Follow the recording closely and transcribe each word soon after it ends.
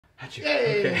Got you.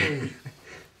 Yay!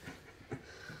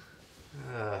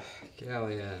 Okay.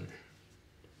 Galleon.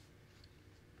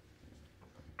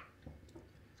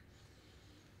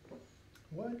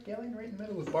 What? Galleon right in the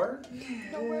middle with Bart?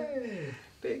 No way!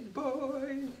 Big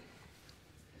boy.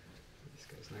 This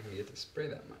guy's not gonna get to spray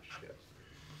that much yet.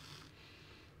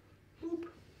 Boop.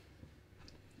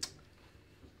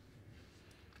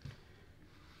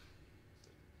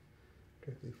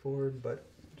 Directly forward, but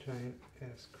giant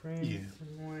ass crane. Yeah.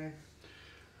 Some way.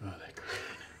 Oh, that crane.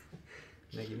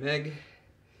 Meggy Meg.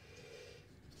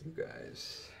 You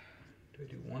guys. Do I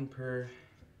do one per?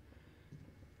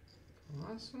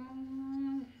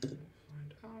 Awesome.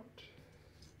 Find out.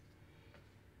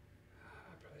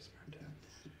 Probably smart down.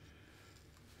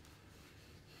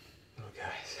 Oh,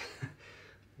 guys.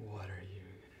 What are you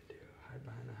gonna do? Hide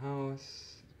behind the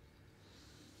house.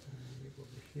 You go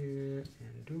over here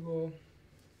and Dougal.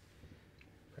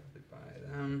 Probably buy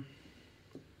them.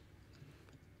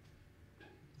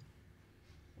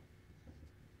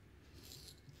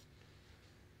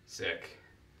 Sick.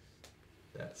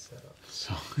 That setup.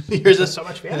 So yours is so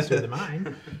much faster than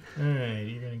mine. All right,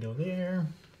 you're gonna go there.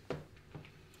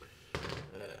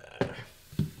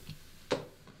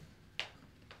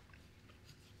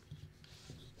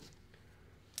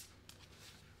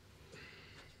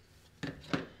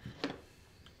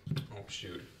 Oh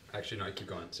shoot! Actually, no. I keep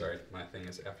going. Sorry, my thing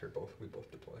is after both. We both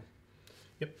deploy.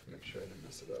 Yep. Make sure I didn't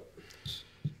mess it up.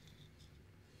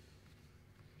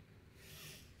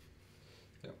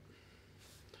 Yep.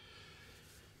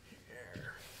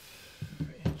 Here.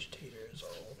 Agitator is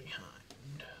all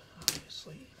behind,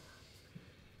 obviously.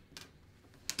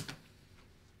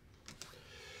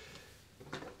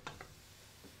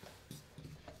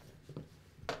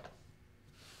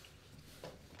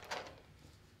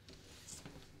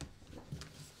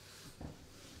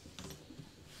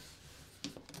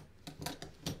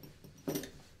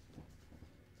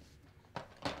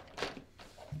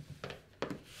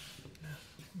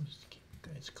 Let's keep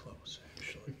you guys close,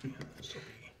 actually. Yeah, this will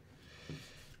be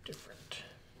different.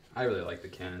 I really like the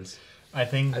cannons. I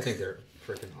think they're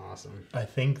freaking awesome. I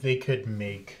think they could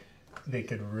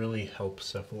really help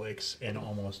Cephalyx in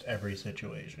almost every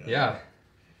situation. Yeah.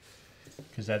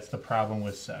 Because that's the problem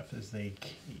with Ceph is they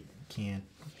can't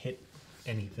hit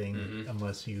anything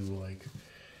unless you like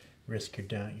risk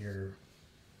your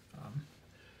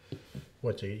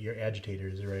your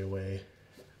agitators right away.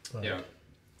 But Yeah.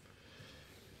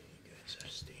 you guys are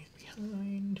staying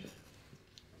behind.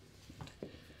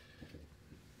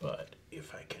 But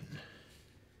if I can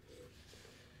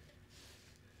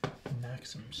knock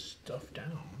some stuff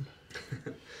down,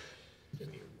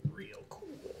 it'd be real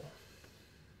cool.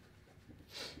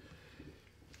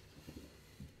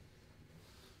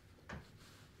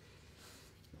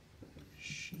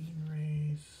 Sheen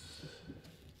Wraith.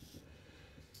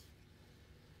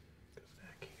 Go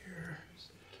back here.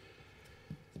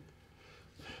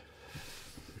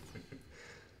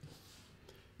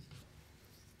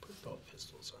 Put both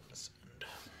pistols on this end.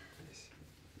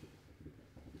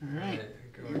 Alright.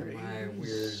 Go where my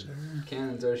weird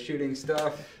cannons are shooting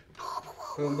stuff.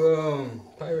 Boom, boom.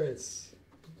 Pirates.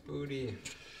 Booty.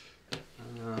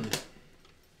 Oh,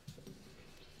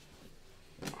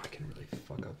 I can really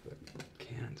fuck up the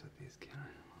cannons with these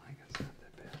cannons. I guess not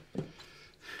that bad.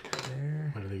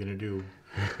 There. What are they gonna do?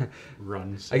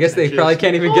 Run? I guess they probably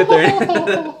can't even get there.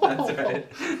 That's right.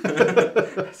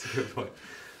 That's a good point.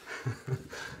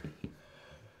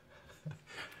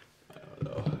 I don't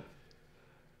know.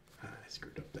 I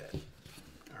screwed up that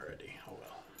already. Oh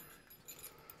well.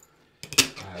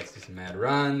 Alright, let's do some mad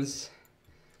runs.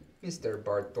 Mr.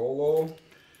 Bartolo.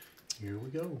 Here we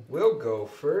go. We'll go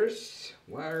first.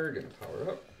 We're gonna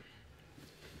power up.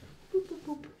 Boop, boop,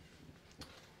 boop.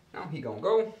 Now he gonna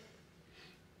go.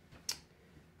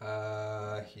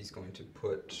 He's going to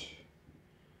put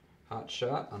Hot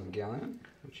Shot on Galleon,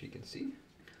 which you can see.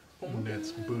 And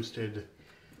that's boosted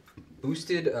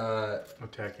Boosted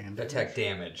attack and damage. attack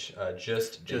damage.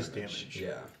 Just damage.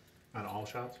 Yeah. On all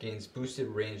shots? Gains boosted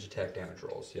ranged attack damage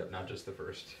rolls. Yep, not just the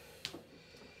first.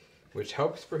 Which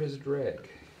helps for his drag.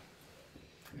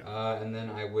 Yep. And then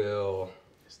I will...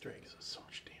 This drag does so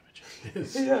much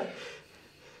damage. Yeah.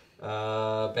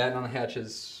 Batten on the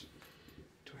hatches.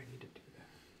 Do I need to do that?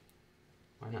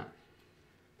 Why not?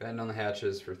 Batten on the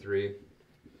hatches for 3.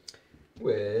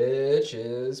 Which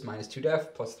is -2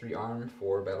 def, +3 arm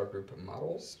for Battlegroup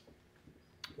models.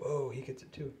 Whoa, he gets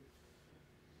it too.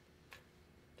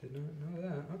 Did not know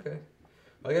that. Okay.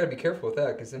 Well, I gotta be careful with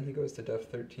that, because then he goes to def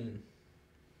 13.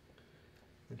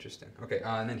 Interesting. Okay,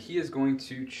 and then he is going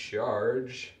to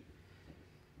charge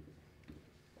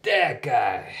that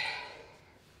guy.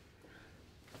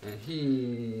 And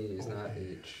he's not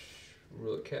a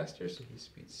ruler caster, so he's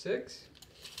speed 6.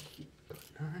 Go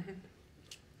 9.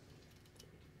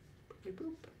 Boop.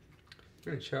 I'm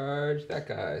gonna charge that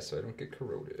guy so I don't get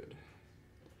corroded.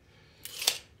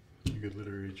 You could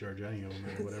literally charge any of them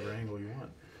at whatever angle you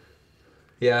want.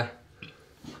 Yeah.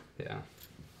 Yeah.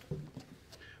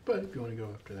 But if you want to go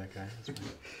after that guy, that's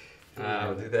fine.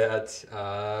 We'll do that.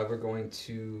 We're going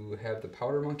to have the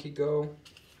powder monkey go.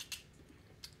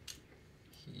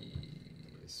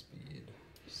 He's speed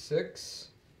 6.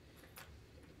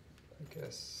 I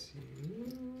guess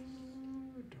you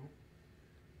don't.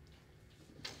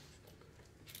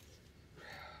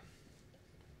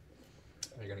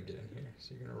 You're gonna get in here,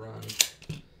 so you're gonna run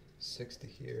 6 to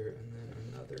here, and then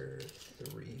another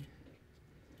 3.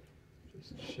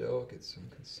 Just chill, get some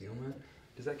concealment.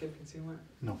 Does that give concealment?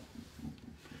 No.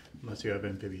 Unless you have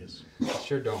amphibious. I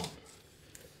sure don't.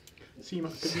 Could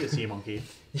be a sea monkey.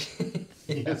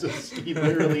 He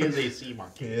literally is a sea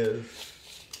monkey. He is.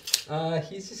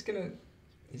 He's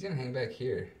gonna hang back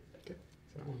here. Okay.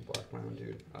 So I want to block my own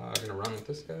dude. I'm gonna run with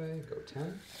this guy, go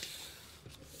 10.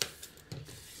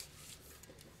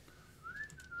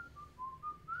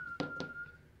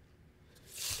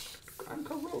 I'm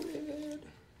corroded.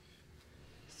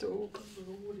 So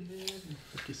corroded.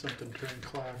 50 something turn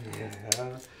clock.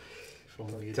 Yeah.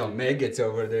 Only Until Meg gets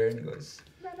over there and goes,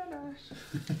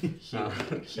 no.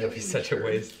 That'd be such a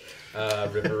waste.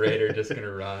 River Raider just gonna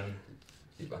run.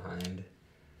 Be behind.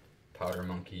 Powder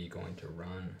Monkey going to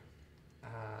run.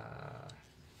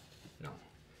 No.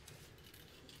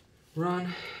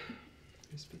 Run.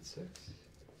 Speed 6.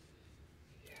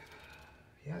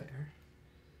 Yeah, there.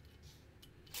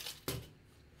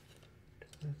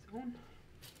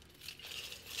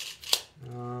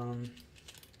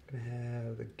 Gonna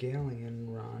have the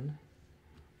Galleon run.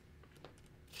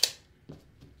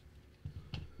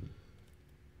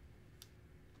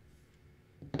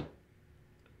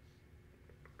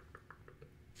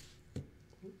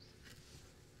 Oops.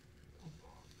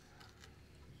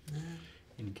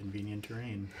 Inconvenient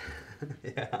terrain.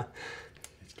 Yeah.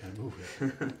 It's gotta move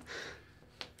it.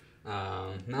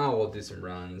 Now we'll do some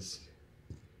runs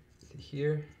to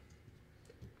here.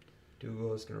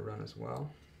 Dougal is gonna run as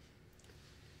well.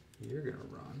 You're gonna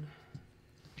run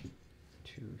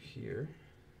to here.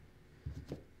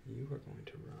 You are going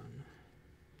to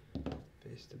run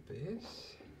base to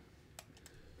base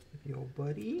with your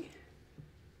buddy.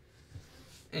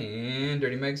 And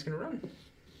Dirty Meg's gonna run.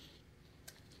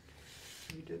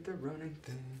 You did the running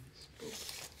things. Boop.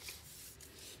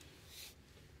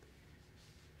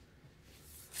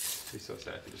 It'd be so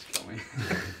sad if you just kill me.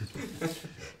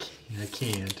 I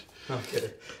can't.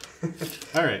 Okay.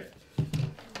 All right.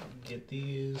 Get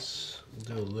these. We'll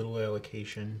do a little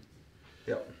allocation.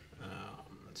 Yep.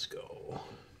 Let's go.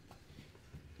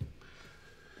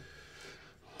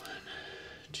 1,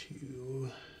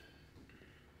 2,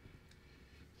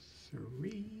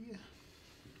 3.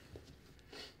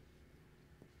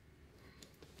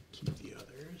 Keep the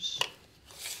others.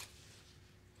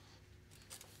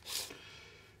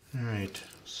 All right.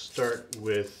 Start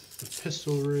with the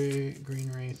pistol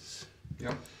green wraith.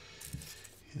 Yep.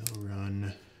 He'll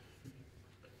run.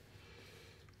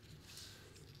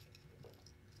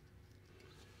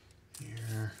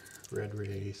 Here, red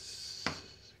wraith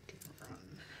can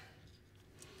run.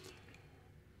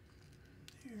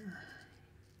 Here.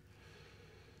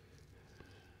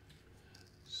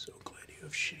 So glad you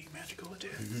have shitty magical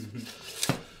attacks.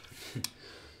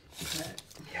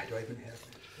 Yeah, do I even have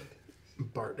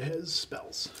magic? Bart has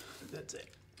spells. That's it.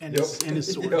 And, Yep. and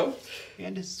his sword. Yep.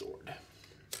 And his sword. I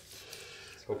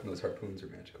was hoping those harpoons are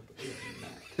magical, but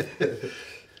they're not.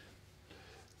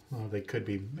 Well, they could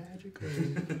be magical.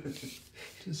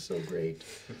 Just so great.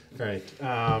 All right.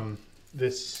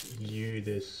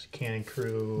 This cannon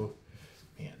crew,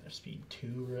 man, they're speed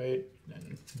 2, right?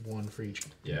 And 1 for each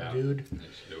dude.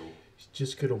 He's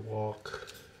just gonna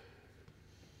walk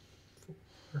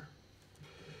 4.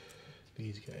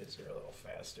 These guys are a little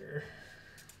faster.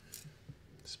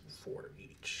 It's 4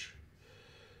 each.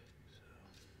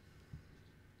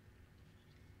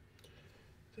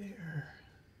 So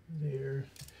there.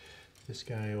 This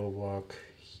guy will walk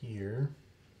here.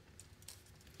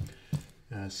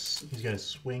 He's gonna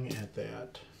swing at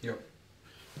that. Yep.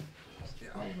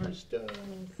 More stuff.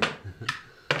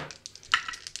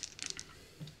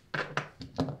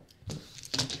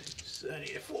 So I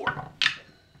need a 4.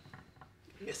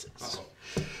 Misses.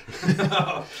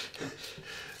 Uh-oh.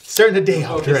 Starting the day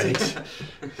out right.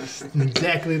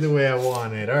 Exactly the way I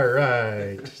wanted. All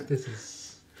right. This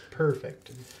is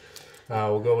perfect.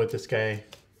 We'll go with this guy.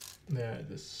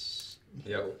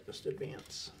 Just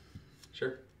advance.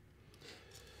 Sure.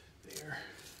 there.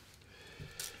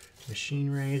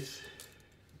 Machine Wraith.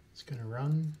 It's gonna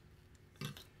run.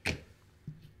 There.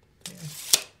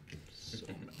 So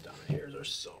down here are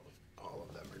so all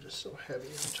of them are just so heavy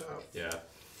on top. Yeah.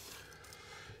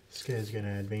 This guy's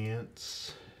gonna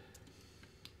advance.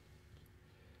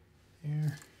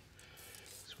 There.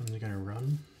 This one's gonna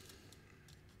run.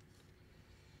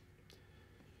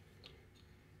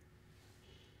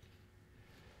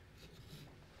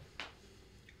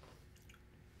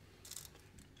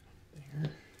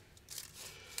 There.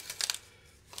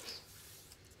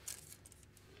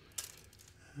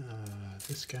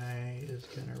 This guy is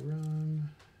gonna run.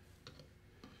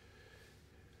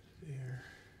 There.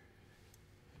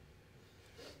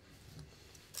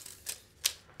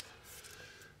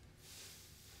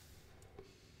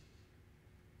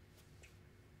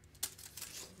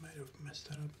 Might have messed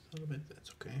that up a little bit.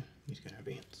 That's okay. He's gonna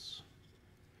advance.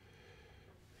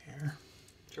 There.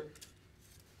 Sure.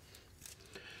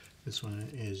 This one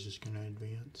is just gonna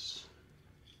advance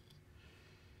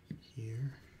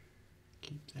here.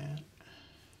 Keep that.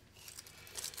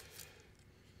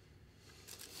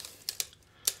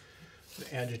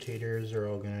 The agitators are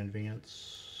all gonna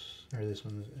advance, or this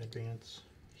one's advance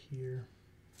here.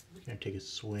 Gonna take a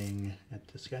swing at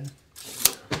this guy.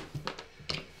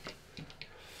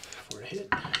 For a hit.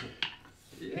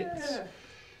 Yeah. Hits.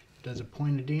 Does a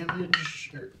point of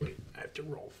damage. Or wait, I have to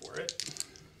roll for it.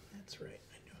 That's right.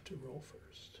 I do have to roll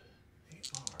first. They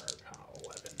are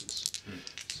 11s.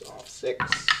 So off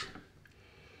 6.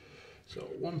 So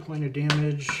 1 point of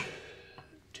damage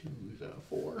to the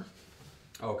 4.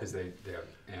 Oh, because they have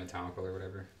anatomical or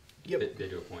whatever? Yep. They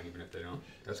do a point even if they don't.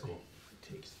 That's cool.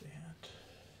 Takes that.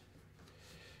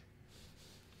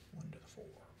 1 to the 4.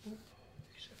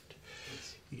 Except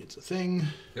he gets a thing.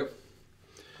 Yep.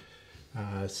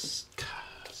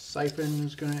 Cyphon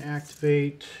is going to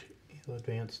activate. He'll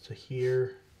advance to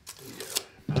here.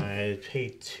 Yeah. I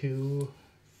pay 2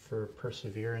 for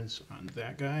perseverance on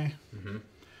that guy. Mm-hmm.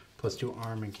 Plus 2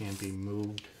 arm and can't be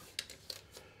moved.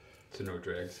 So no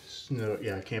drags. No,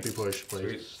 yeah, can't be pushed,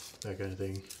 placed, that kind of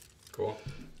thing. Cool.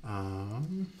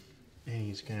 And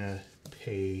he's gonna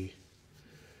pay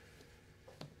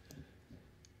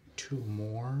 2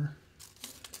 more.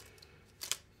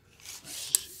 Let's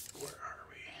see, where are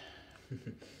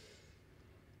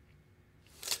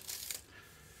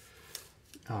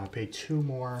we? Pay 2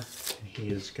 more. And he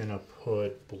is gonna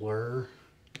put blur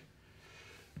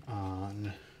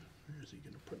on. Where is he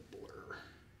gonna put blur?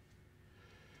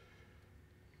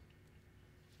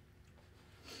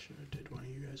 Should have did one of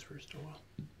you guys first a while.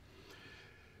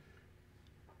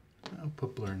 I'll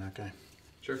put blur on that guy.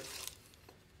 Sure.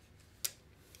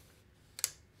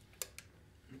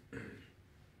 Yeah,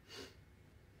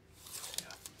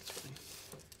 that's fine.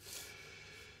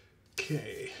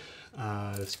 Okay,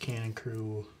 this cannon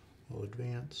crew will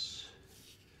advance.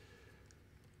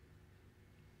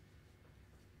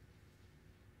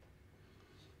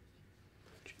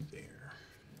 Put you there.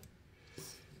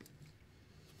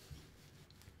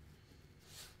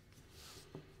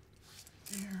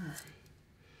 There.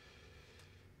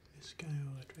 This guy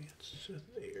will advance to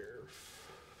there.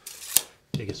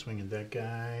 Take a swing at that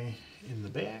guy in the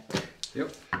back.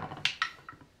 Yep.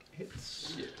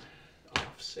 Hits. Yeah.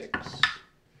 Off 6.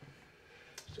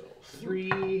 So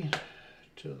 3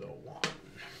 to the 1.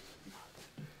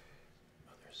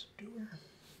 Other subduer.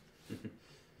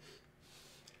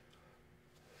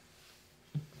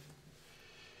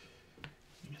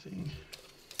 Anything?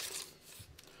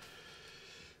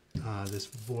 This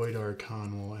Void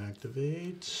Archon will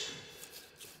activate.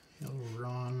 He'll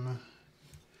run.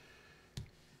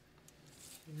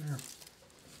 Here.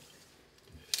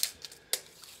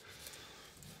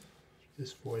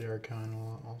 This Void Archon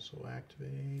will also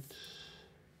activate.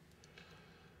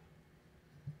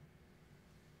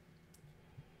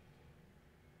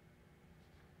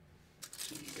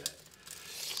 So you got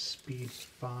speed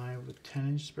 5 with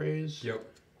 10-inch sprays. Yep.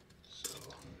 So,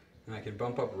 And I can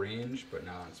bump up range, but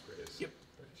not on sprays. Yep.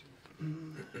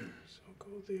 So go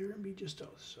there and be just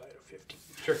outside of 15.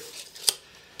 Sure. Sounds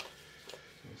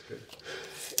good.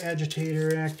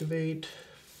 Agitator activate.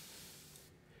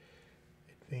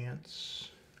 Advance.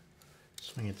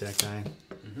 Swing at that guy.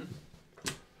 Mm-hmm.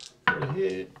 For a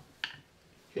hit.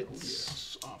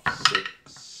 Hits off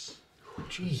 6.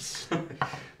 Jeez.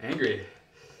 Angry.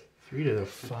 3 to the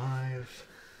 5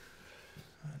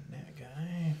 on that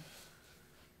guy.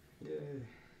 Yay.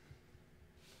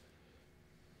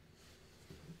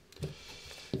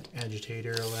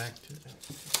 Agitator will activate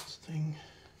this thing.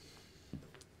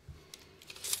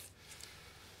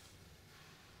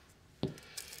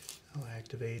 I'll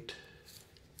activate.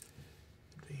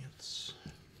 Advance.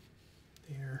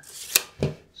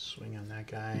 armor. Swing on that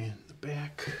guy in the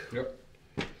back. Yep.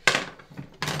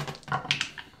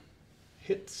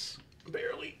 Hits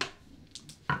barely.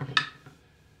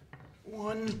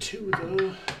 1 to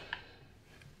the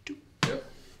 2. Yep.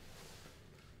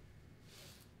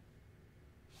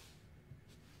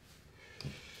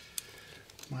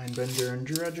 Mindbender and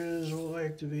Drudges will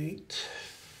activate.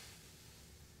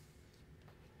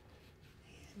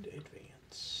 And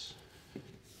advance.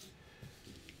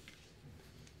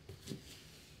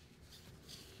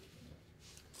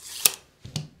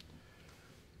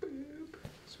 Boop.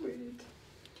 Sweet.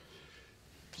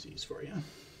 These for you.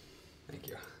 Thank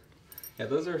you. Yeah,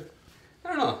 those are, I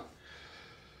don't know.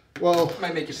 Well,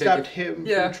 Might make you stopped take it. him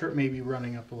Yeah. from maybe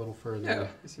running up a little further. Yeah,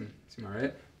 they seem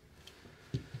alright.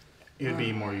 It would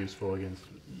be more useful against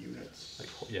units.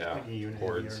 Like, yeah, Like a unit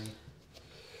hordes. heavier.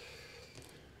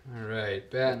 Alright,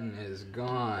 Batten is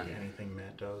gone. Anything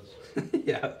Matt does.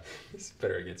 Yeah, it's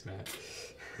better against Matt.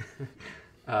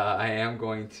 I am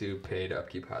going to pay to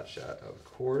upkeep Hotshot, of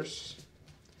course.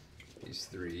 These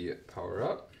 3 power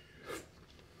up.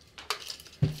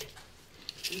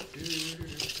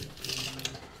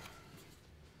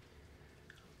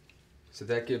 So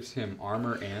that gives him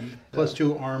armor and...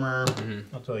 +2 armor.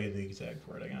 Mm-hmm. I'll tell you the exact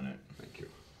wording on it. Thank you.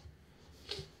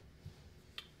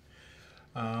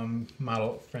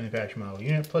 Model, friendly faction model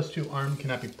unit. +2 arm,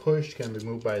 cannot be pushed, can be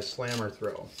moved by a slam or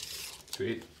throw.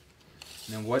 Sweet.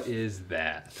 Now what is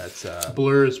that? That's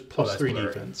Blur's oh, that's +3 blur.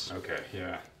 defense. Okay,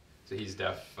 yeah. So he's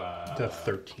def... Def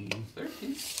 13.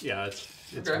 13? Yeah, it's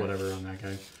Okay. whatever on that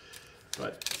guy.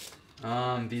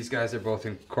 But these guys are both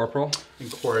in Corporal. in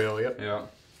Quario, yep. Yeah.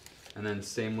 And then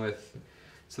same with...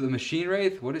 So the Machine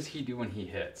Wraith, what does he do when he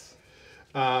hits?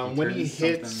 When he turns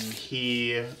hits,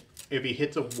 something- if he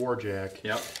hits a Warjack,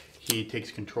 Yep. he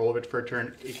takes control of it for a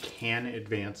turn. It can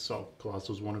advance, so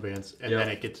Colossus 1 advance, and Yep. then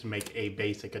it gets to make a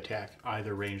basic attack,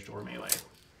 either ranged or melee.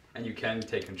 And you can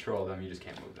take control of them, you just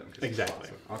can't move them. 'Cause Exactly.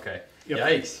 it's awesome. Okay. Yep.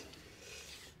 Yikes.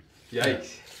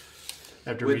 Yikes.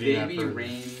 After Would reading they that be for,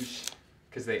 range...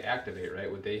 Because they activate, right?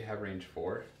 Would they have range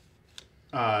 4?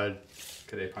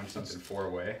 Could they punch something 4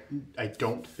 away? I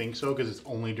don't think so, because it's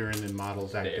only during the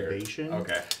model's activation.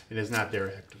 Okay. It is not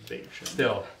their activation.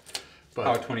 Still. But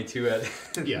Power 22 at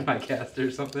Yeah. my caster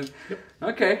or something? Yep.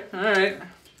 Okay, alright.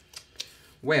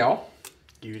 Well...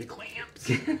 give you the clamps.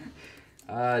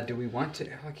 do we want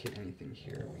to allocate anything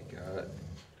here? We got...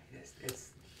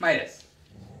 It's Midas.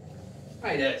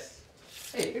 Midas.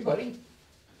 Hey, buddy.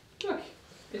 Look,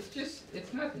 it's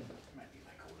nothing. Might be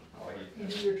my coat. Oh, You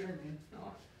do your turn, man.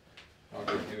 Oh,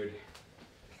 good dude.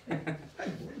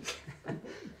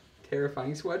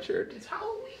 Terrifying sweatshirt. It's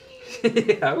Halloween.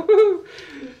 Yeah, woo!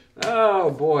 Oh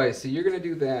boy, so you're gonna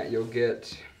do that. You'll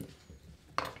get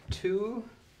 2,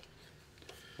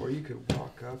 or you could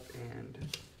walk up and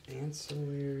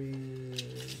ancillary.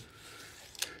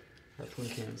 Harpoon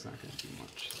cannon's not gonna do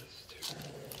much this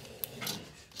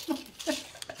turn.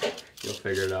 You'll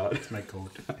figure it out. It's my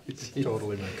coat. It's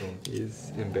totally my coat.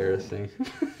 He's embarrassing.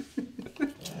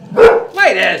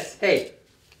 Midas! Hey!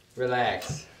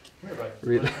 Relax. Here, bud.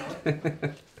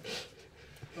 Relax.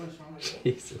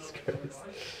 Jesus Christ.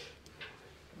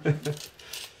 There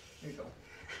you go.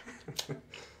 There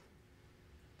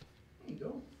you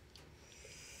go.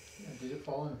 Yeah, did it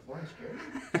fall on the floor and scare you?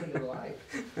 It's like alive.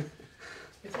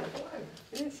 It's alive.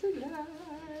 It's alive.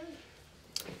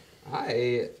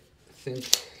 I think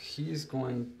he's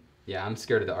going... Yeah, I'm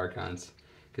scared of the Archons.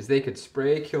 Because they could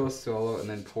spray, kill a solo, and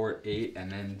then port 8,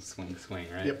 and then swing,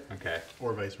 right? Yep. Okay.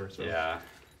 Or vice versa. Yeah.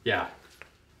 Yeah.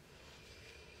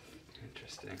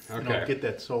 Interesting. And Okay. I'll get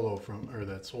that solo from, or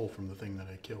that soul from the thing that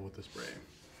I kill with the spray.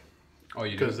 Oh,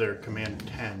 you do? Because they're command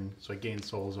 10, so I gain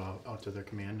souls out to their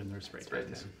command and their spray 10s. Right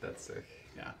then. That's sick.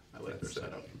 Yeah, I like That's their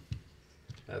sick. setup.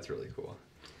 That's really cool.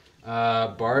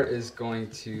 Bart is going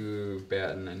to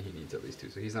Batten, and he needs at least 2,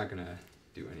 so he's not going to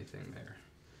do anything there.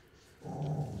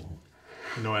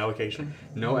 No allocation?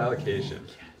 No allocation.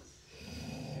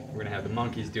 We're going to have the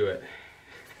monkeys do it.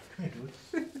 I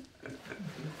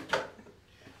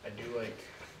do like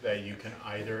that you can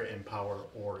either empower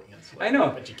or insulate. I know.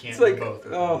 But you can't It's like, do both.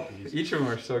 with oh, monkeys. each of them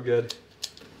are so good.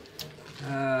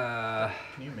 Can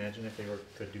you imagine if they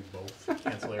could do both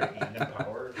ancillary and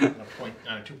empower on a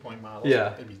 2-point model?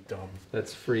 Yeah. It'd be dumb.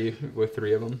 That's free with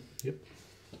 3 of them. Yep.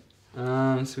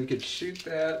 So we could shoot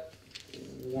that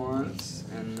once,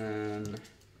 and then,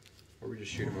 or we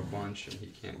just shoot him a bunch, and he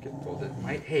can't get pulled in.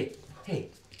 Hey,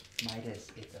 Midas,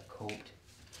 it's a coat.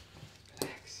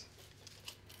 Relax.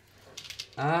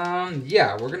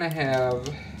 Yeah, we're gonna have.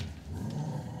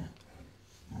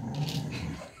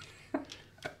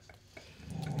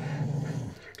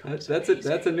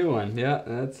 That's a new one. Yeah,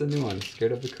 that's a new one.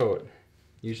 Scared of the coat.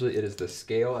 Usually it is the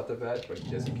scale at the vet, but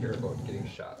he doesn't care about getting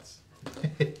shots.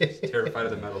 He's terrified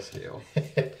of the metal scale.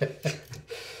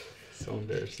 So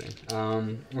embarrassing.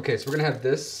 Okay, so we're gonna have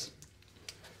this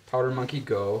powder monkey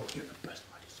go.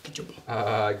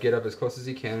 Get up as close as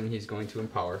he can, and he's going to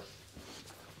empower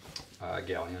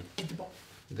Galleon.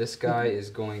 This guy is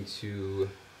going to.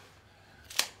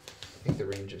 I think the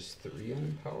range is 3 on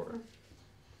empower.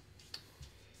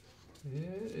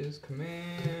 It is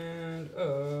command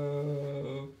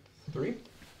of 3.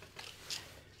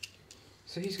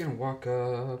 So he's gonna walk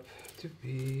up to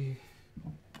be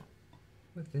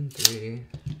within 3.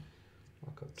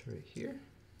 Walk up to right here.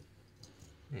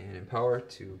 And empower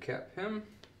to cap him.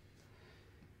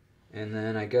 And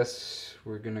then I guess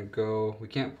we're gonna go, we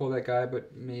can't pull that guy,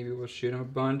 but maybe we'll shoot him a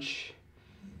bunch.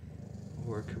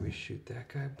 Or could we shoot that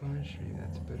guy a bunch? Maybe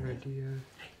that's a better idea.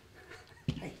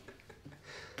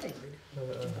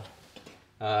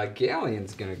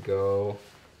 Galleon's gonna go,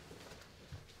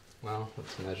 well,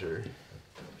 let's measure.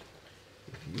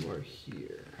 If you are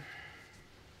here.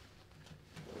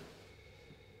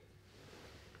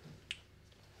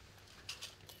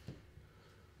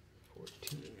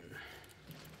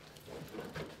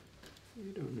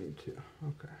 You don't need to.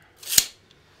 Okay.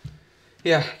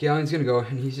 Yeah, Galleon's gonna go,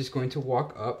 and he's just going to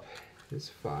walk up his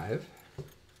 5.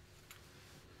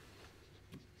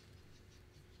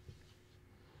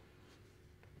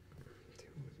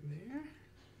 There.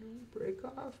 Don't break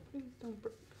off, please. Don't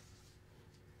break.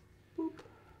 Boop.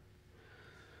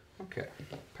 Okay.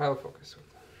 Pile of focus.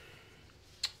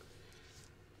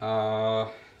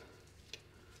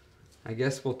 I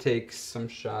guess we'll take some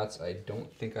shots. I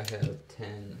don't think I have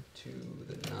 10 to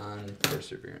the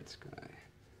non-perseverance guy.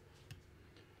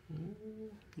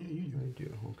 Yeah, you do. I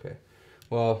do, okay.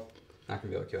 Well, not gonna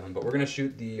be able to kill him, but we're gonna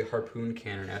shoot the harpoon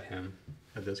cannon at him.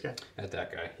 At this guy? At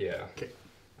that guy, yeah. Okay.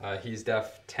 He's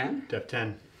def 10. Def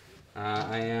 10.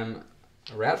 I am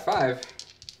a rat 5.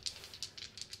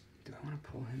 Do I want to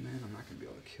pull him in? I'm not gonna be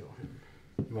able to kill him.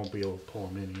 You won't be able to pull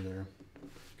him in either.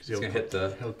 He's gonna hit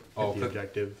the... He'll hit the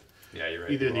objective. Yeah, you're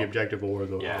right. Either the objective or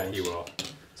the Yeah, house. he will.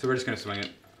 So we're just gonna swing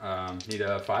it. Need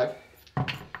a 5.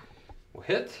 We'll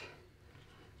hit.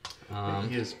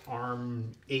 He is arm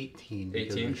 18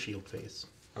 because 18? of shield face.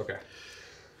 Okay.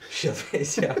 Shield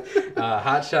face, yeah.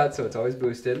 Hot shot, so it's always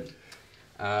boosted.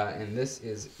 And this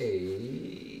is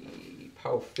a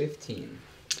POW 15.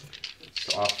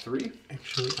 So off 3.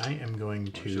 Actually, I am going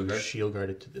to shield guard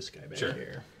it to this guy back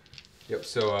here. Yep,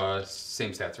 so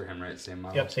same stats for him, right? Same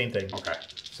model? Yep, same thing. Okay.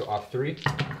 So off 3.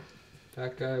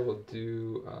 That guy will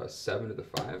do 7 to the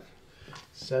 5.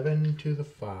 7 to the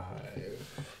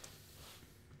 5.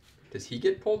 Does he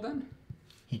get pulled then?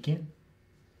 He can.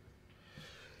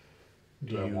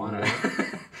 Do I want to?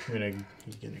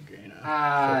 He's gonna gain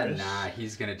a nah,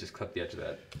 he's gonna just clip the edge of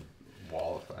that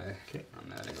wall if I on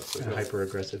that angle. So hyper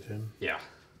aggressive him. Yeah.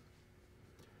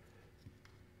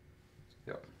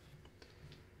 Yep.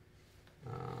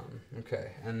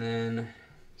 Okay, and then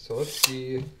so let's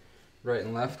see right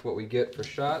and left what we get for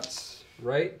shots.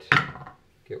 Right,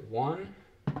 get 1.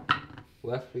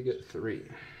 Left, we get 3.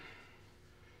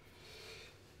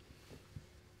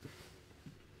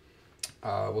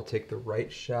 We'll take the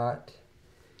right shot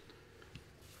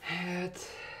at...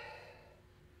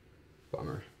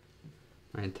 Bummer.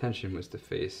 My intention was to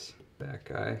face that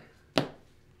guy. To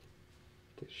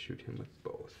shoot him with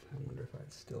both. I wonder if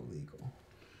that's still legal.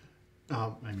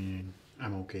 I mean,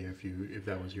 I'm okay if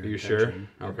that was your intention. Are you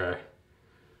sure? Okay.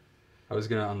 I was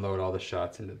going to unload all the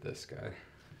shots into this guy.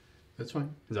 That's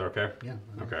fine. Is that okay? Yeah.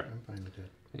 Okay. I'm fine with that.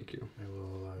 Thank you. I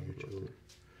will allow you to...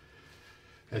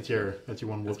 That's your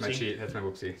one whoopsie? That's my cheat. That's my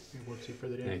whoopsie. Your whoopsie for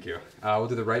the day. Thank you. We'll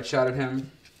do the right shot at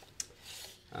him.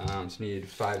 Just need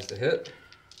 5s to hit.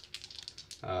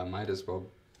 Might as well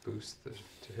boost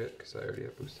to hit because I already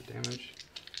have boosted damage.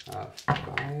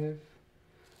 5.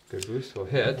 Good boost. We'll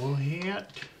hit. We'll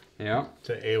hit. Yeah. It's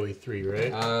an AoE 3,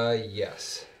 right?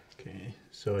 Yes. Okay.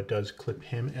 So it does clip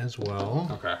him as well.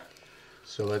 Okay.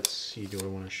 So let's see. Do I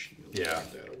want to shield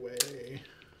that away?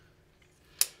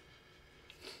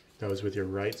 That was with your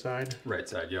right side? Right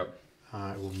side, yep.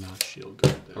 I will not shield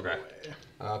guard that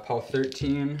away. Paul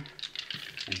 13,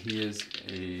 and he is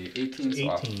a 18, so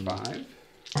off 5.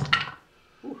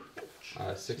 Ooh.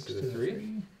 6 to the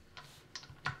 3.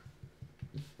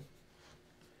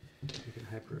 You can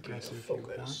hyper aggressive if you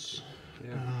want.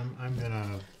 Yeah. I'm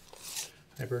gonna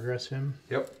hyper aggress him.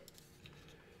 Yep.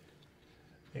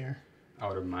 There.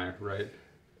 Out of my right.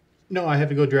 No, I have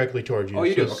to go directly towards you. Oh,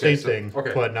 you do? Okay, Same thing,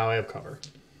 but now I have cover.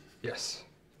 Yes.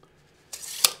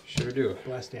 sure do.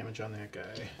 Blast damage on that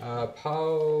guy.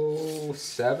 POW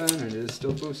 7, and it is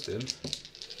still boosted.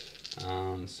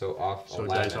 So off 11. So it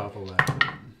dies off 11.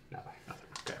 Nothing.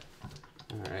 Okay.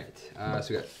 Alright, so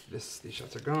we got this. These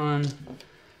shots are gone.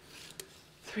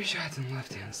 3 shots on the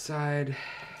left-hand side.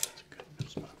 That's a good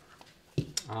spot.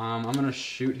 I'm gonna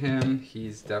shoot him.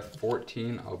 He's def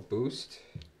 14. I'll boost.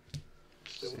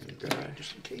 Same guy.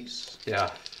 Just in case. Yeah.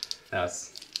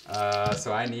 Yes.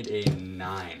 So I need a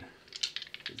 9.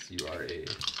 Because you are a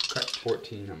correct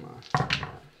 14.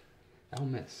 I'll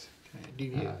miss. Okay,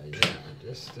 deviate. Yeah.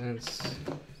 Distance.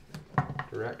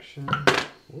 Direction.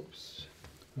 Whoops.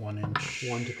 1 inch.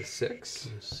 1 to the 6.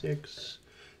 6.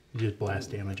 You just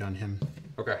blast damage on him.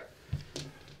 Okay.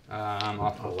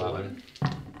 Off 11.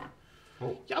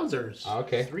 Oh, yowzers.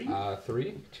 Okay. 3?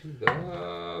 3 to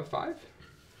the 5.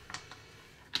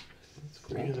 That's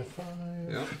cool. 3 to the 5.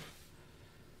 Yep.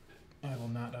 I will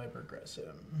not hyperaggress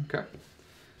him. Okay.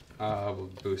 We'll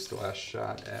boost the last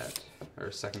shot at,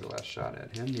 or second to last shot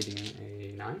at him, needing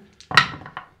a 9.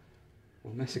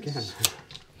 We'll miss again.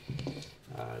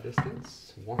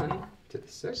 Distance 1 to the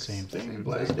 6. Same thing. Same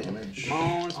blast thing. damage. Come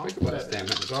on, let's make a blast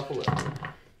damage. It's off 11.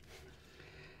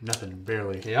 Nothing,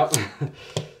 barely. Yep.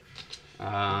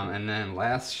 And then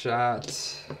last shot.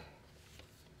 I'm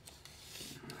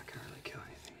not gonna really kill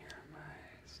anything here. My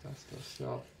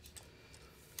stuff.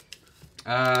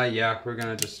 Yeah, we're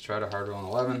gonna just try to hard roll an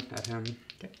 11 at him.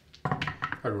 Okay.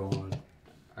 Hard roll on.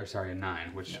 Or sorry, a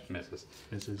 9, which misses.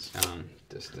 Misses.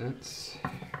 Distance.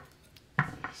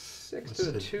 6 What's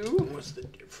to the 2. What's the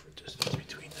different distance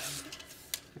between them?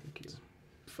 Thank you.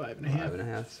 5.5.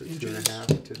 5.5, so inches.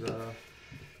 2.5 to the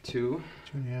 2.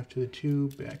 2.5 to the 2.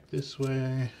 Back this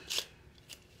way.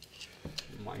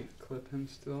 Might clip him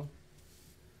still.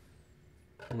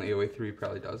 Only AOA 3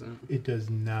 probably doesn't. It does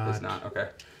not. Does not, okay.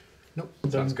 Nope.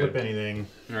 Sounds Doesn't good. clip anything.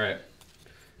 Alright.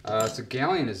 So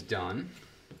Galleon is done.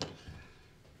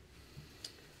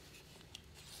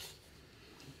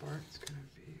 Bart's gonna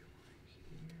be here.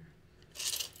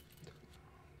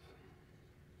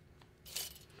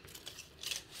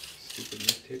 12. Stupid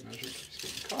tape measure keeps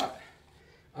getting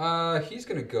caught. He's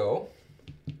gonna go.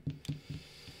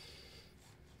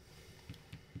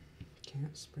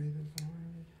 Can't spray the void.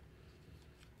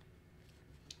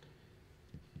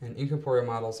 And incorporeal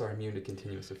models are immune to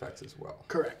continuous effects as well.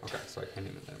 Correct. Okay, so I can't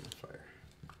even let him fire.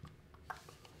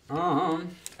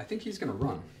 I think he's gonna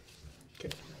run.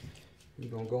 Okay. He's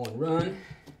gonna go and run.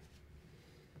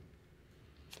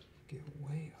 Get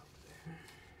way up there.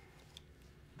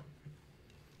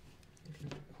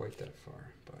 Not quite that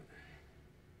far, but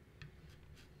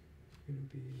gonna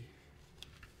be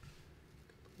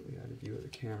completely out of view of the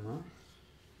camera.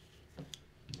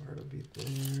 Bart will be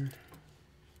there.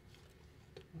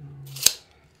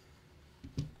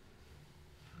 Back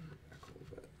a little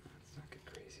bit. Let's not get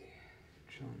crazy.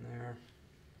 Chilling there.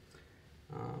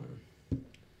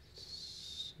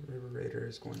 River Raider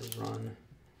is going to run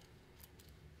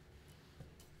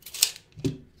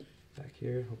back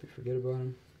here. Hope you forget about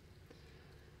him.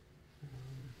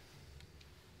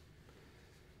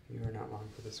 You are not long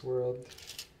for this world.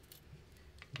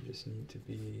 You just need to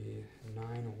be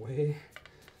 9 away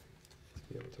to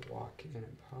be able to walk in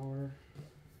and power.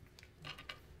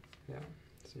 Yeah,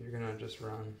 so you're gonna just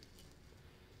run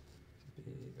to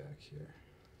be back here.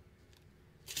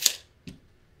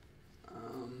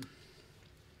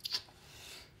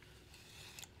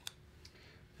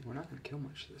 We're not gonna kill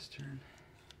much this turn.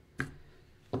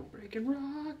 Breaking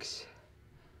rocks.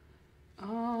 Kinda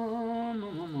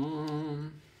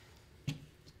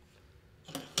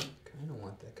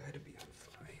want that guy to be on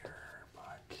fire, but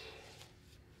I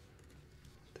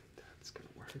don't think that's gonna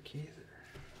work either.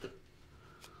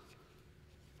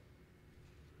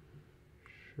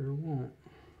 Sure won't.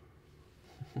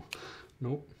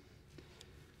 Nope.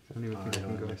 I don't even think I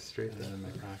can go straight there. Doesn't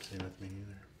make Roxy with me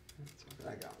either. That's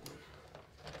okay, I got one.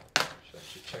 Should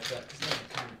actually check that because that'd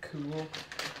be kind of cool.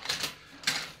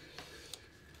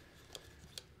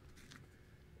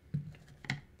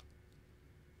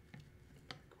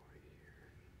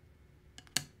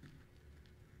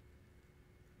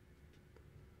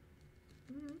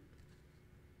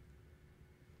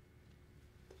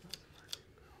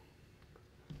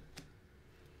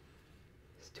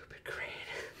 Stupid crane.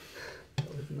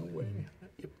 No way.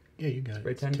 Yeah, you got it.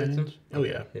 Spray 10 gets him? Oh,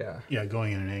 yeah. Yeah. Yeah,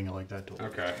 going in an angle like that. Totally.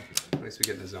 Okay. At least we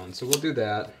get in the zone. So we'll do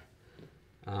that.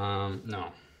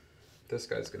 No. This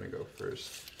guy's going to go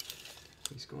first.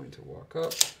 He's going to walk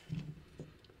up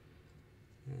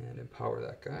and empower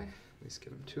that guy. At least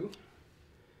give him 2.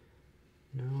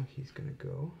 Now he's going to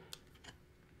go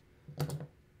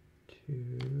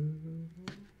to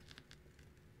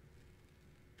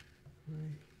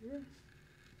right here.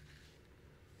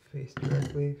 Face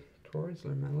directly towards,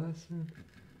 learn my lesson.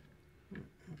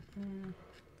 And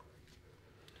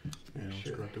don't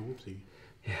screw up the whoopsie.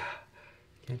 Yeah,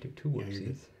 can't do two Yeah, you're whoopsies.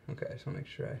 good. Okay, I just want to make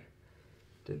sure I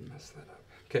didn't mess that up.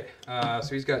 Okay,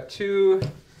 so he's got 2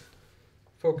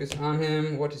 focus on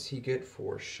him. What does he get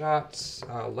for shots?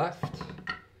 Left,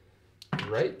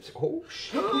 right. Oh,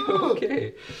 shit.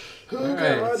 Okay. Oh, All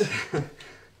God.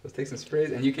 Let's take some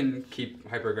sprays, and you can keep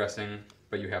hyper-aggressing,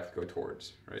 but you have to go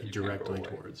towards, right? You can't go Directly away.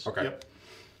 towards. Okay. Yep.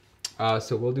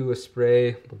 So we'll do a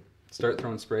spray. We'll start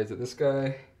throwing sprays at this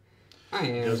guy.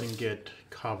 He doesn't get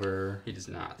cover. He does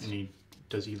not. And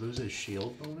does he lose his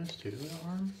shield bonus too to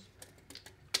arms?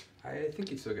 I think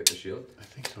he still gets the shield. I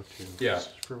think so too. Yeah.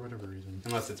 Just for whatever reason.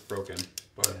 Unless it's broken.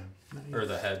 But Yeah. or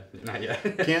the head. Not yet.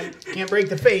 Can't break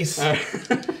the face.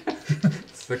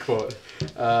 That's the quote.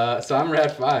 So I'm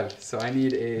at 5. So I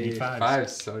need a 5.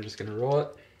 So I'm just gonna roll it.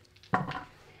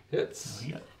 Hits. Oh,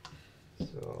 yeah.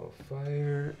 So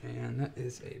fire, and that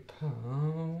is a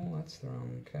POW. That's the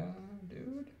wrong cow,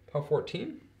 dude. POW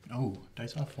 14. Oh,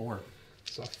 dice off 4.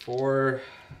 So 4.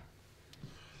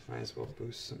 Might as well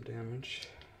boost some damage.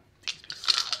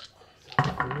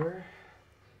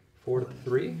 4 to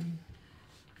 3.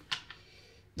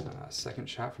 Second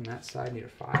shot from that side. Need a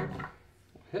 5. We'll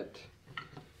hit.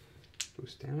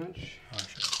 Boost damage. Oh,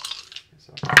 shit.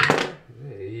 So 4.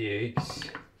 Yikes.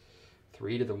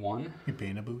 3 to the 1. You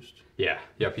bana boost? Yeah.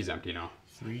 Yep, he's empty now.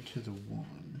 3 to the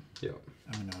 1. Yep.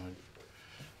 I'm gonna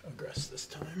aggress this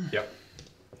time. Yep.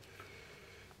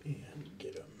 And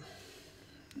get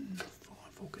him full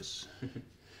on focus.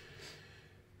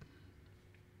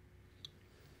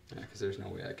 Yeah, because there's no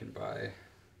way I can buy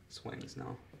swings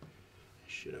now. I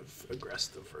should have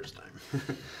aggressed the first time.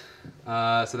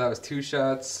 So that was 2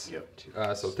 shots.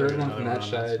 Yep. So third one from that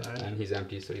Another one on that side, side. and he's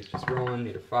empty, so he's just rolling.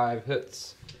 Need a 5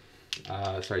 hits.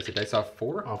 Sorry, so dice off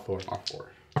 4? Off 4. Off 4.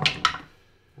 That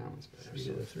one's better. 3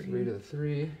 to the 3. 3 to the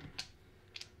 3.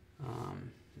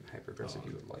 Hyper aggressive if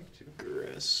you would like to.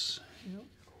 Aggress. Yep.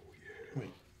 Oh, yeah.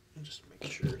 Wait, I'll just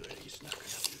make sure that he's not gonna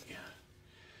be.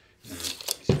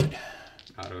 He's good.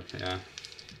 Auto,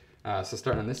 yeah. So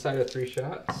starting on this side of 3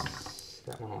 shots.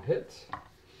 That one will hit.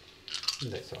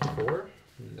 And dice off 4.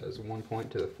 And does 1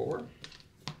 point to the 4.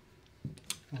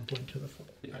 1 point to the 4.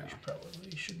 Yeah. I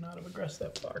probably should not have aggressed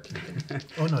that far.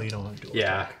 Oh no, you don't have to do it.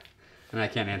 Yeah. And I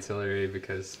can't ancillary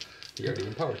because he already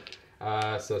empowered.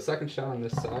 So second shot on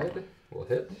this side will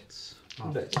hit.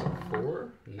 Off. Dice off 4.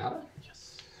 Nada.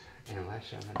 Yes. And last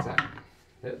shot on that side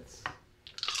hits.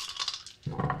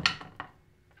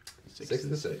 6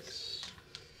 to 6.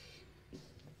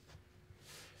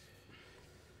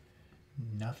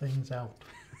 Nothing's out.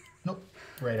 Nope.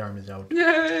 Right arm is out.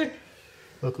 Yay!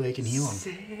 Luckily I can heal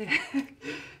him.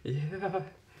 Yeah.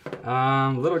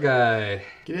 Little guy.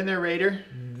 Get in there, Raider.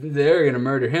 They're gonna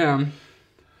murder him.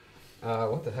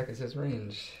 What the heck is his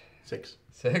range? 6.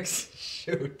 6?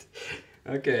 Shoot.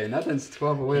 Okay, nothing's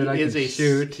 12 away that I He can is a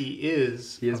shoot. He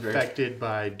is very- affected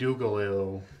by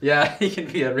Dougal. Yeah, he can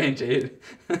be at range 8.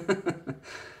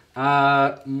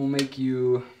 We'll make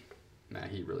you... Nah,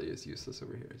 he really is useless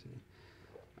over here, isn't he?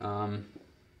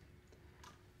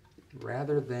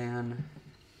 Rather than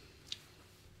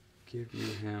give you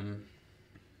him...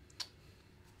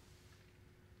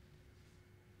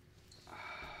 I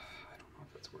don't know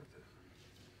if that's worth it.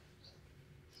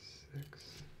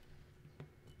 6.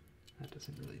 That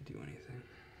doesn't really do anything.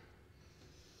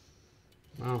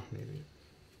 Well, maybe it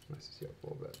messes you up a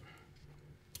little bit.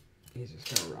 He's just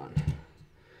gonna run.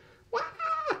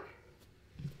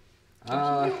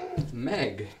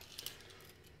 Meg.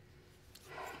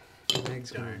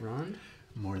 Meg's gonna run.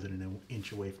 More than an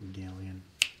inch away from Galleon.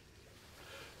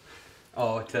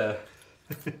 Oh,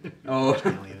 oh.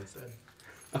 Galleon is dead.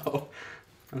 Oh,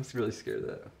 I'm really scared of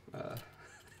that.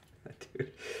 That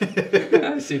dude.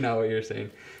 I see now what you're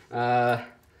saying.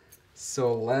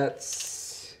 So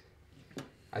let's.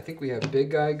 I think we have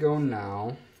big guy go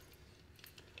now.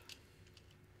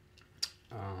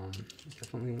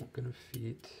 Definitely not gonna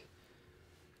feat.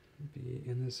 Be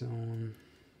in the zone.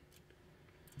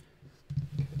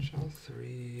 Catch all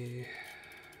 3.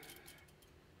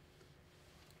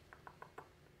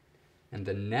 And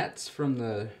the nets from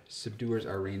the subduers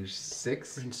are range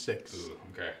 6. Range 6. Ooh,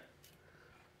 okay.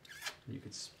 You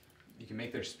can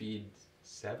make their speed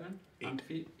 7? 8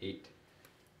 feet? 8.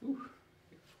 Ooh.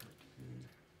 14.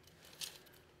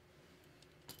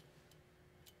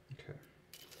 Okay.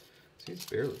 So he's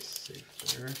barely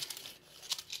safe there.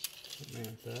 Oh,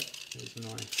 man, that is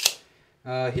annoying.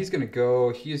 He's gonna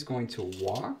go. He is going to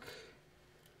walk.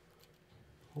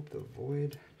 Hope the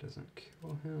void doesn't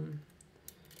kill him.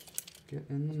 get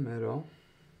in the middle.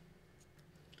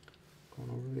 Going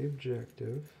over the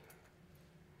objective.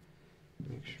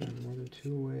 Make sure I'm more than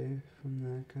 2 away from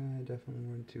that guy. Definitely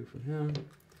more than 2 from him.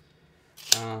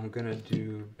 I'm gonna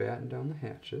do batten down the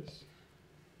hatches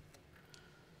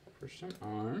for some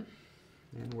arm.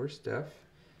 And where's Steph?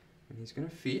 And he's gonna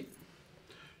feet.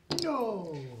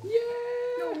 No! Yeah!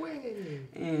 No way!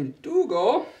 And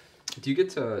Dougal. Do you get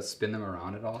to spin them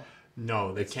around at all?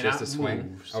 No, they It's cannot just a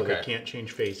swing? move, so Okay. they can't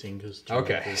change facing because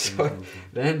Okay, so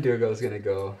then Dougal's gonna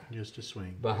go just a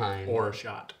swing behind. or a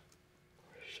shot.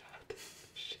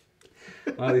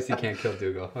 Well, at least you can't kill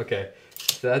Dougal. Okay,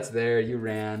 so that's there. You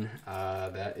ran.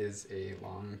 That is a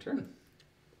long turn.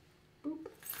 Boop.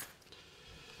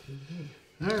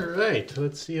 All right,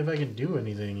 let's see if I can do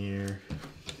anything here.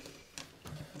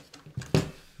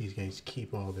 These guys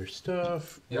keep all their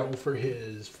stuff. Yep. Roll for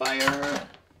his fire.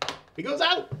 He goes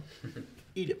out.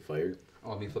 Eat it, fire.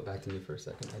 Oh, let me flip back to me for a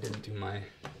second. I didn't do my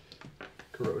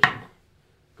corrosion.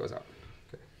 Goes out.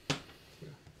 Okay.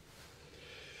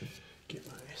 Get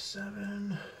my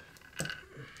 7.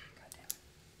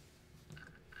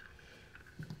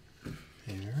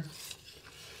 There.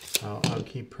 I'll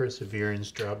keep Perseverance,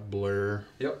 drop Blur.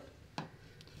 Yep.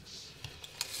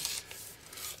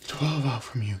 12 out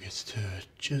from you gets to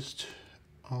just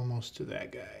almost to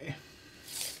that guy.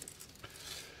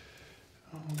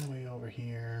 All the way over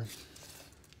here.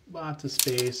 Lots of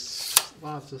space,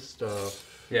 lots of stuff.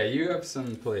 Yeah, you have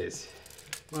some plays.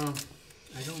 Well,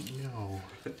 I don't know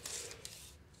how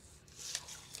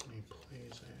many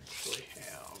plays I actually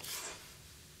have.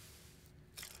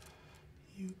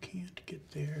 You can't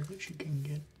get there, but you can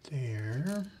get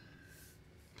there.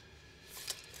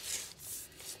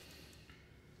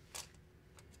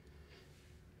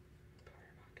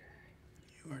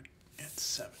 You are at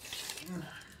 17.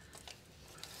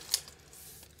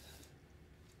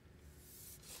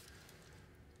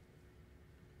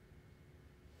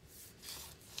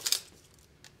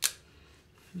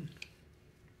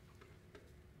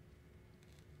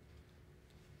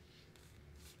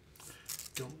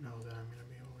 Don't know that I'm going to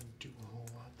be able to do a whole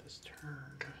lot this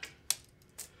turn.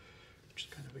 Which is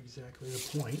kind of exactly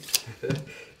the point.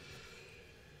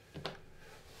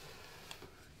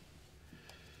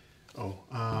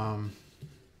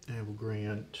 I will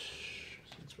grant.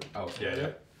 Since we're Oh,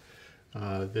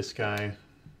 yeah. this guy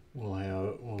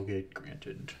will get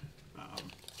granted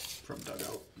from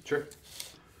Dugout. Sure.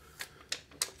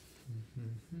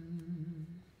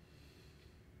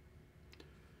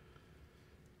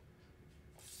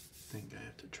 I think I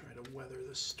have to try to weather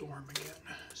the storm again.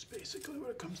 Is basically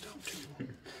what it comes down to.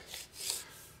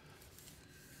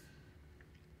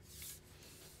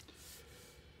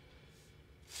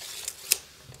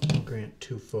 I'll grant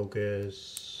 2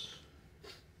 focus.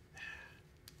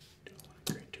 Don't want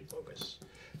to grant 2 focus.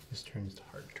 This turn's the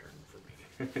hard turn for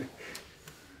me.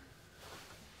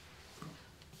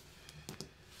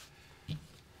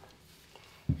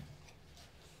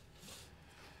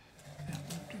 That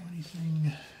won't do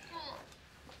anything.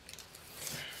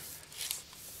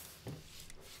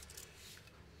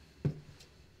 It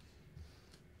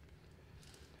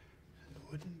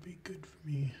wouldn't be good for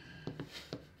me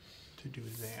to do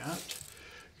that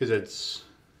because it's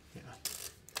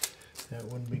that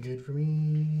wouldn't be good for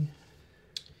me.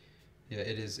 Yeah,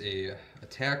 it is a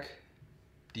attack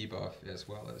debuff as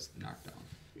well as knockdown.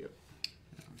 Yep.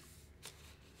 Yeah.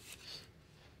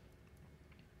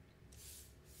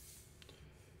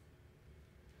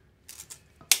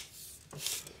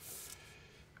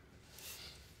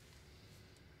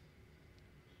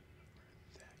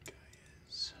 That guy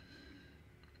is.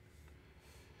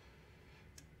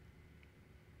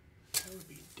 That would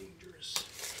be dangerous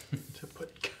to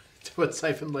put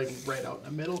Cyphon like right out in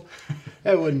the middle.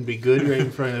 That wouldn't be good right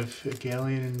in front of a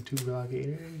Galleon and 2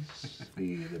 Blockaders.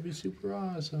 That'd be super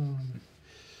awesome.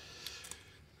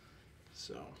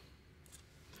 So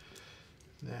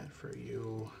that for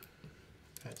you.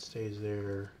 That stays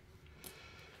there.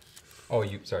 Oh,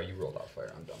 you rolled off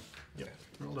fire. I'm dumb. Yep.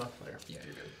 Rolled off fire. Yeah,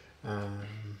 you're good.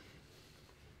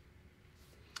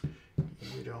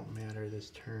 You don't matter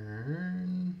this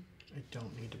turn. I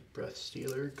don't need a Breath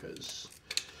Stealer because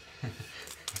I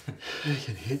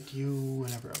can hit you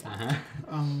whenever I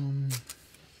want.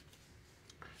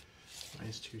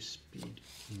 -2 speed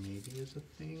maybe is a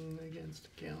thing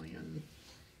against Galleon.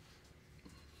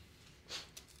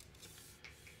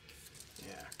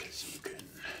 Yeah, because you can.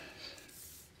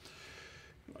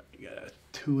 What, you got a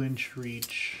 2-inch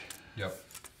reach. Yep.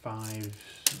 5,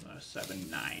 7,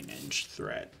 9-inch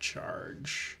threat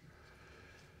charge.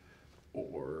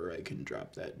 Or I can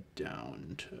drop that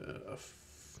down to a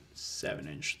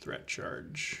 7-inch threat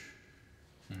charge.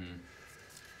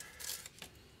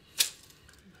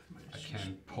 I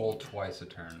can pull twice a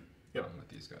turn. With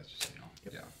these guys, just so you know.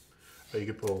 Yep. Yeah. Oh, you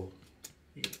could pull.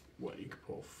 You could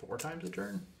pull 4 times a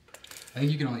turn. I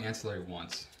think you can only ancillary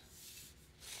once.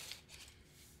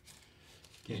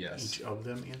 Yes. Each of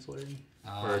them ancillary?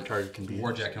 Or a target can be...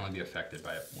 Warjack can only be affected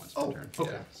by it once per turn.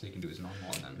 Okay. Yeah, so you can do his normal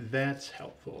and then... That's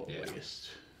helpful, at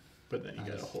least. But then you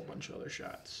got a whole bunch of other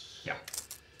shots. Yeah.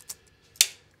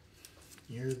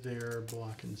 You're there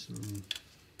blocking some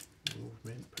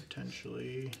movement,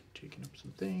 potentially. Taking up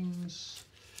some things.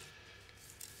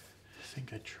 I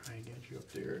think I try and get you up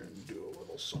there and do a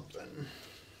little something.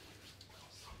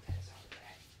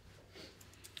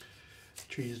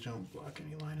 Trees don't block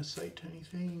any line of sight to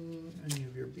anything, any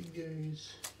of your big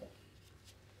guys.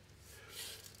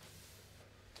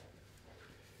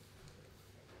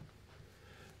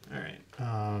 Alright,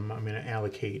 I'm going to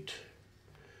allocate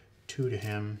 2 to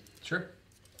him. Sure.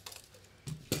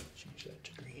 Change that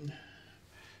to green.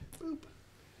 Boop.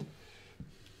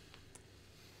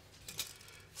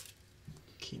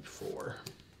 Keep 4.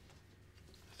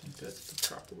 I think that's the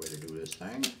proper way to do this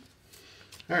thing.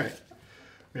 Alright.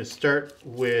 We're going to start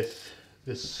with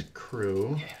this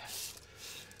crew.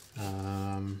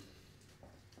 Hi,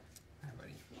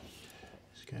 buddy.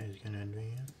 This guy's going to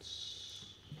advance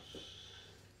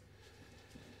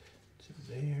to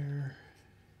there.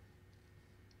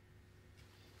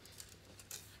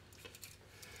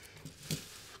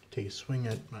 Take a swing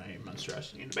at my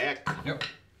monstrosity in the back. Yep.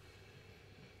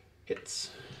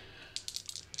 Hits.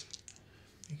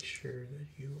 Make sure that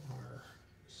you are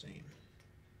the same.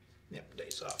 Yep,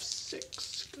 dice off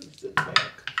 6, because it's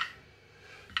back.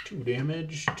 2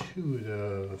 damage to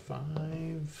the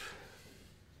 5.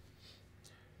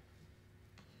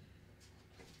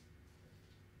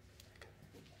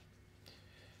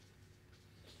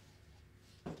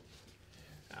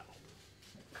 Ow.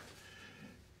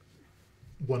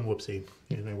 1 whoopsie.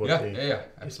 He's my whoopsie. Yeah,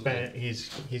 absolutely. He's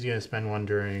gonna spend 1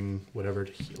 during whatever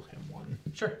to heal him 1.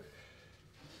 Sure.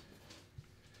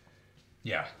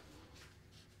 Yeah.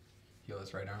 Heal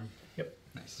his right arm. Yep.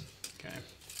 Nice. Okay.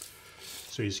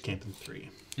 So he's camping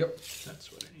 3. Yep.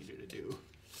 That's what I needed to do.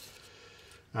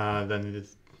 Then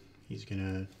he's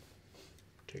gonna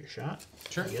take a shot.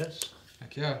 Sure. Yes.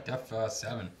 Heck yeah. Def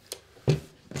 7.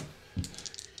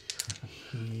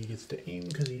 He gets to aim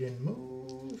because he didn't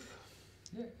move.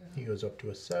 Yeah. He goes up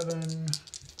to a 7.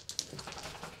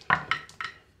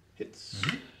 Hits.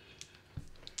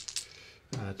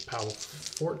 It's power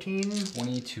 14.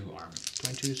 22 arm.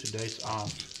 22, so dice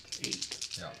off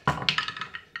 8. Yeah.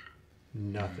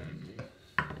 Nothing.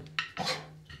 Oh,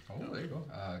 there you go.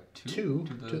 2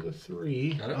 to the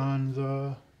 3 on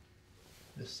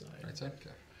this side. Right side?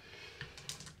 Okay.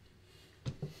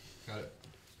 Got it.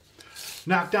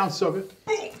 Knockdown, Soviet.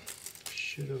 Boom!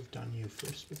 Should have done you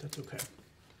first, but that's okay.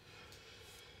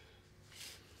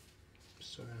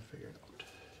 Still gonna figure it out.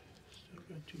 Still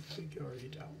got to figure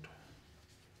it out.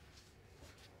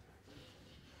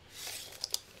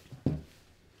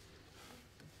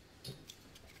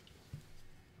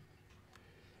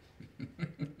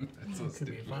 That's so Could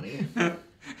be stupid. funny.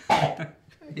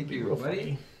 Thank you, real buddy.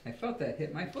 funny. I felt that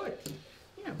hit my foot.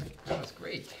 Yeah, right. That was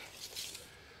great.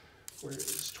 Where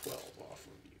is 12 off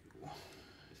of you?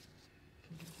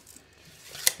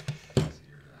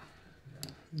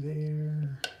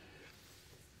 There.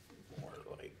 More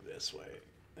like this way.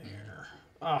 There.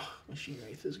 Ah, Machine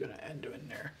Wraith is going to end in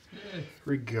there. Yay.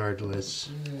 Regardless.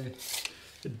 Yay.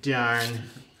 Darn.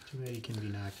 Too bad he can be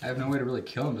knocked I have no way to really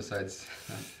kill him besides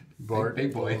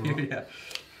big boy. Yeah.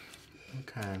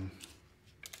 Okay.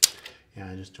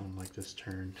 Yeah, I just don't like this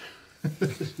turn.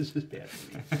 This is bad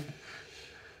for me.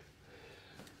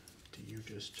 Do you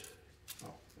just...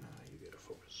 Oh, you get a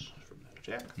focus from that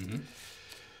attack. Mm-hmm.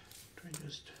 Do I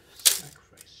just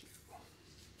sacrifice you? I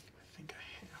think I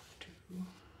have to.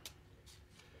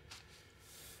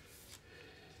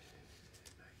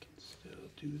 I can still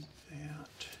do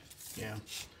that. Yeah.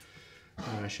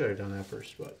 I should have done that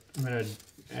first, but I'm going to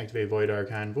activate Void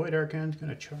Archon. Void Archon's going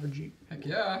to charge you. Heck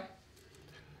yeah.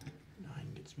 9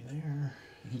 gets me there.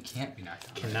 He can't be knocked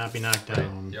down. Cannot be knocked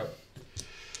down. Yep.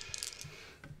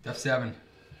 Def 7.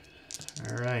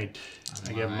 All right.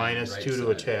 I get minus right 2 to side.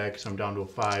 attack, so I'm down to a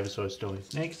 5, so it's still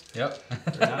snakes. Yep.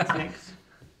 Or not snakes.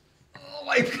 Oh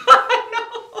my god,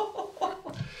 no!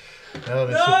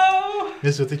 Oh,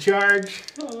 this with the charge.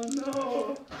 Oh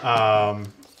no!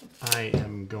 I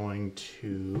am going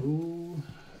to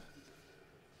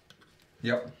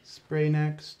spray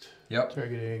next. Yep.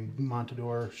 Targeting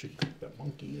Montador. Should keep that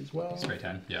monkey as well. Spray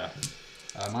 10, yeah.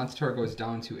 Montador goes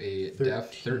down to a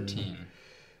Def 13.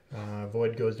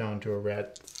 Void goes down to a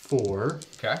rat 4.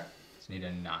 Okay. So need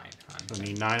a 9 on. So I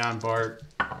need 9 on Bart.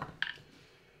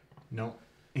 Nope.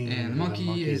 And the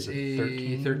monkey is a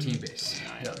 13. 13 base.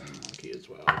 So 9 Yep. on the monkey as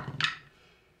well.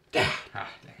 Ah,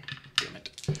 Damn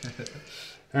it.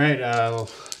 Alright, I'll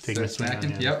take so this one.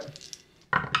 smacking. Yep.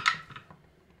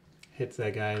 Hits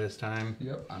that guy this time.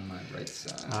 Yep, on my right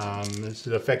side. This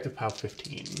is effective POW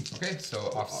 15. Okay, so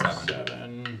off 7.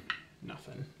 7.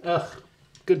 Nothing. Ugh.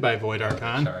 Goodbye, Void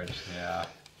Archon. Charge, yeah.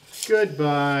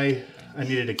 Goodbye. I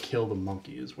needed to kill the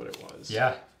monkey is what it was.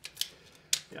 Yeah.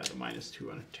 Yeah, the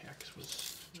 -2 on attacks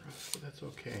was rough, but that's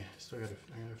okay. I gotta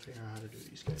figure out how to do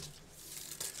these guys.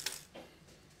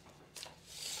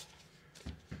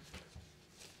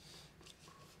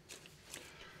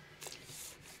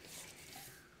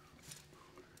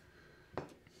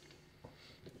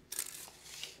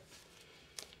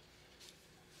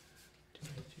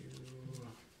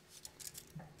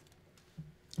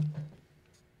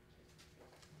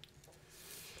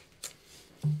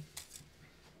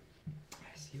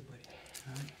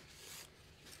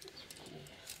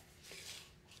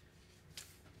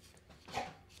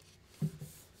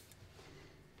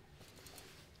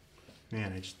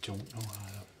 Man, I just don't know how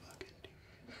to fucking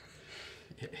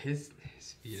do it. His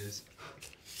speed is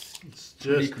it's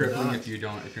pretty just crippling not. if you're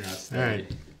not steady.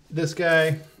 Alright, this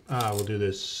guy, we'll do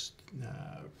this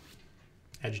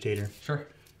agitator. Sure.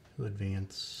 He'll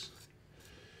advance.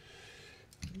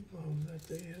 Love that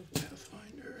they have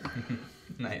Pathfinder.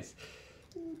 Nice.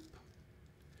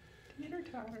 Teeter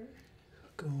totter.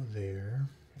 Go there.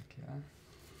 Heck yeah.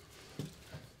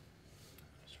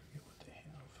 Let's forget what they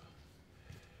have.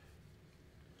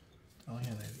 Oh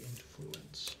yeah, they have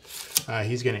influence.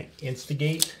 He's gonna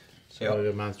instigate. So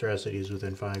the monstrosity is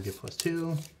within 5, get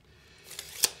 +2.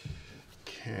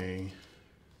 Okay.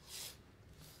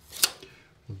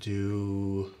 We'll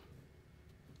do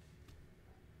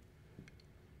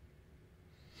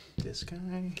this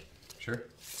guy. Sure.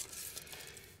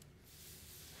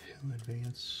 He'll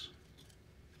advance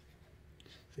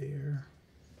there.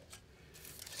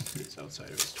 He's outside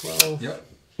of his 12. Yep.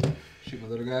 Shoot my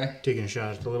little guy. Taking a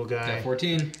shot at the little guy. Got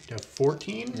 14. Got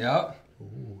 14? Yep.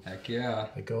 Ooh. Heck yeah.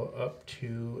 I go up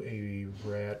to a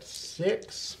rat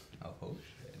 6. Oh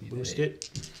shit. Boost it.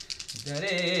 That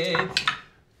it.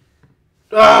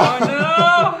 Ah! Oh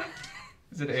no!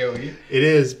 Is it AoE? It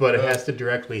is, but it has to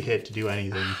directly hit to do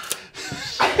anything.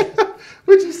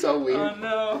 Which is so weird. Oh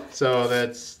no. So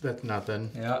that's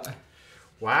nothing. Yeah.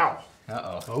 Wow.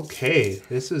 Uh-oh. Okay,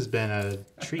 this has been a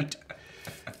treat.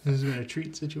 This has been a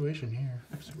treat situation here.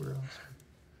 Super awesome.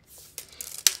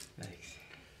 Thanks.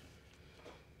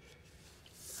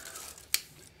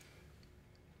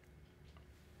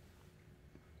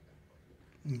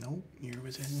 Nope, you're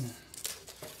within.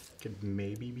 Could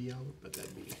maybe be out, but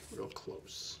that'd be real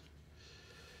close.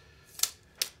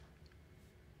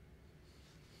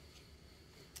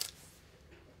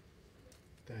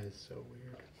 That is so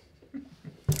weird.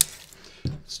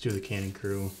 Let's do the cannon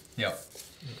crew. Yep.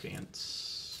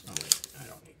 Advance. Oh wait, I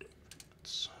don't need to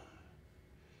advance.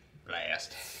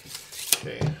 Blast.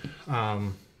 Okay.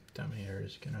 Dominator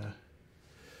is gonna.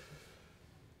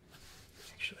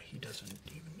 Actually, he doesn't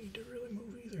even need to really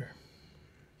move either.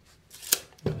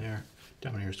 There.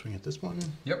 Dominator swing at this one.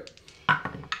 Yep.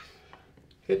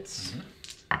 Hits.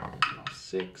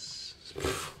 6.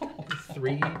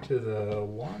 3 to the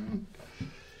 1.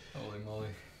 Holy moly.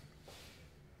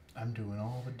 I'm doing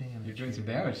all the damage. You're doing some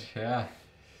damage, yeah.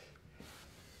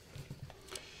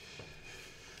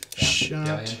 Shot.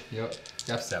 Galleon. Yep.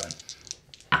 F7.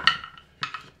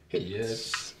 Hits.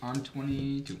 Yes. On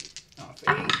 22. Off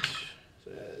 8.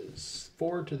 Says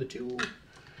 4 to the 2.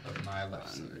 Of my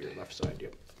left On side. your left side,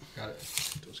 yep. Got it.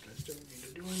 Those guys don't need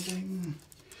to do anything.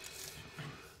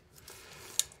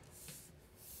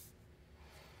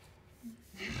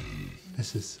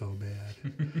 This is so bad.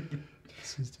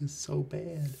 This is just so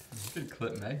bad. You could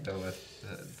clip Meg though with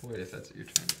Void if that's what you're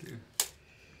trying to do.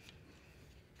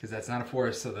 Because that's not a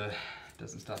force, so the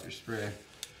doesn't stop your spray.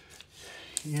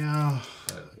 Yeah,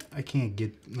 But I can't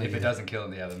get. Like, if it doesn't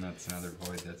kill it, yeah, then that's another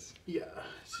Void. That's Yeah,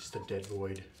 it's just a dead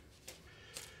void.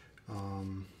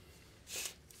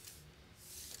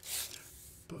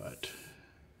 But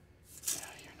yeah,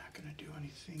 you're not gonna do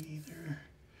anything either.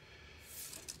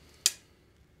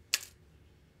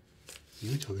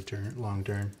 You took a turn, long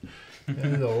turn. That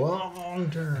is a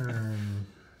long turn.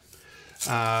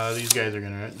 These guys are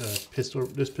gonna this pistol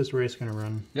race is gonna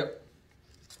run. Yep.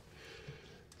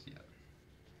 Yep.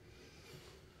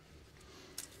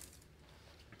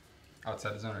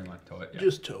 Outside the zone, or you want to tow it? Yep.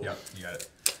 Just tow. Yep, you got it.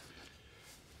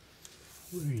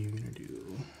 What are you gonna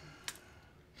do?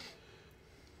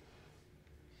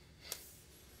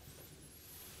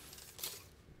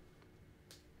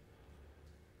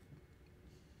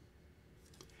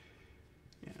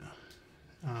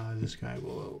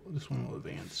 this one will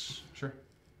advance. Sure.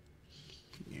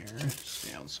 Here,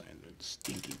 stay outside the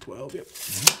stinky 12. Yep.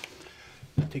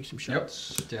 Take some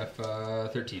shots. Yep.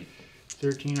 Def 13.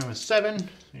 13 on a 7.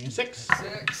 6. 6.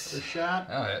 First shot.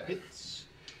 Oh, it hits.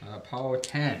 Power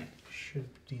 10.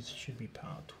 These should be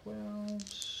power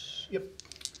 12s. Yep.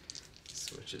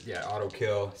 Switches. Yeah, auto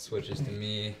kill. Switches to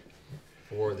me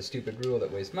for the stupid rule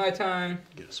that wastes my time.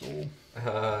 Get a soul.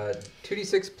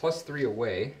 2d6 plus 3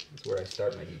 away is where I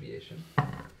start my deviation.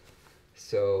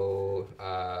 So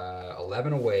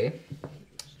 11 away.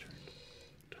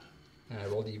 And I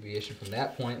roll deviation from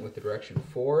that point with the direction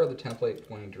 4 of the template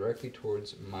pointing directly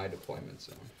towards my deployment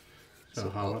zone. So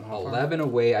how 11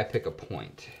 away, I pick a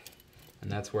point.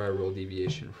 And that's where I roll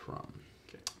deviation from.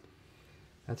 Okay.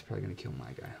 That's probably going to kill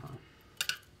my guy, huh?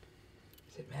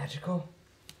 Is it magical?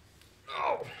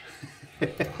 Oh!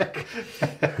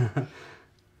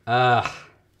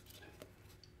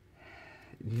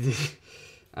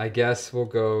 I guess we'll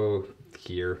go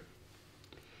here.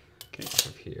 Okay.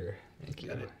 Up here. Thank you.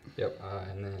 Got it. Yep.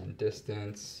 And then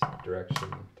distance,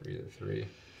 direction 3 to 3.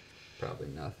 Probably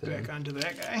nothing. Back onto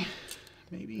that guy.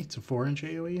 Maybe it's a 4-inch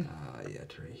AoE. Yeah,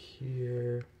 it's right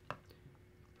here.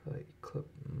 Probably clip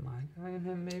my guy and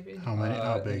him, maybe.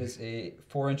 How big? It is a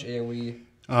 4-inch AoE.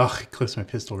 Oh, he clips my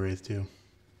pistol wraith too.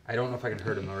 I don't know if I can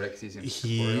hurt him already because he's in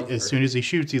As soon as he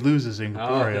shoots, he loses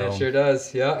incorporeal. Oh, it sure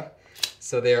does. Yeah.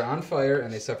 So they are on fire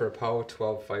and they suffer a power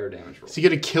 12 fire damage roll. Is he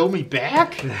gonna kill me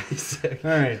back? Nice.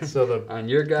 All right. So the on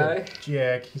your guy,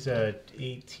 Jack, he's at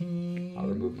 18. I'll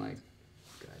remove my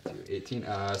guy to 18.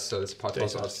 So this power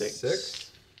 12 off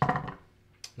 6.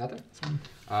 Nothing.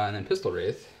 And then pistol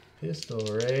wraith. Pistol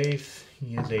wraith.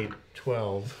 He is a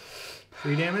 12.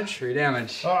 3 damage. 3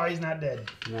 damage. Oh, he's not dead.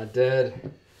 Not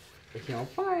dead. Taking on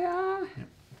fire. Yep.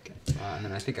 Okay. And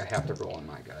then I think I have to roll on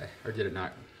my guy, or did it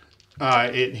not?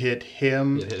 It hit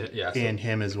him Yeah, and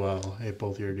him as well. Hit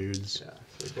both your dudes. Yeah,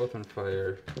 so they're both on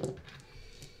fire.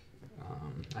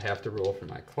 I have to roll for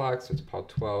my clock, so it's power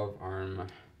 12, arm.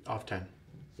 Off 10.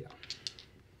 Yeah.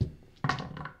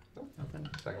 Oh, nothing.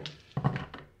 Second.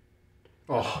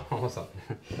 Oh, Almost up.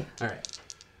 All right.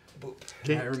 Boop.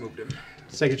 Okay. I removed him.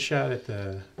 Second shot at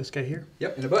this guy here.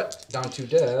 Yep, in the butt. Down to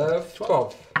def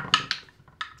 12.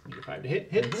 Need a 5 to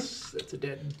hit. Hits. That's a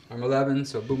dead. Arm 11,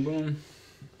 so boom, boom.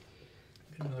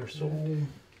 Another soul.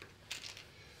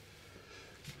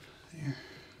 There.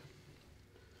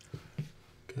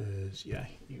 Because, yeah,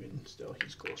 even still,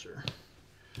 he's closer.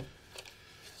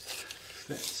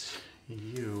 That's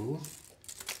you.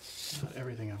 Not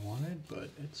everything I wanted, but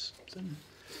it's something.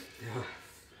 Yeah.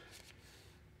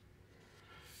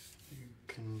 You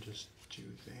can just do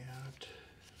that.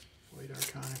 Void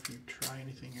Archon, if you try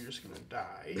anything, you're just going to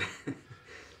die.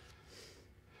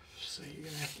 So you're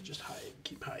going to have to just hide,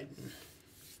 keep hiding.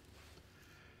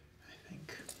 I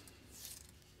think.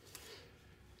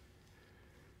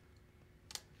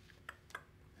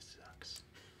 This sucks.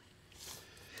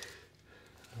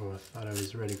 Oh, I thought I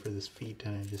was ready for this feat,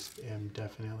 and I just am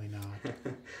definitely not.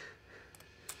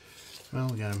 Well,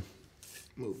 we got to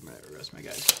move the rest of my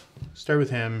guys. Start with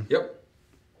him. Yep.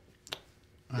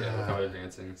 Yeah, without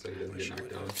advancing, so he doesn't get knocked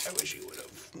down. I wish he would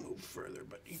have moved further,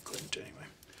 but he couldn't anyway.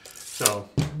 So,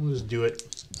 we'll just do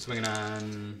it. Swinging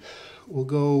on... We'll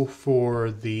go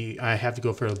for the... I have to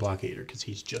go for the Blockader, because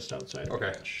he's just outside of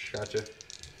range. Gotcha.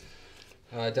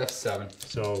 Def 7.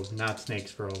 So, not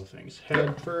snakes for all the things.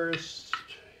 Head first.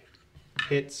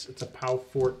 Hits. It's a POW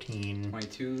 14.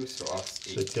 22, so off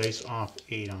 8. So, dice off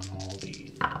 8 on all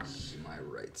these. My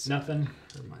right side. Nothing.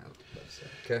 Or my left side.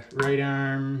 Okay. Right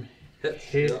arm.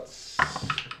 Hits. Yep.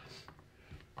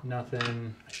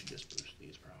 Nothing. I should just boost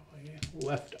these probably.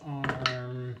 Left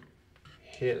arm.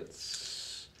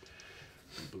 Hits.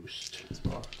 Boost.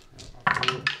 Off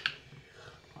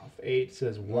 8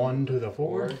 says 1 to the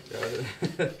 4. Got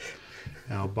it.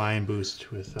 Now buy and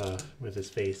boost with his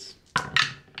face.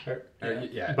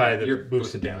 Yeah, by the you're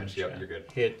boosted damage. damage. Yep, yeah. you're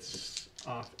good. Hits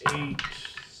off 8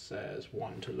 says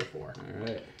 1 to the 4. All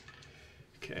right.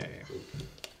 Okay.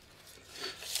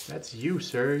 That's you,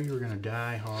 sir. You're gonna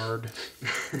die hard.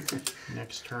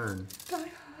 Next turn. Die hard.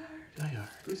 Die hard.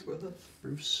 Bruce Willis.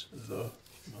 Bruce the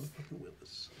motherfucking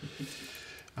Willis.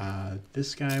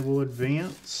 This guy will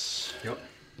advance. Yep.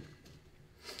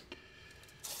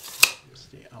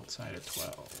 Stay outside of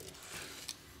 12.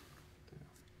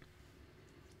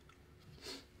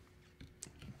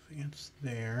 Advance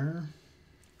there.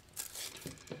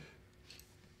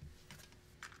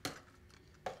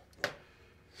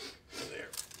 There.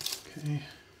 Okay.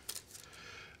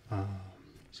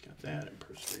 He's got that and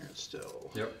perseverance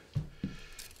still. Yep.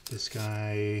 This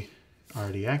guy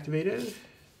already activated.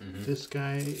 This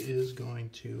guy is going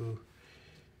to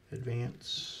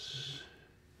advance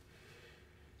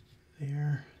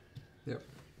there. Yep.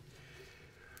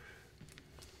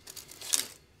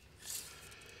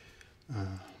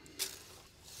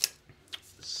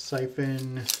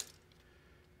 Cyphon. I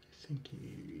think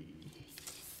you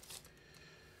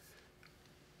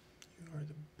are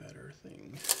the better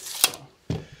thing. So,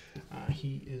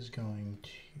 he is going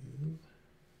to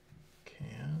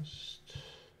cast.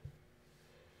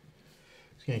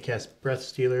 He's going to cast Breath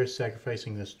Stealer,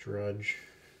 sacrificing this Drudge.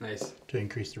 Nice. To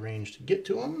increase the range to get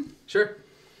to him. Sure.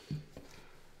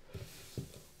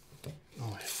 Oh,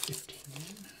 I have 15.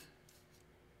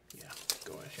 Yeah,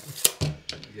 go at him.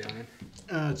 Yeah.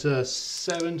 It's a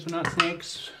 7, so not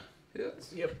snakes.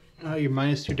 Yes. Yep. You're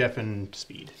 -2 def and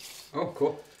speed. Oh,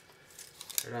 cool.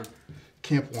 Right on.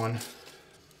 Camp 1.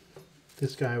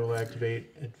 This guy will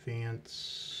activate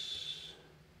advance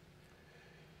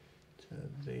to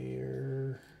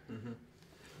there.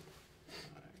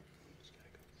 Just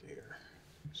gotta go there.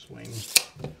 Swing.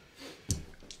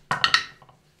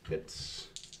 Hits.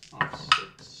 Off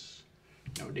 6.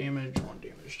 No damage. 1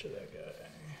 damage to that guy.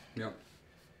 Yep.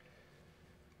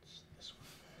 It's this one.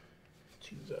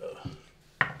 To the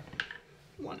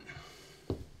 1.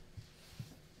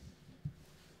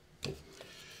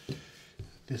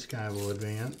 This guy will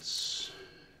advance.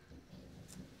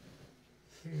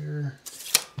 Here.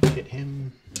 Hit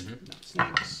him. Not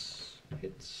snakes.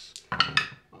 Hits.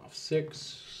 Off 6.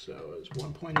 So it's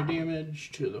 1 point of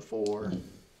damage to the 4.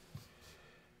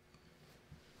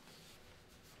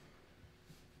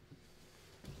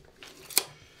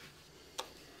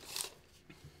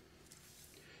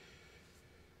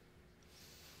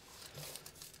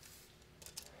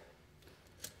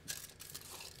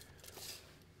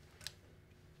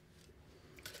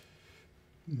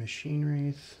 Machine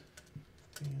Wraith,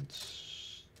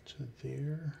 advance to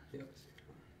there. Yep.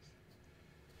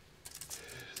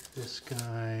 This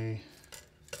guy,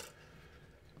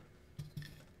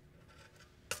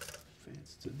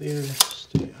 advance to there,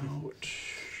 stay out.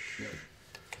 Yep.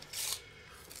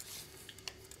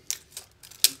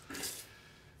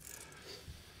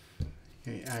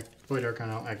 Okay, Void Archon,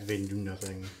 I'll activate and do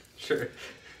nothing. Sure.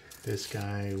 This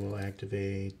guy will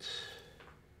activate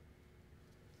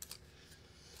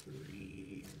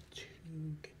 3 and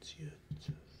 2 gets you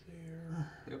to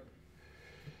there. Yep.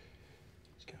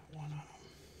 He's got 1 on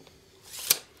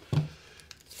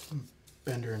him.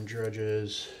 Bender and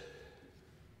Drudges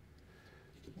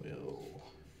will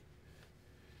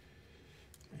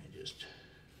just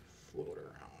float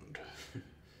around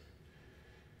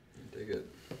Dig it.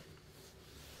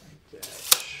 like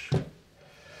that.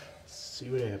 See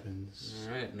what happens.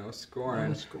 All right, no scoring.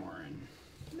 No scoring.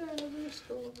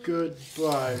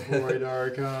 Goodbye, Void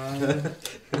Archon.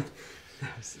 I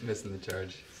was missing the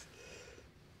charge.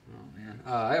 Oh man.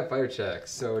 I have fire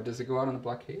checks. So does it go out on the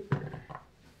blockade?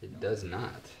 It does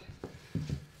not.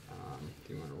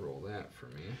 Do you want to roll that for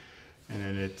me? And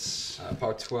then it's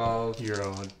Power 12. you're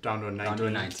down to a 19. Down to a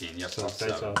 19. Yep. So plus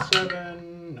dice 7. out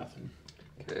 7. Nothing.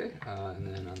 Okay. And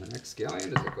then on the next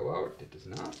Galleon, does it go out? It does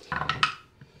not.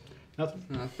 Nothing.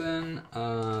 Nothing.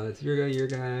 That's your guy. Your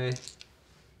guy. I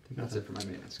think that's it for my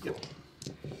maintenance. Cool.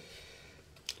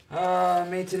 Yep.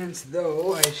 Maintenance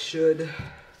though, I should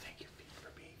Thank you, Pete,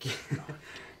 for being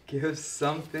give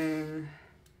something.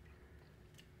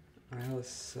 Isle of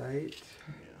Sight.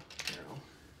 Yeah.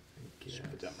 I Just guess.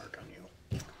 put that mark on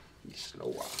you. He's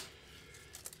slower.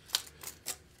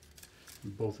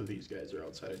 Both of these guys are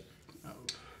outside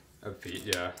Of feet,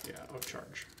 yeah. of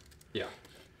charge. Yeah.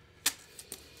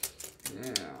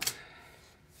 Yeah.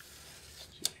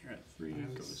 You're at 3. Isle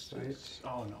of Goes Sight. 6.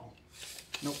 Oh no.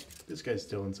 Nope. This guy's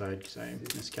still inside because I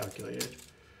miscalculated.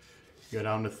 You go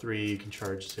down to 3. You can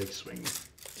charge 6, swing,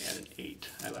 and an 8.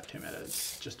 I left him at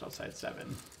just outside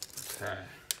 7. Okay.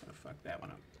 Oh, fuck that one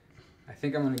up. I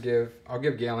think I'm gonna I'll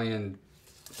give Galleon.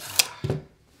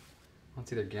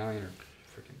 It's either Galleon or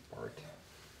freaking Bart.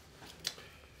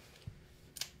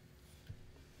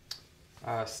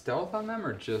 Stealth on them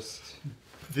or just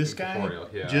This guy, incorporeal?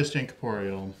 Yeah. just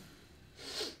incorporeal.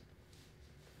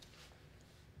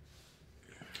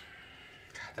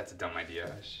 God, that's a dumb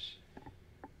idea.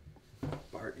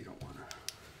 Bart, you don't wanna.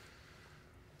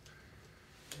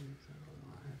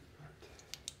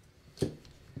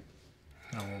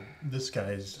 No, this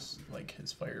guy's like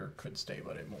his fire could stay,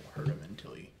 but it won't hurt him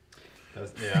until he.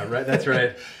 Yeah, right. That's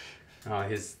right.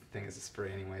 His thing is a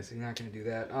spray anyway, so you're not gonna do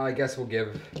that. I guess we'll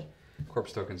give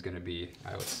corpse token's gonna be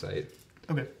Isle of Sight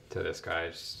Okay. to this guy.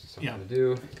 Just something Yeah. to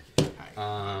do.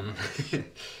 Hi.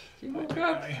 You woke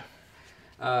up.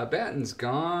 Batten's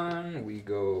gone. We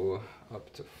go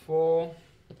up to full.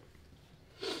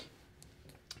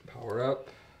 power up.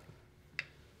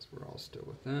 So we're all still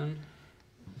within.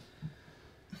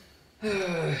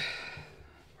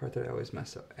 Part that I always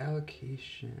mess up.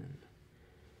 Allocation.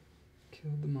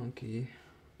 Killed the monkey.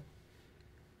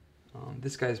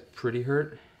 This guy's pretty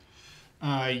hurt.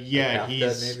 Yeah, Like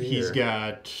he's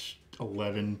got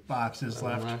 11 boxes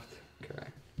 11 left. Okay.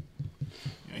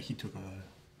 Yeah, he took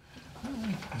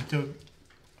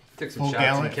Took some full shots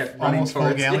Galleon, and kept running almost full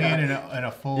towards, Galleon yeah. and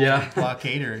a full Yeah.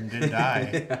 Blockader and didn't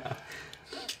die.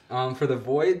 Yeah. For the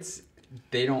voids,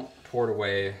 they don't port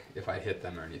away if I hit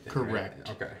them or anything. Correct.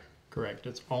 Right? Okay. Correct.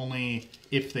 It's only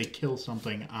if they kill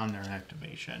something on their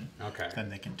activation. Okay. Then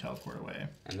they can teleport away.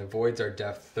 And the voids are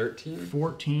def 13?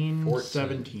 14,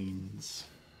 17s.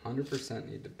 100%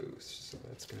 need to boost, so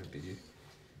that's going to be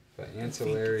the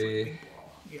ancillary.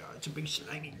 Yeah, it's a big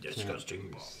slimy,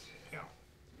 disgusting ball. Yeah.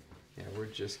 Yeah, we're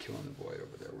just killing the void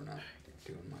over there. We're not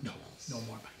doing much else. No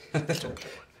more. It's okay.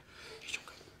 It's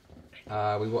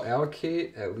okay. We will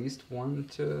allocate at least one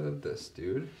to this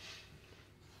dude.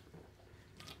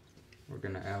 We're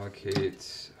going to allocate...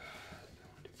 I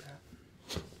don't want to do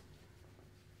that.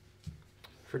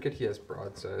 Forget he has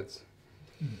broadsides.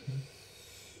 Mm-hmm.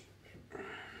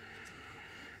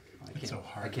 It's so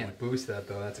hard. I can't boost that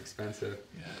though. That's expensive.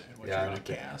 Yeah, and what Yeah, you're gonna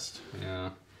cast. Yeah.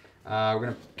 We're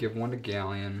gonna give one to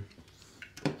Galleon.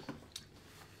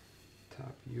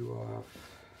 Top you off.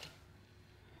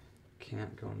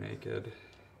 Can't go naked.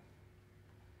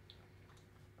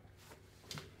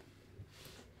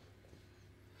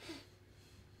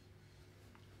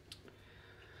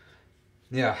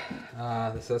 Yeah.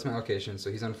 So that's my allocation.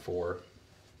 So he's on 4.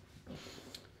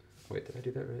 Wait, did I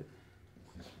do that right?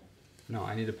 No,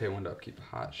 I need to pay 1 to upkeep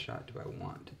hot shot. Do I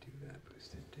want to do that?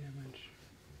 Boosted damage.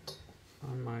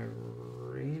 On my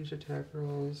range attack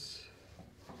rolls.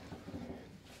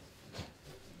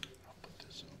 I'll put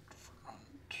this up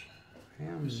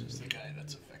front. This is the guy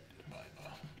that's affected by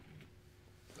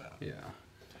that. Yeah.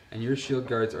 And your shield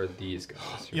guards are these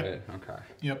guys, Yep. right? Okay.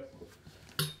 Yep.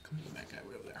 Including that guy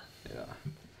way over there. Yeah.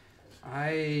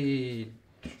 I...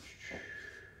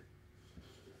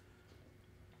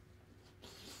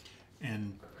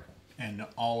 And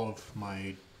all of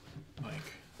my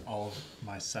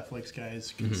Cephalyx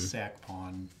guys can sack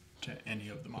pawn to any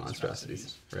of the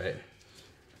monstrosities. Right.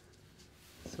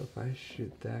 So if I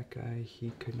shoot that guy,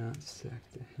 he could not sack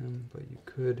to him, but you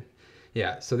could.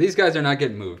 Yeah. So these guys are not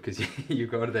getting moved because you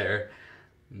go to there.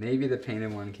 Maybe the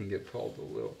painted one can get pulled a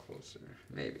little closer.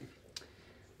 Maybe.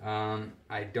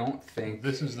 I don't think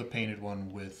This is the painted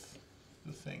one with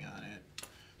the thing on it.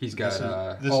 he's got.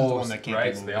 This is the one that can't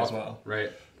right, be so moved they all, as well.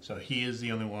 Right. So he is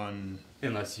the only one.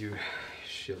 Unless you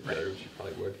shield guard, which you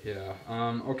probably would. Yeah.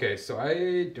 Okay, so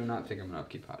I do not think I'm going to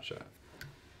upkeep hot shot.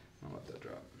 I'll let that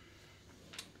drop.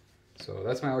 So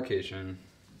that's my allocation.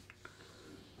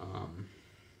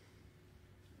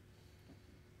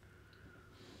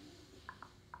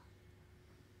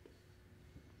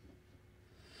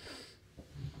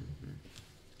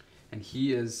 And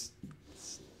he is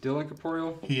still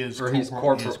incorporeal? He is or he's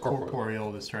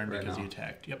corporeal this turn right because now. he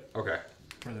attacked. Yep. Okay.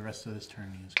 For the rest of this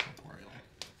turn, he is corporeal.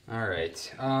 All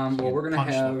right. Well, we're gonna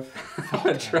have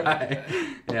a try.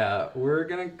 Yeah, we're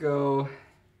gonna go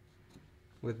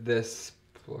with this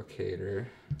Blockader.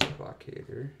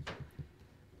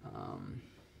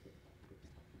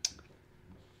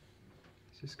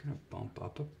 He's just gonna bump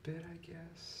up a bit, I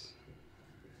guess.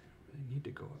 I don't really need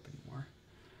to go up anymore.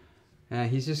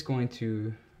 He's just going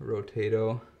to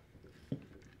rotato.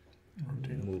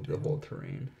 Move the whole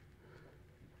terrain.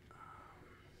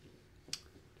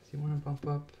 Does he want to bump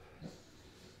up?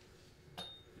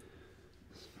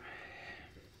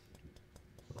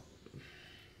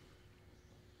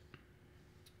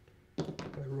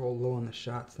 If I roll low on the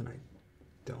shots, then I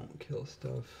don't kill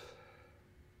stuff.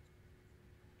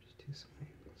 Just do some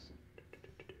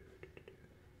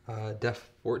angles. Def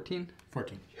 14?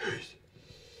 14. Yes.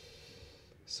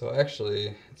 So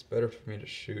actually, it's better for me to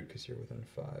shoot because you're within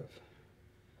 5.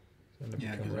 So I'm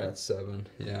gonna become at 7.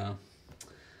 Yeah.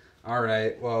 All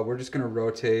right. Well, we're just gonna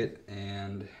rotate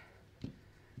and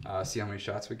see how many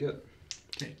shots we get.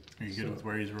 Okay. Are you good with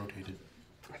where he's rotated?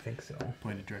 I think so.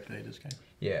 Pointed directly at this guy.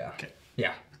 Yeah. Okay.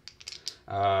 Yeah.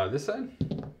 This side?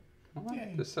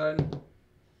 Yay. This side?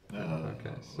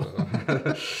 Okay, so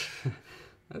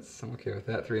I'm okay with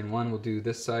that. 3 and 1. We'll do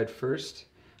this side first.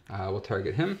 We'll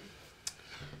target him.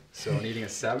 So needing a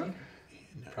 7.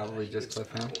 Probably just clip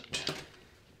him.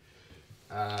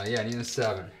 Yeah, needing a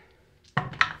 7.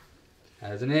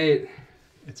 Has an 8.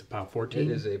 It's a POW 14.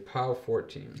 It is a POW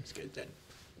 14. It's good then.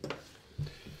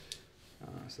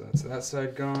 So that's that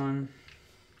side gone.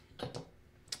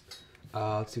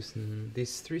 Let's do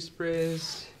these 3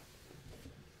 sprays.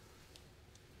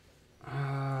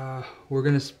 We're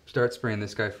gonna start spraying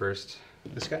this guy first.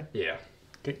 This guy? Yeah.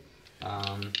 Okay.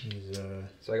 He's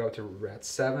so I go to rat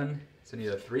 7. So I need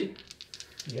a 3.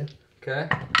 Yeah. Okay.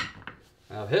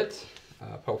 I'll hit.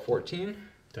 Pow 14.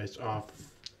 Dice off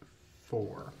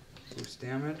 4. Boost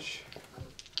damage.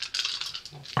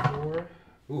 Off 4.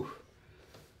 Ooh.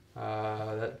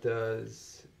 That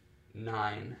does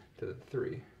 9 to the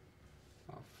 3.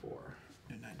 Off 4.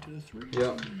 9 to the 3.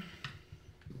 Yep.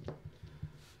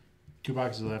 2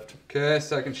 boxes left. Okay,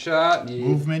 second shot.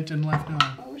 Movement and left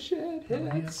arm. Oh shit,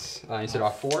 hits. You said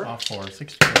off 4? Off 4.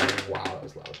 6. Wow, that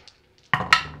was loud.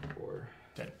 4.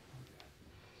 Dead.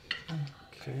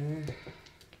 Okay.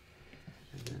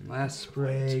 And then last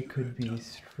spray could be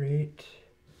straight.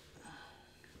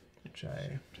 Which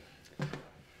I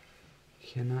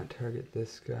cannot target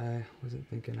this guy. Wasn't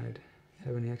thinking I'd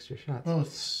have any extra shots. Well,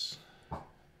 it's...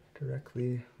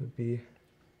 Directly would be...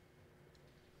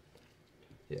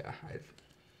 Yeah,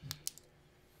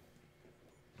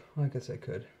 well, I guess I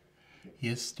could. He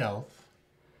is stealth.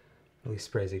 At least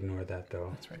sprays ignore that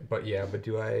though. That's right. But yeah, but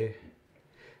do I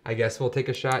guess we'll take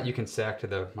a shot. You can sack to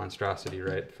the monstrosity,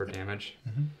 right, for damage.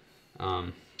 Mm-hmm.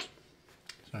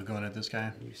 So going at this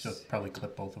guy, so probably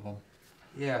clip both of them.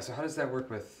 Yeah, so how does that work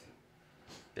with...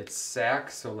 It's sack,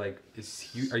 so like,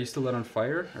 are you still lit on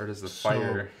fire? Or does the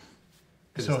fire...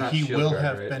 So he will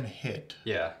have been hit.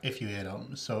 Yeah. If you hit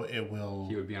him, so it will.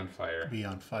 He would be on fire. Be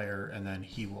on fire, and then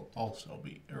he will also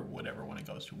be, or whatever one it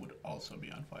goes to would also be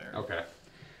on fire. Okay.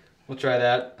 We'll try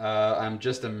that. I'm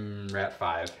just a rat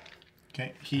 5.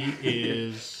 Okay. He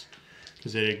is,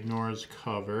 because it ignores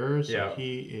cover, so yeah.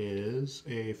 he is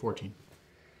a 14.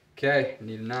 Okay.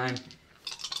 Need a 9.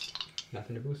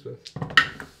 Nothing to boost with.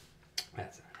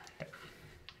 That's a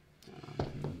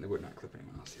 9. They would not clip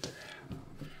anyone else either.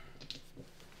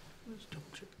 Let's double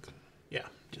check. Yeah,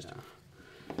 just. Yeah.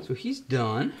 So he's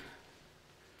done.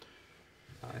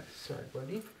 Sorry,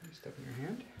 buddy. Step in your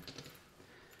hand.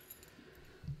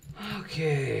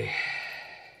 Okay.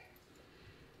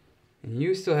 And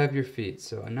you still have your feet,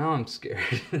 so now I'm scared.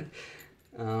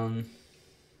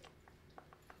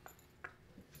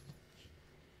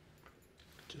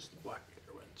 Just the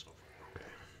Blockader wins over. Okay.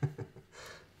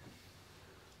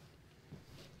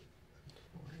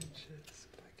 4 inches.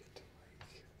 If I get to like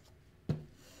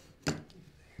there.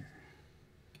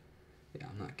 Yeah,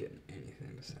 I'm not getting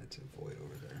anything besides a void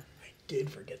over there. I did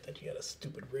forget that you had a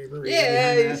stupid Riverator.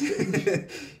 Yeah,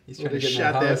 he's trying to get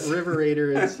shot my that house.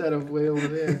 Riverator instead of way over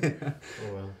there.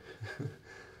 Oh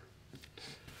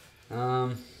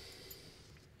well.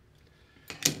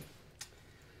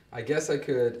 I guess I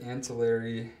could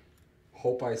ancillary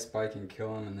hope I spike and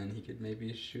kill him, and then he could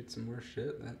maybe shoot some more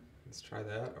shit. Let's try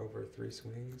that over 3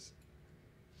 swings.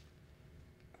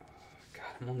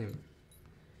 God, I'm only...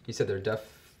 You said they're def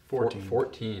 14.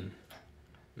 14.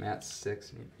 Matt's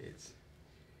 6 and he 8s.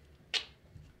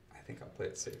 I think I'll play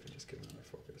it safe and just give him another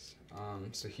focus.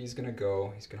 So he's gonna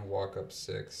go. He's gonna walk up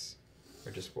 6,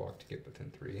 or just walk to get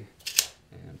within 3,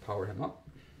 and power him up,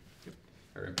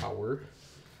 or empower.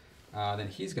 Then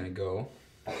he's gonna go.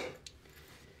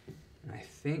 And I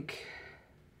think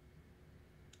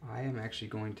I am actually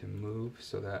going to move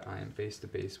so that I am face to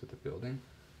base with the building.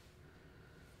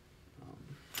 Oh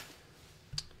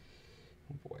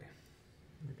boy.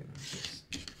 We're gonna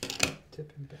just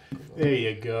tip him back a little. There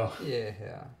you go.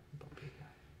 Yeah. Bumpy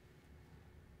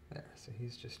guy. There, so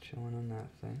he's just chilling on that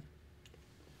thing.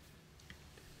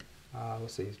 We'll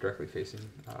say he's directly facing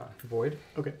Void.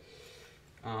 Okay.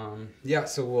 Yeah,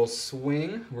 so we'll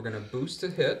swing. We're gonna boost a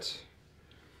hit.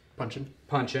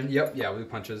 Punching. Yep. Yeah, we'll do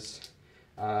punches.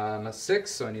 A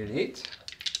 6, so I need an 8.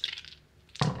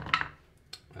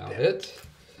 I'll hit.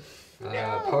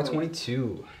 Power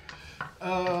 22.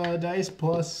 Dice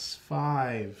plus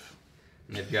 5.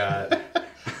 And they've got.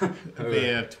 They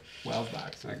have 12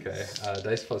 boxes. Okay.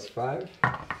 Dice plus 5.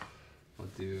 We'll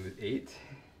do 8.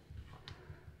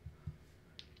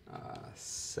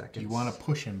 Seconds. Do you want to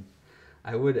push him?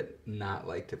 I would not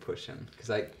like to push him because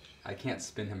I can't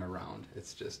spin him around.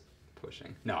 It's just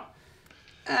pushing. No.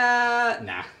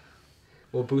 Nah.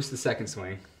 We'll boost the second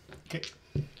swing. Okay.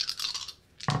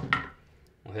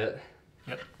 We'll hit.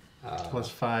 Yep. Plus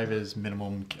 5 is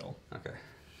minimum kill. Okay.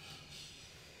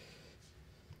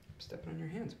 Stepping on your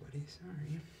hands, buddy.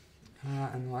 Sorry.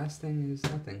 And the last thing is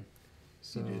nothing.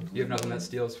 So you have nothing that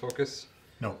steals focus?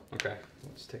 No. Okay.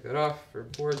 We'll just take that off for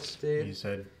board state. You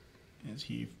said, is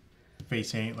he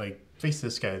facing, face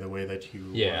this guy the way that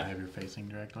you have your facing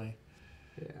directly?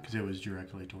 Yeah. Because it was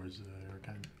directly towards the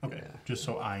Archon. Okay. Yeah. Just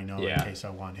so I know in case I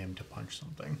want him to punch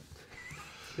something.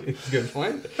 Good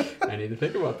point. I need to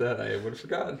think about that. I would have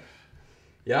forgot.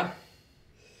 Yeah.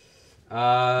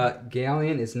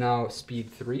 Galleon is now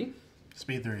speed 3.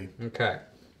 Speed 3. Okay.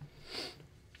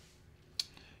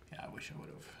 Yeah, I wish I would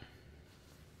have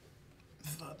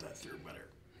thought that through better.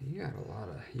 You got a lot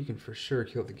of... You can for sure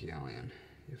kill the Galleon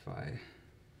if I...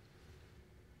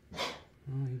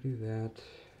 Oh, you do that.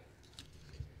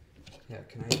 Yeah,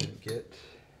 can I even get...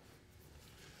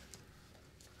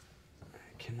 I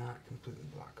cannot completely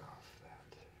block off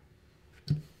that.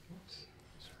 Oops.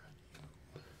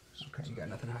 Okay, you got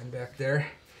nothing hiding back there.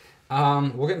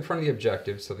 We'll get in front of the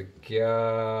objective. So the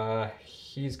guy...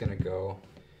 He's going to go.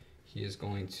 He is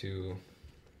going to...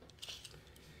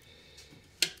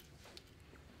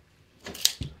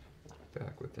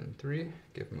 Back within 3.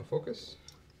 Give him a focus.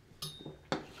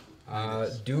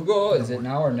 Dougal, is it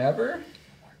now or never?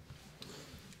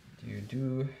 Do you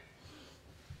do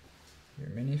your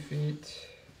mini feat?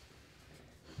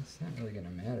 It's not really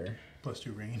gonna matter.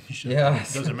 +2 range. Yeah.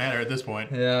 Doesn't matter at this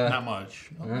point. Yeah. Not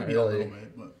much. Not Maybe really. a little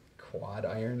bit, but... Quad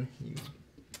iron. You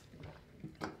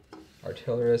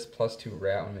artillerist +2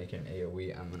 rat when making an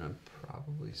AoE. I'm gonna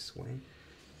probably swing.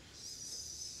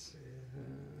 So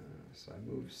I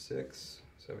move 6.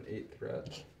 So I have an 8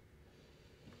 threat.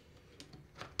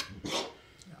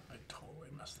 Yeah, I totally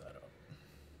messed that up.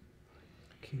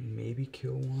 Can maybe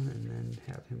kill one and then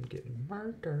have him get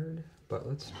murdered. But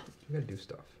we gotta do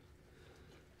stuff.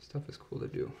 Stuff is cool to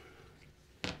do.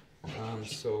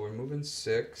 So we're moving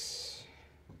 6.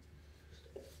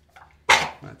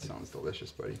 That sounds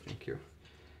delicious, buddy. Thank you.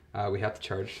 We have to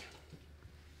charge.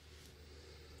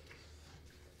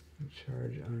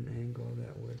 Charge on an angle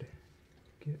that would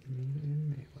get me in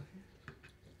melee.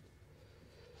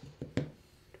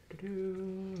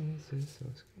 This is so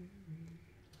scary.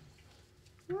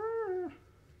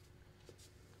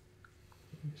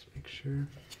 Just make sure.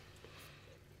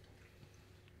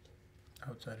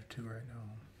 Outside of 2 right now.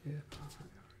 Yeah.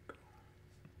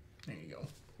 There you go.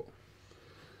 Cool.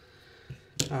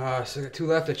 So I got 2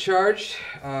 left to charge.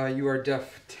 You are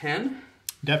def 10.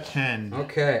 Def 10.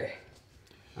 Okay.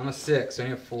 I'm a 6, so I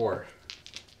need a 4.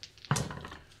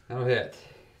 That'll hit.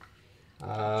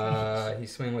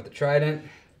 He's swinging with the trident.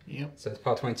 Yep. So it's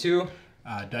power 22.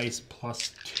 Dice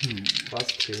 +2.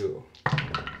 +2.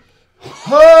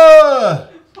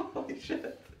 Holy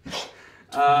shit.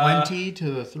 20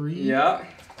 to the 3. Yeah.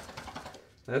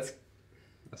 That's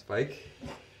a spike.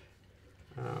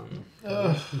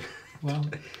 Well,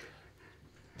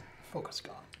 focus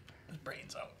gone. His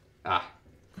brain's out. Ah.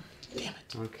 Damn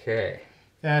it. Okay.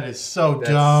 That is so That's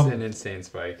dumb. an insane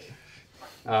spike.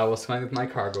 We'll swing with my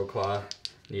cargo claw,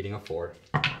 needing a 4.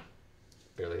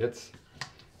 Barely hits.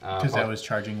 Because I was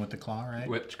charging with the claw,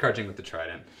 right? Charging with the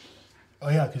trident. Oh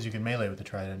yeah, because you can melee with the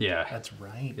trident. Yeah. That's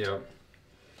right. Yep.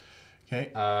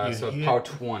 Okay. So power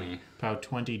 20. Power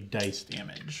 20 dice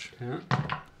damage. Yeah.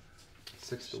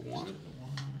 6 to 1.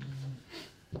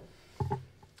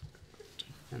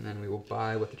 And then we will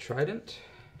buy with the trident.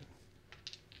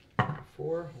 4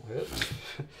 will hit.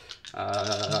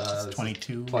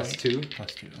 22. +2. Right? +2.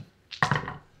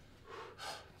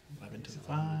 11 to the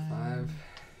 5.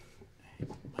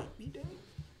 Might be dead.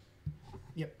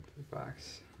 Yep. The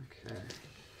box. Okay.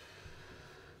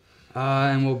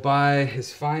 And we'll buy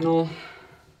his final.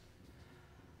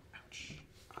 Ouch.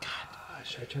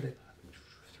 Should I try to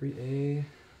 3A? I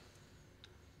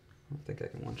don't think I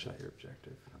can one-shot your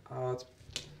objective.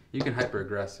 You can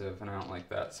hyper-aggressive, and I don't like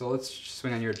that. So let's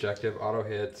swing on your objective. Auto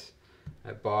hit.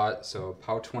 I bought, so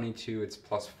power 22, it's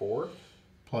 +4.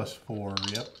 +4,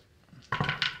 yep.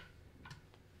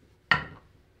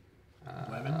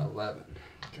 11? 11.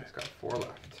 Okay. It's got 4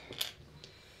 left.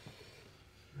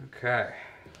 Okay.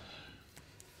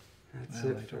 That's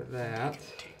it for that.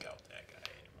 Take out that guy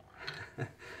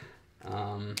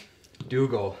anymore.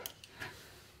 Dougal.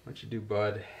 What you do,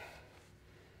 bud?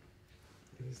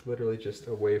 He's literally just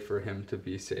a way for him to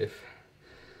be safe.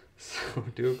 So,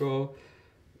 Dougal,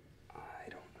 I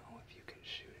don't know if you can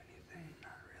shoot anything.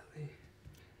 Not really.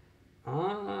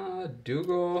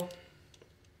 Dougal.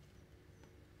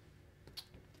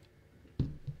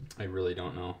 I really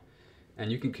don't know.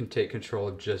 And you can take control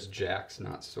of just jacks,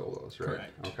 not solos, right?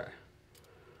 Correct. Okay.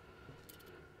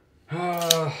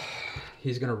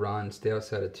 He's going to run, stay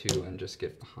outside of 2, and just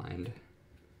get behind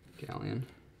Galleon.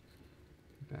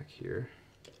 Back here.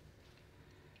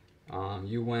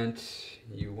 You went.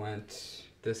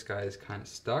 This guy is kind of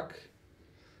stuck.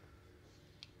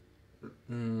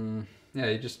 Yeah,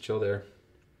 you just chill there.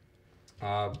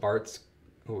 Bart's.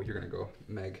 Oh, you're gonna go,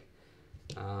 Meg.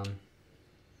 And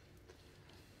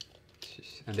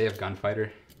they have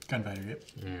gunfighter. Gunfighter, yep.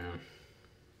 Yeah.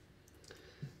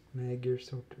 Meg, you're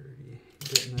so dirty.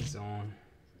 Get in the zone.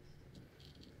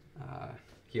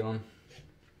 Heal him.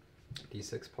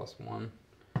 D6 plus 1.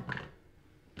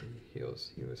 He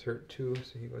heals. He was hurt 2,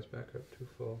 so he goes back up to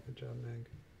full. Good job, Meg.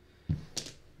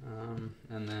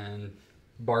 And then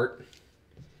Bart.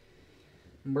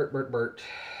 Bart.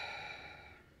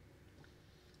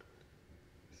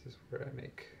 This is where I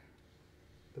make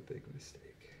the big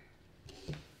mistake.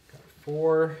 Got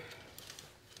 4.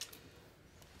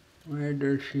 Where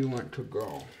does she want to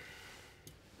go?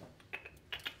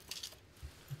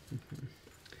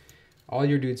 All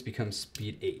your dudes become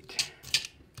speed 8.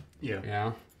 Yeah.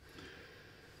 Yeah.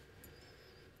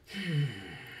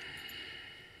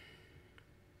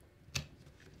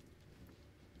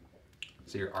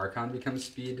 So your Archon becomes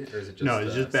speed, or is it just no?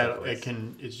 It's just battle. Cephalyx? It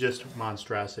can. It's just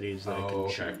monstrosities that I can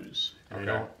okay. choose.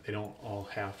 Okay. They don't all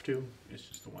have to. It's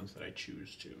just the ones that I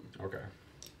choose to. Okay.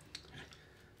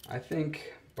 I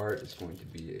think Bart is going to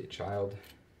be a child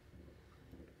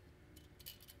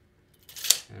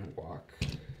and walk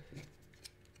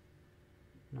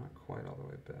not quite all the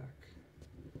way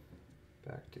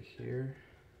back to here.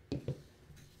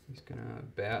 He's gonna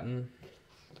batten.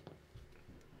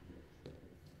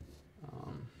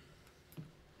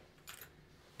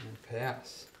 And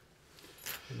pass.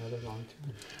 Another long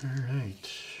turn. All right.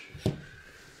 Get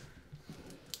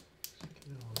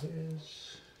all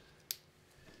this.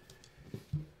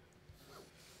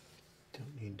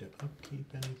 Don't need to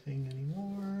upkeep anything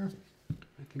anymore.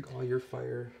 I think all your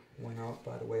fire went out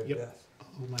by the way of death.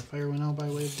 Oh, my fire went out by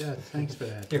way of death. Thanks for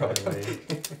that. You're by the way.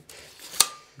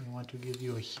 I want to give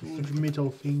you a huge middle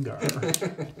finger.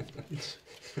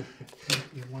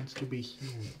 It wants to be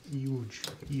huge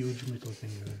middle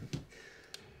finger.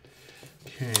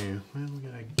 Okay, well, we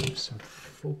gotta give some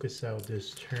focus out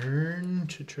this turn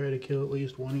to try to kill at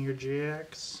least one of your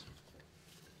jacks.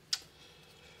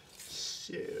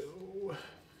 So,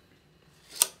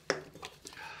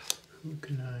 who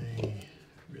can I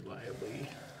reliably?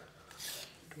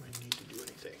 Do I need to do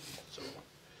anything? So,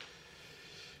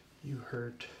 you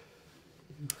hurt.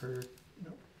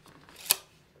 No.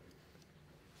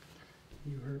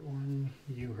 You hurt one.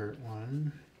 You hurt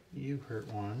one. You hurt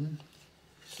one.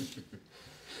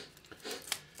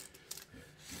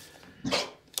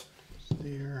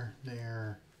 There.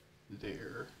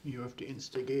 You have to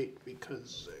instigate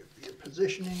because of your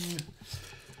positioning.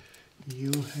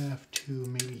 You have to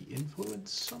maybe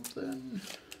influence something.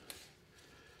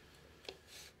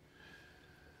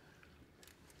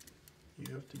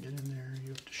 You have to get in there. You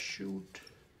have to shoot.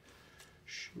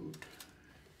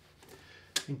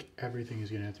 I think everything is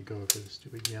going to have to go for the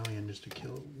stupid Galleon just to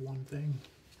kill one thing.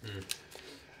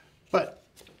 But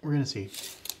we're going to see.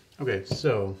 Okay,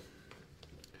 so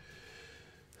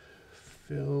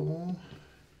fill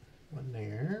one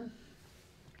there.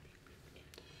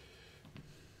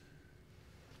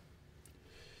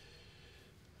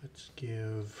 Let's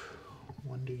give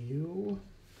one to you.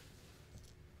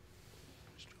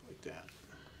 Just do it like that.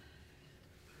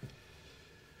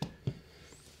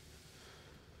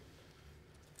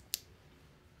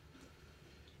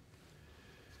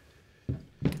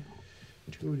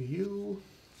 Two to you.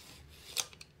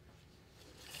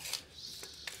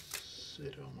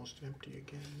 Sit almost empty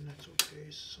again. That's okay.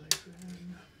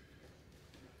 Cyphon.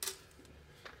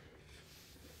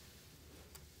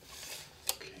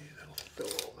 Okay, that'll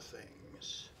fill all the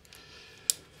things.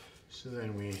 So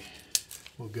then we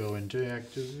will go into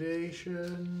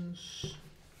activations.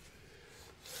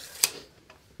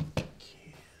 I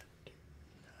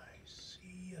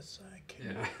see? Yes, I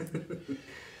can.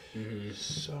 Yeah.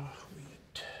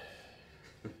 Sweet.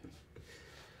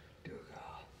 Dougal.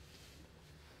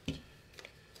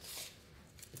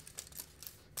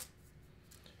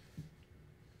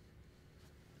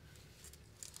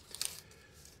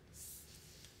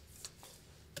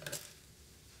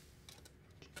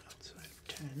 Outside of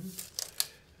 10,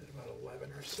 at about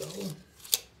 11 or so.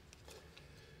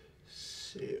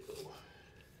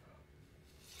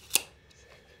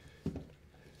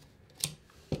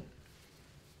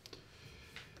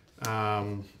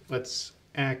 Let's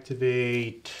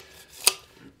activate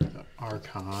the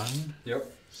Archon.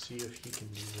 Yep. See if he can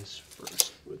do this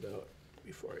first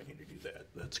before I need to do that.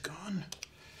 That's gone.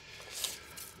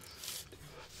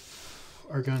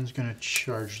 Archon's gonna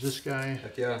charge this guy.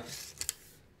 Heck yeah.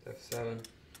 F7.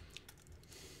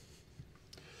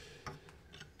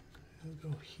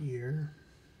 He'll go here.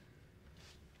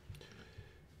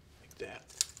 Like that.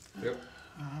 Yep.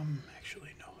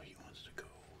 Actually, no, he wants to go.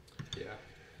 Yeah.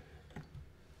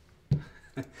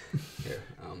 Here,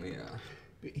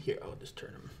 Here, I'll just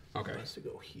turn him. Okay. He wants to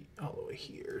go all the way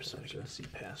here so I can see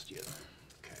past you.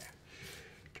 Okay.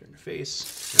 Turn the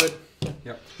face. Good.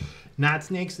 Yep. Not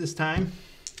snakes this time.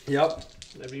 Yep.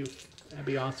 That'd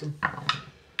be awesome.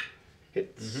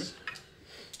 Hits.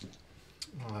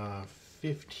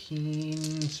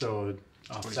 15, so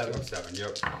off 7. 7,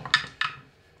 yep.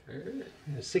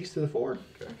 6 to the 4.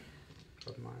 Okay.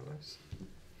 Of my list.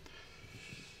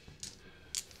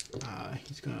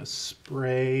 He's going to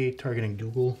spray, targeting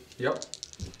Dougal. Yep.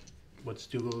 What's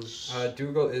Dougal's?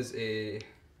 Dougal is a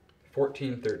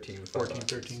 14-13.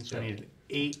 14-13, so I need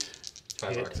 8 to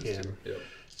hit him. Yep.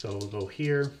 So we'll go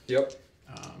here. Yep.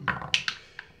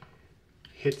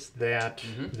 Hits that.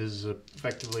 This is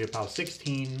effectively a POW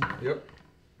 16. Yep.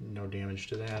 No damage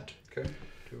to that. Okay.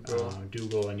 Dougal.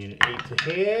 Dougal, I need an 8 to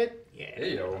hit. Yeah.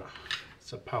 Hey, yo.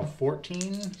 It's a POW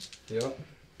 14. Yep.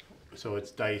 So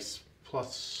it's dice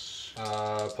plus...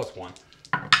 +1.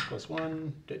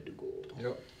 +1. Dead Dougal.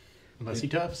 Yep. Unless he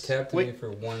toughs. Tap me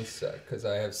for 1 sec, because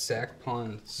I have Sack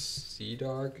Pawn Sea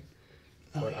Dog,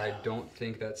 but I don't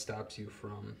think that stops you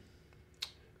from...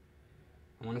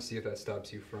 I want to see if that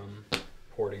stops you from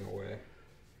porting away.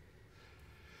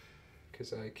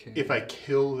 Because I can... If I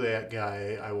kill that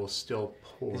guy, I will still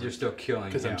port. Because you're still killing him.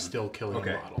 Because I'm still killing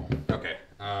the model. Okay.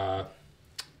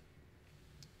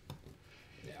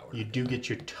 You do get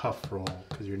your tough roll,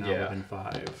 because you're now within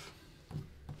 5.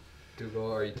 Dougal,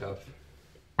 are you tough?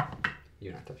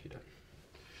 You're not tough, you're tough.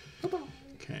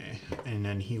 Okay, and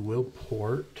then he will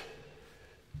port.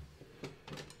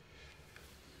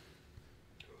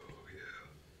 Oh, yeah.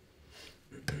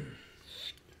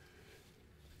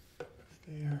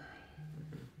 There.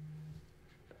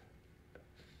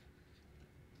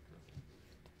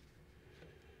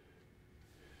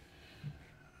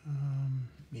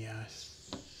 Yeah, I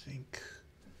think...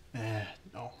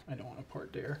 no, I don't want to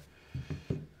port there.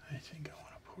 I think I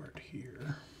want to port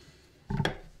here.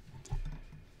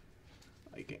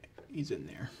 Like, he's in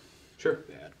there. Sure.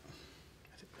 That.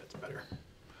 I think that's better.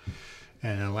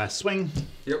 And last swing.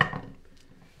 Yep.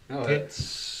 Oh,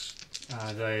 hits.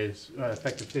 Dice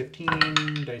effective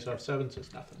 15. Dice off 7, so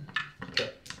it's nothing. Okay.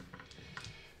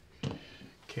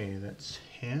 Okay, that's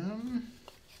him.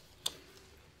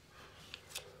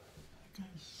 That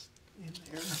guy's in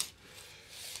there.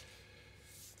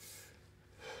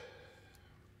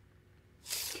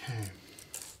 Okay.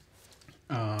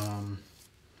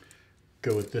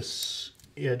 Go with this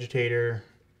agitator.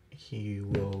 He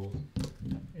will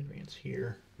advance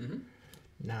here.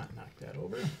 Not knock that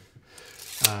over.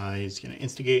 He's going to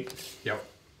instigate. Yep.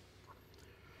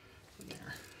 From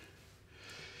there.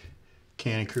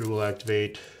 Cannon crew will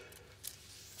activate.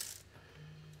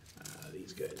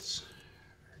 These guys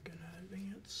are going to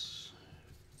advance.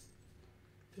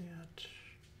 That.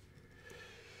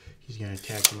 He's going to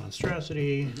attack the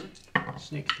monstrosity.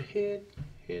 Snakes to hit.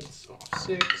 Hits off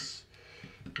 6.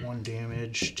 1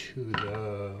 damage to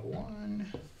the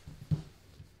 1.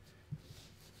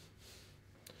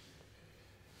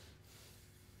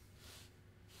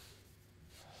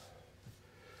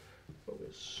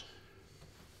 Focus.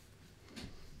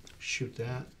 Shoot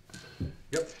that.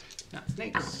 Yep. Not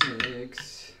snakes.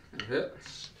 Snakes.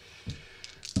 Hits.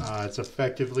 It's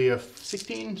effectively a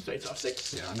 16. Dice off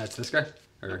 6. Yeah, and that's this guy?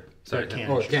 Or, sorry, cannon.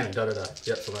 Oh, cannon. Da-da-da.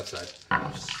 Yep, so left side.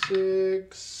 Off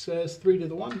 6 says 3 to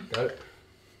the 1. Got it.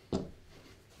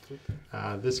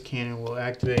 This cannon will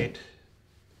activate.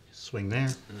 Swing there.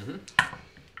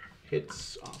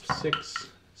 Hits off 6.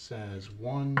 Says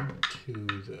 1 to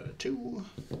the 2.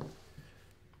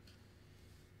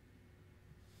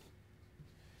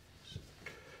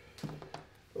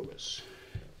 Focus.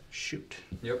 Shoot.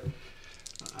 Yep.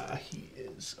 He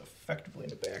is effectively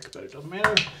in the back, but it doesn't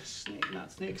matter. Snake, not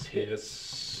snakes.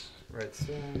 Hits. Right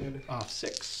side. Off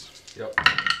 6. Yep.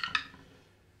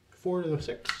 4 to the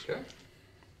 6. Okay.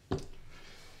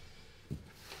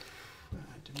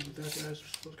 Didn't move that guys,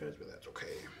 those guys, but that's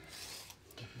okay.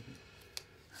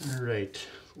 All right,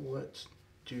 let's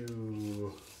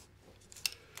do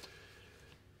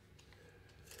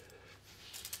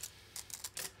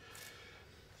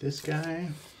this guy.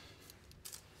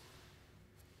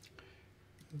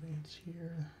 Advance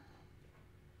here.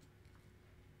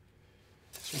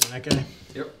 Swing that guy.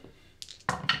 Yep.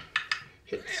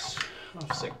 Hits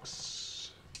off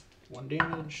 6. 1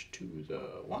 damage to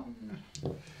the 1.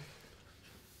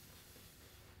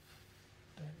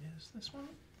 That is this one.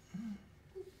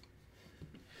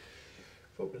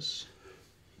 Focus.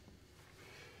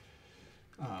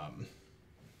 I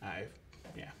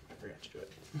forgot to do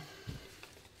it.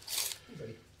 Hey,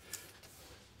 buddy.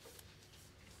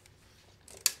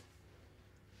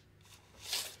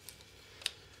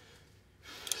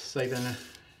 Cyphon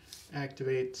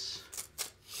activates.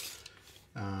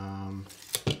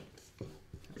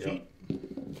 Feet. Oh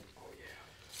yeah.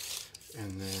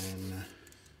 And then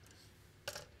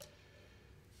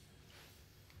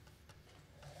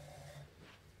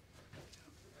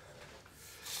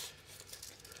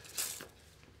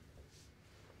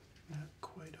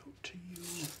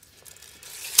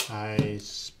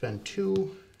spend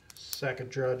 2, sack a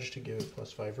Drudge to give it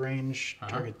 +5 range.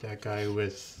 Target that guy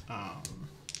with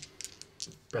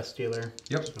Breath Stealer.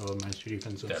 Yep. So -2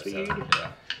 defense and Step speed. 7,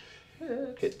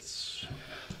 yeah. Hits.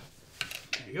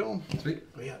 There you go. Sweet.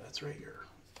 Oh yeah, that's right. You're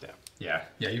that. Yeah.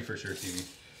 Yeah, you for sure see me.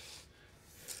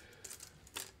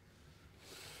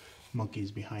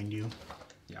 Monkey's behind you.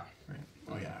 Yeah. Right.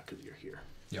 Oh yeah, because you're here.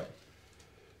 Yep.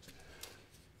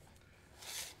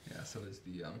 Yeah, so is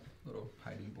the little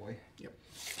hiding boy. Yep.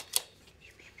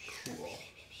 Cool.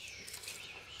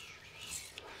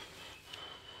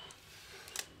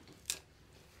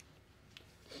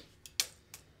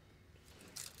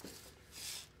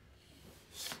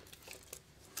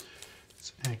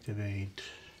 Let's activate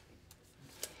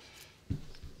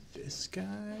this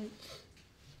guy.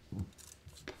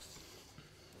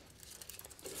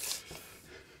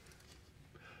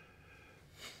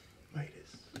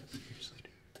 Seriously,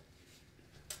 dude.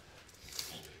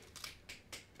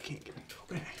 Can't get it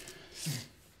open.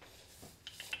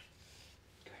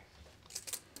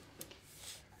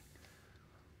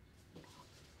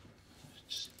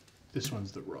 This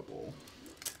one's the rubble.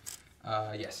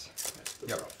 Yes. That's the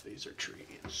Yep. rough. These are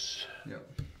trees.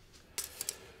 Yep.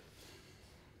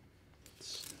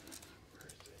 Where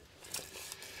is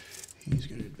it? He's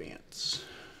going to advance.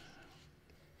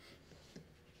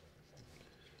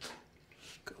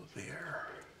 Go there.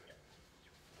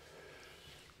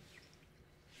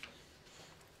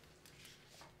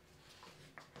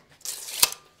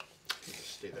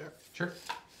 Stay there. Sure.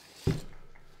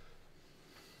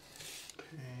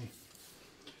 Okay.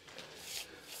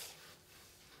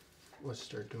 Let's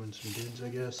start doing some dudes, I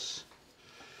guess.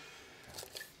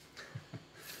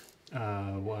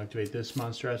 We'll activate this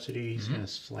monstrosity. He's going to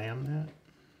slam that.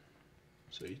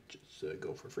 So you just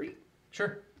go for free.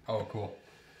 Sure. Oh, cool.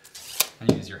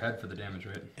 And you use your head for the damage,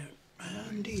 right?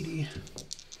 Indeedy.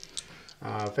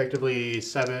 Effectively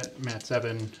 7, Matt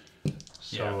 7.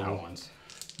 So Yeah, not once.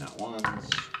 Not once.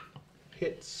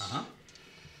 Hits. Uh-huh.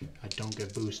 I don't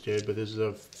get boosted, but this is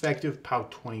effective POW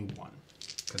 21.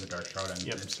 Because of Dark Shroud and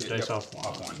Yep, it's dice off 1.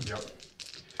 Off 1. Yep.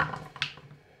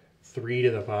 3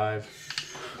 to the 5.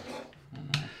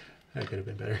 That could have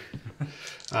been better.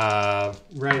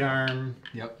 Right arm.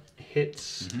 Yep.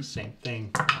 Hits. Same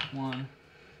thing. 1.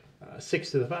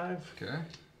 6 to the 5. Okay.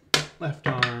 Left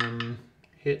arm.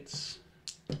 Hits.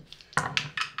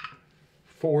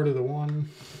 4 to the 1.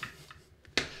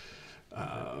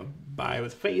 Buy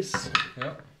with face.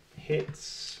 Yep.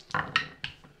 Hits.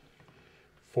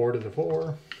 4 to the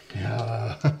 4.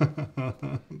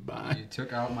 Buy. You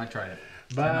took out my trident.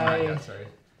 Buy. No, sorry.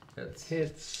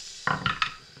 Hits.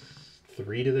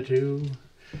 3 to the 2.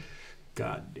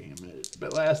 God damn it.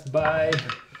 But last buy.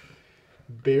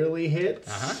 Barely hits.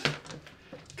 Uh-huh.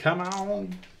 Come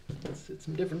on. Let's hit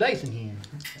some different dice in here.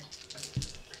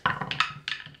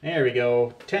 There we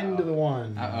go. 10 to the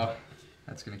 1. Uh-oh.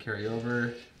 That's going to carry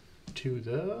over. To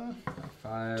the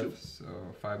 5, 2. so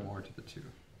 5 more to the 2.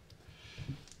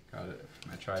 Got it.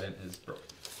 My trident is broke.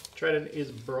 Trident is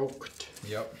broke.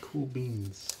 Yep. Cool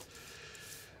beans.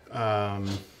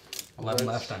 11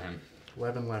 left on him.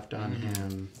 11 left on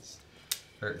him.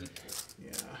 Hurting.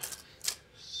 Yeah.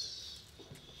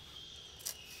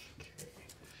 Okay.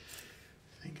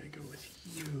 I think I go with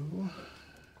you.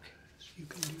 So you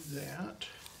can do that.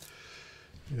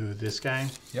 Ooh, this guy.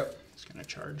 Yep. He's gonna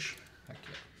charge. Heck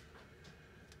yeah.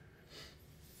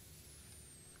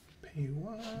 Pay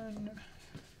 1.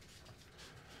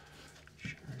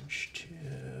 Charge 2.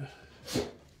 I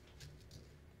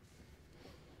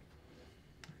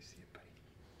see it, buddy.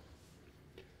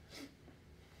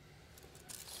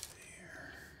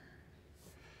 There.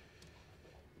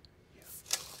 Yeah,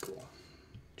 cool.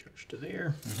 Charge to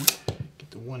there. Get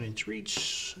the 1-inch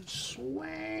reach.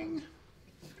 Swang.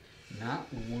 Not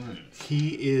once.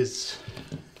 He is.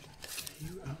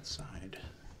 You outside.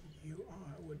 You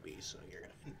are would be, so you're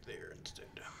in there instead.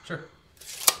 Sure.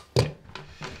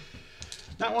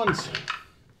 Not once.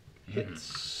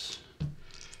 Hits.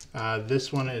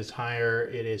 This one is higher.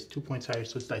 It is 2 points higher,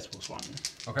 so it's dice plus 1.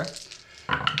 Okay.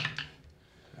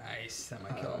 Nice. That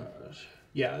might kill him.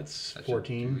 Yeah, it's That should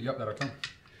 14. do- Yep, that'll kill him.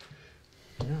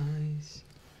 Nice.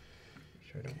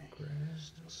 Sure don't grab.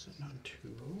 Still sitting on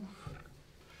 2.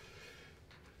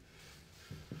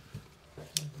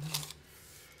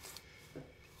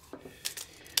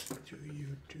 Do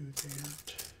you do that?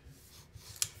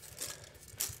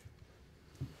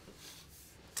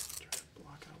 Try to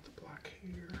block out the block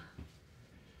here.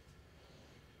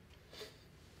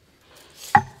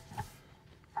 I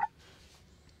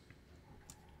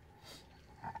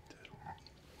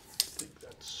think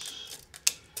that's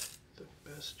the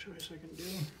best choice I can do.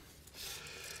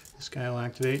 This guy will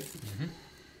activate.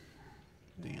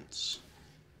 Dance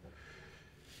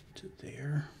to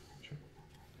there. Sure.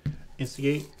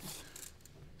 Instigate.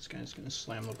 This guy's going to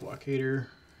slam the Blockader.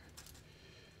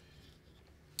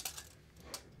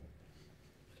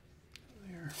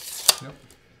 There. Yep.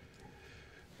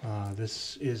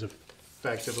 This is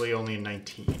effectively only a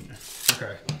 19.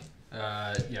 Okay.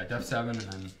 Yeah, def 7 and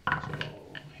then so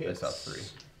dice off 3.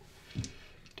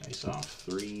 Dice off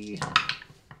 3.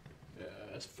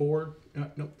 That's 4.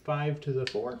 No, 5 to the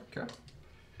 4. Okay.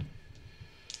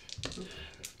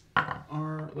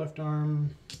 Left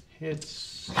arm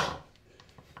hits.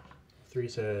 3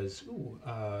 says, ooh,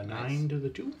 9 to the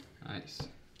 2. Nice.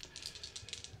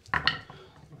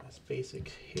 That's basic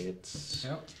hits.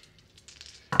 Yep.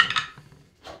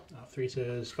 3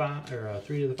 says 5, or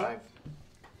 3 to the 5.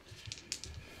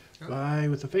 Yep. 5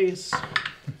 with the face.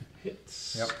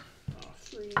 Hits. Yep.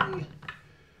 3.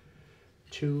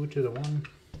 2 to the 1.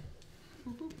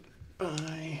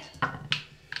 Bye.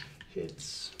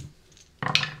 Hits.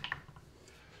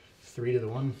 3 to the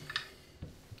 1.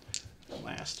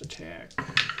 Last attack.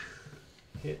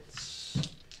 Hits.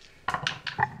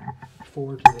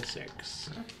 4 to the 6.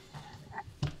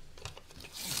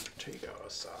 Take out a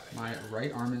side. My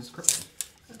right arm is crippled.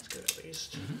 That's good at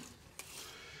least.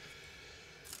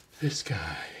 This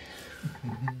guy.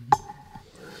 Where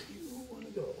do you want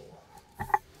to go?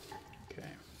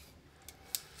 Okay.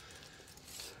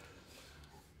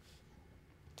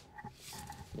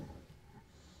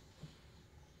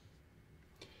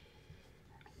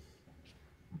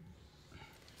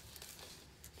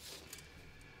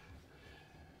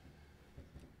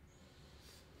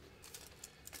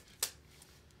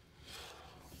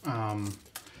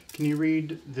 Can you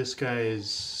read this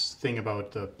guy's thing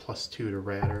about the +2 to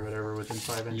rat or whatever within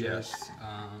 5 inches? Yes.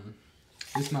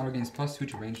 This model gains +2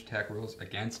 to ranged attack rolls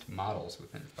against models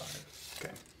within 5.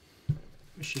 Okay.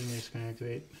 Machinery's gonna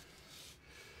activate.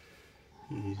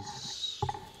 He's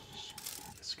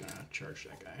just gonna charge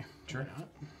that guy. Sure. Why not?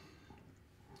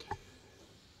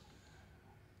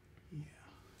 Yeah.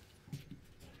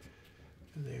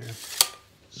 There.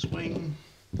 Swing.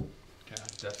 Okay,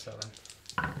 def 7.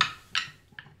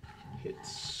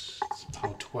 Hits. It's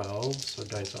about 12, so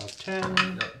dice off 10.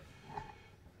 Yep.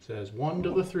 Says 1 to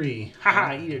the 3.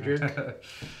 Haha, eat it, jerk.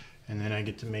 And then I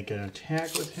get to make an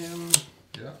attack with him.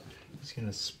 Yeah. He's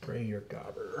gonna spray your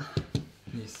Gobber.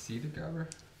 Can you see the Gobber?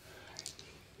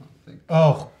 I don't think.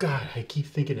 Oh God, I keep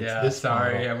thinking it's this.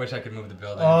 Sorry, model. I wish I could move the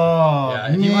building. Oh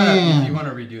yeah, if man. you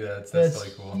wanna redo that, that's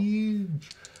really cool. Huge.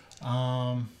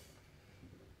 I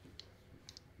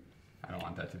don't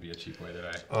want that to be a cheap way that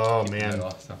I. Oh keep man. the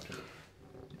middle, so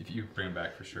if you bring them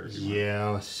back for sure. If you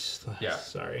want. Yeah.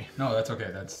 Sorry. No, that's okay.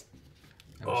 That's.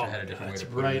 I wish I had a different way to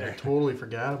put it right. there. I totally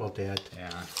forgot about that.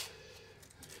 Yeah.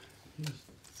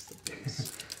 It's the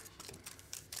base.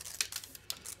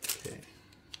 Okay.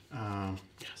 Yeah,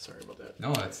 sorry about that.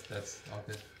 No, that's all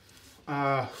good.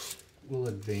 We'll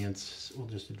advance. We'll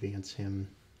just advance him.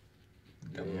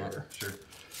 There. Sure.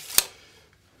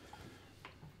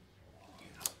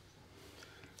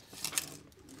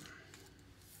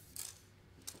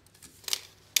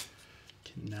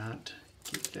 Cannot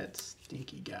get that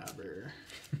stinky Gobber.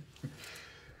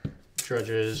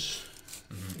 Trudges.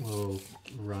 We'll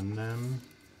run them.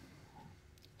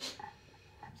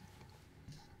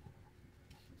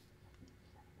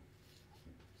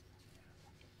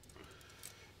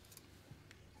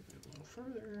 A little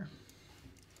further.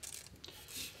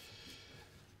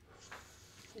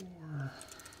 4,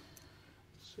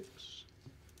 6,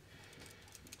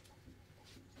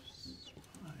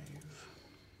 5.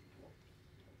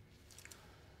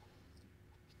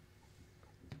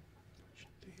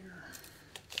 There.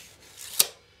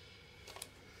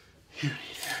 Here,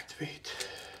 activate.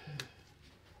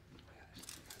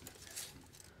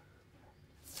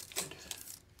 Good.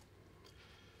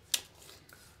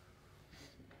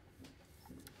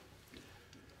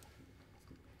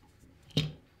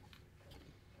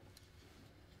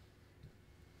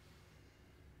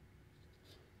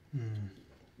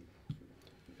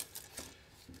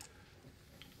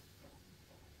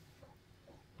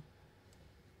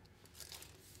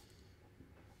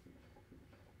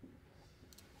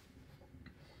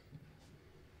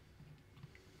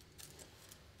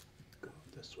 Go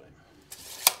this way.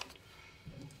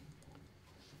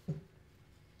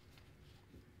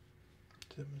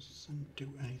 Doesn't do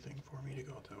anything for me to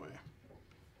go that way.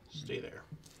 Stay there.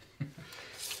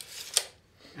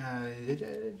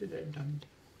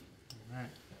 Alright.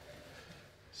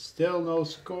 Still no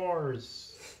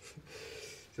scores.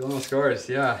 Still no scores,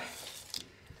 yeah.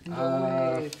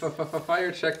 No way.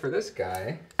 Fire check for this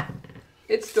guy.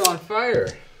 It's still on fire.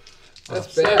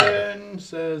 That's bad. 7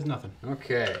 says nothing.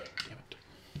 Okay.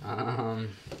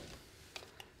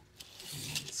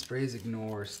 Sprays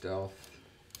ignore stealth.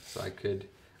 So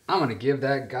I'm gonna give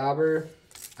that Gobber.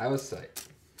 I was psyched.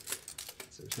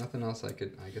 So there's nothing else I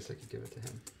guess I could give it to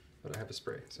him. But I have a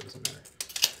spray, so it doesn't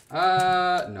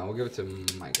matter. No, we'll give it to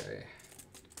my guy.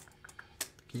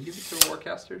 Can you give it to a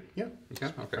Warcaster? Yeah. You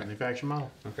can? Okay. Friendly faction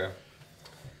model. Okay.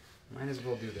 Might as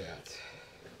well do that.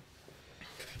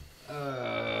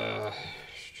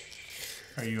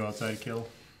 Are you outside kill?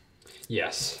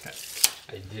 Yes.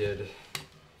 Okay. I did.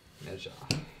 Measure.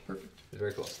 Perfect.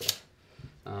 Very close though.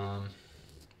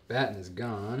 Batten is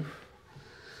gone.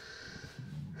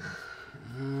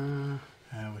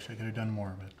 I wish I could have done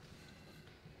more, but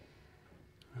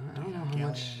I don't know how Galleon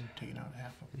much. taking out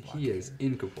half of He is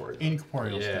incorporeal.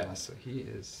 Incorporeal yeah, still. so he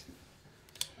is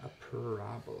a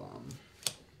problem.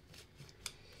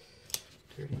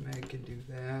 Dirty Meg can do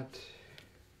that.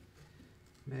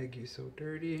 Meg, you so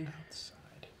dirty.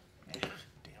 Outside. Damn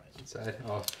it. Inside.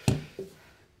 Oh.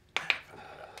 I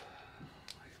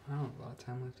don't have a lot of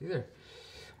time left either.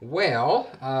 Well,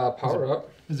 power up.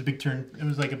 It was a big turn. It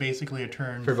was like basically a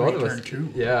turn For both of us.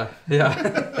 turn 2. Yeah,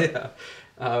 yeah.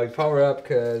 We power up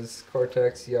because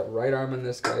Cortex, you got right arm on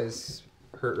this guy's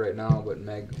hurt right now, but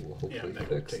Meg will hopefully Meg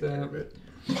fix will take care of that.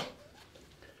 it.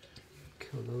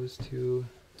 Kill those two.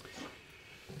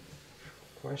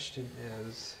 Question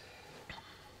is,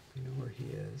 you know where he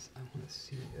is. I want to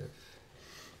see if.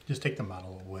 Just take the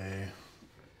model away.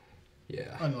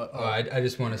 Yeah. I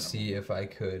just want to see if I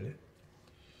could.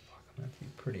 I'm gonna be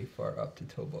pretty far up to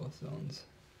tow both zones.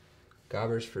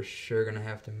 Gobber's for sure gonna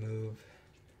have to move.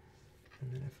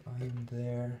 And then if I'm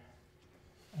there,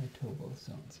 I tow both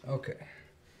zones. Okay.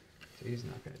 So he's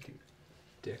not gonna do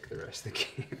dick the rest of the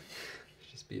game.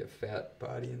 Just be a fat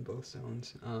body in both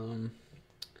zones. So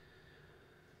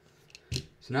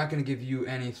not gonna give you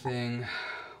anything.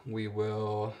 We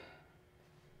will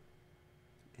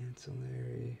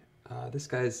ancillary. This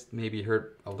guy's maybe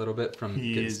hurt a little bit from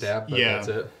getting stabbed, but that's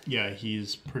it. Yeah,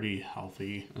 he's pretty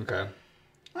healthy. Okay.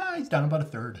 He's down about a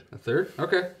third. A third?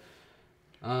 Okay.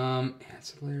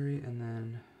 Ancillary, and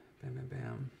then bam, bam,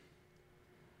 bam.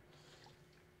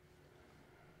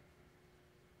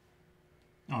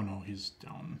 Oh no, he's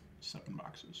down 7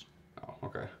 boxes. Oh,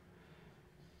 okay.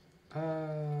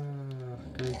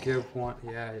 Gonna give one.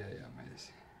 Yeah.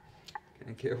 Minus.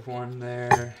 Gonna give one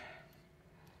there.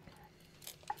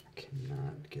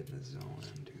 Cannot get in the zone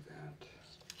and do that.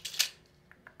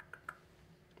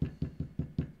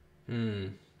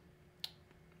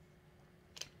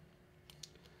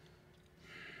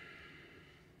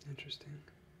 Interesting.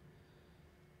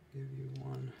 Give you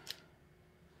one.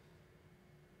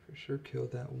 For sure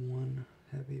killed that one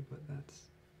heavy, but that's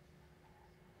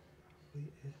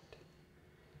probably it.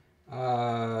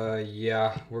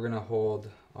 Yeah, we're gonna hold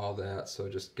all that, so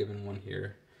just giving one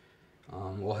here.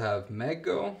 We'll have Meg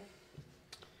go.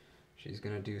 She's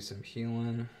gonna do some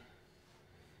healing.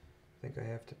 I think I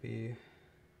have to be.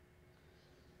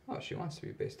 Oh, she wants to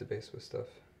be base to base with stuff.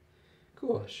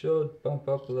 Cool. She'll bump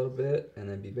up a little bit and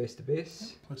then be base to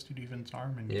base. Plus 2 defense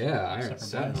arm and yeah, Iron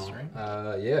Sentinel,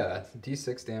 Sentinel. right? Yeah,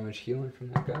 D6 damage healing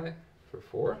from that guy for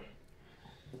 4.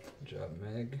 Good job,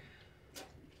 Meg.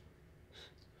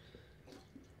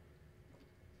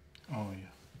 Oh yeah.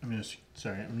 I'm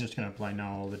just gonna apply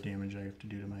now all the damage I have to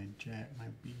do to my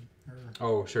B.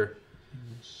 Oh sure.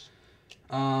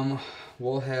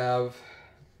 We'll have.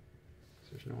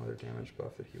 There's no other damage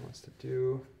buff that he wants to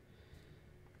do.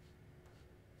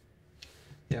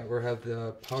 Yeah, we'll have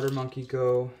the Powder Monkey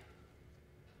go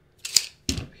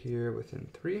up here within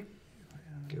 3.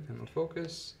 Give him a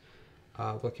focus.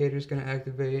 Blockader's going to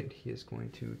activate. He is going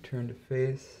to turn to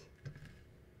face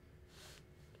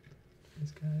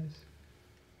these guys.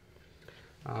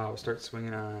 We'll start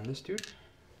swinging on this dude.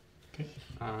 Okay.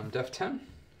 Def 10.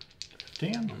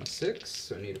 Damn. I'm a 6,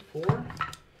 so I need a 4.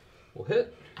 We'll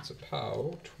hit. It's a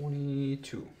POW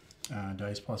 22.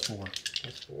 Dice plus 4.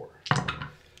 Plus 4.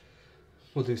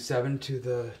 We'll do 7 to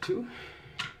the 2.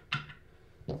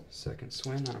 Second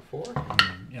swing on a 4.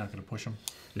 You're not gonna push him.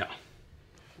 No.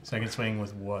 Second swing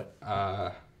with what?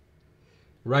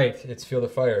 Right, it's Field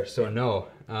of Fire, so no.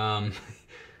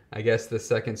 I guess the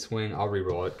second swing, I'll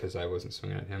re-roll it because I wasn't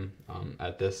swinging at him.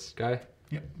 At this guy.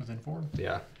 Yep, within 4.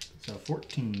 Yeah. So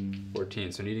 14.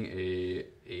 14, so needing a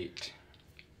 8.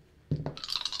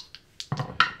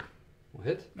 We'll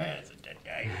hit. That's a dead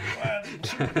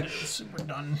guy. Super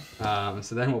done.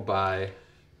 So then we'll buy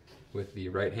with the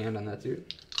right hand on that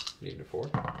dude. Needing a 4.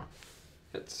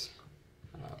 Hits.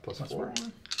 Plus 4.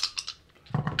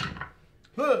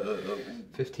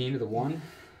 15 to the 1.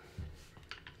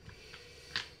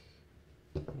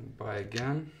 buy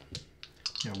again.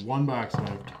 Yeah, 1 box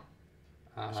left.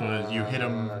 So as you hit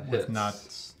them with hits.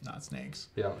 not snakes.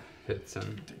 Yeah, hits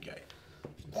and Good guy.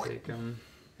 take them.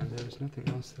 And there's nothing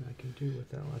else that I can do with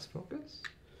that last focus.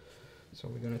 So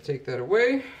we're gonna take that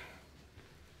away.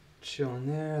 Chill in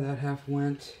there. That half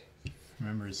went.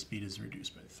 Remember, his speed is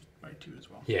reduced by 2 as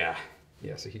well. Yeah.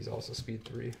 Yeah. So he's also speed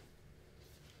 3.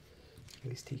 At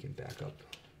least he can back up.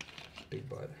 Big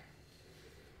butt.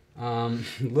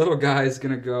 Little guy's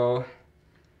gonna go.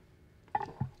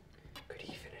 Could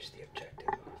he finish the objective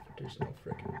off? There's no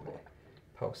freaking way.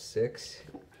 Post 6.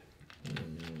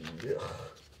 Ugh.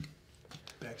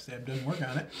 Backstab doesn't work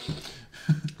on it.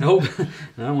 Nope. I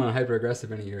don't want to hyper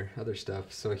aggressive any of your other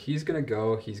stuff. So he's gonna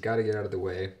go. He's got to get out of the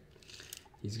way.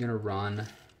 He's gonna run.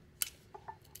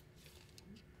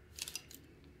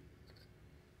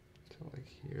 To like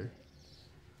here.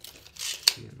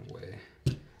 Be in the way.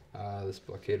 This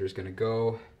Blockader's gonna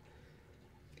go.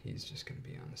 He's just gonna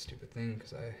be on the stupid thing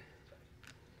because I.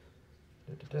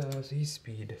 So he's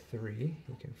speed 3.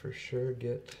 He can for sure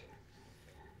get.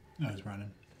 No, he's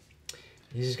running.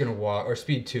 He's just gonna walk, or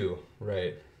speed 2,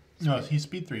 right? No, he's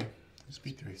speed 3. He's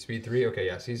speed 3. Speed 3. Okay,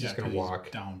 yeah. So he's just gonna walk.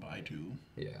 He's down by 2.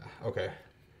 Yeah. Okay.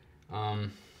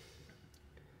 I'm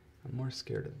more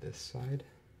scared of this side.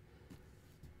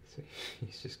 So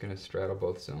he's just gonna straddle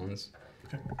both zones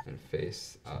and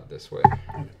face this way.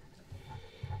 Okay.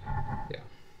 Yeah.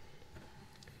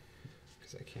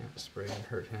 Because I can't spray and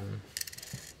hurt him.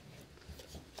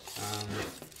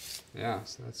 Yeah.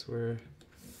 So that's where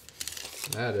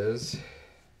that is.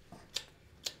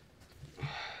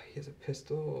 He has a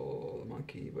pistol,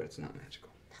 monkey, but it's not magical.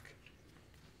 Fuck.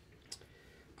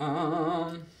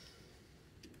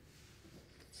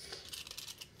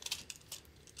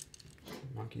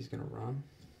 Monkey's gonna run.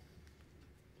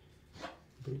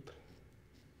 Boop.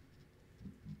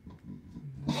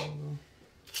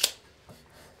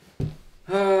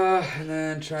 And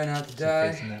then try not to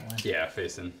die. Facing that way? Yeah,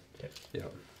 facing. Okay.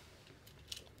 Yep.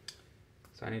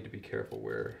 So I need to be careful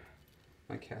where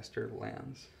my caster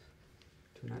lands.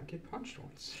 Do not get punched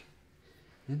once.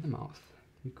 In the mouth.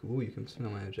 Ooh, you can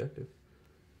smell my objective.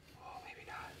 Oh, maybe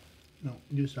not. No,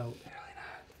 just out. Really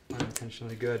not.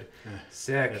 Unintentionally good.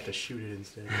 Sick. I have to shoot it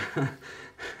instead.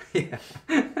 Yeah.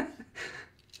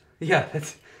 Yeah,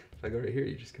 that's. If I go right here,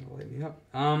 you're just gonna light me up.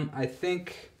 I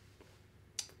think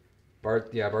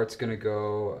Bart's gonna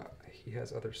go. He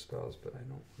has other spells, but I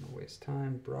don't want to waste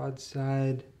time.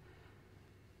 Broadside.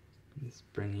 Let's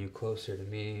bring you closer to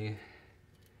me.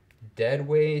 Dead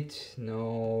weight,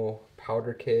 no.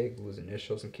 Powder keg, lose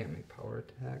initials and can't make power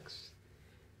attacks.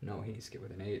 No, he needs to get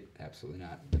with an 8. Absolutely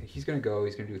not. He's gonna go.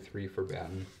 He's gonna do 3 for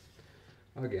Batten.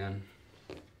 Again.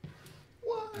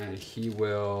 What? And he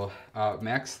will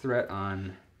max threat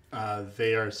on.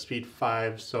 They are speed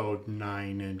 5, so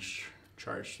 9-inch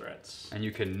charge threats. And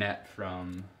you can net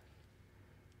from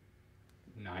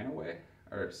 9 away?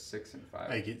 Or 6 and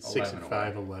 5? I get 6 and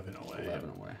 5, 11 away. 11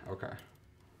 away, okay.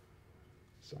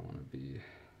 So I want to be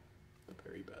the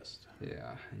very best.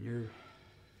 Yeah, and your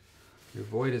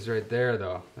void is right there,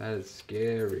 though. That is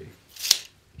scary.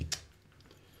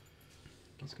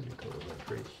 He's going to go like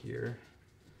right here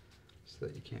so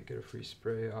that you can't get a free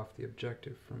spray off the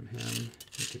objective from him.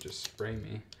 He could just spray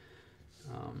me.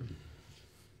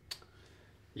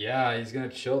 Yeah, he's going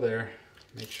to chill there.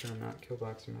 Make sure I'm not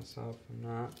killboxing myself. I'm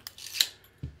not.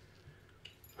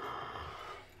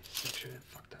 Make sure I didn't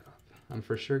fuck that up. I'm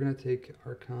for sure going to take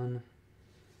Archon.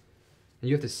 And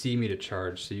you have to see me to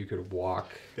charge, so you could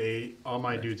walk. All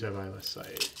my dudes have eyeless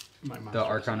sight. The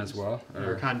Archon as well? The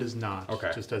Archon does not.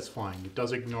 Okay. Just as flying. It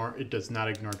does not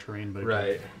ignore terrain, but it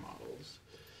right. does models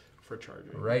for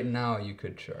charging. Right now, you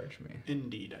could charge me.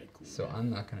 Indeed, I could. So I'm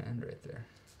not going to end right there.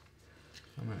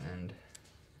 I'm going to end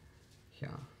here.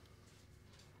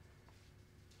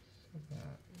 So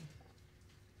that.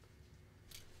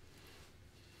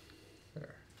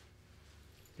 There.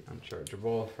 The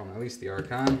unchargeable from at least the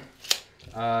Archon.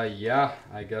 Yeah,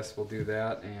 I guess we'll do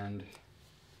that and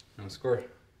no score.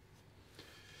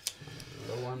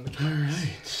 Low on the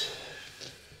Alright.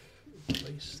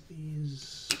 Place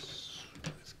these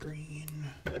with green.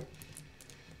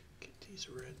 Get these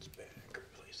reds back.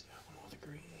 Replace that one with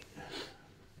green.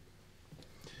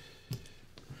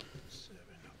 7.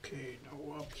 Okay, no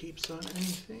upkeeps on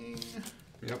anything.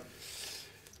 Yep.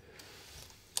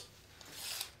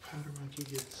 Powder monkey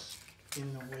gets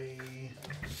in the way.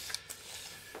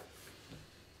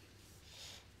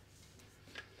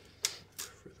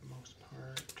 For the most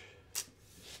part.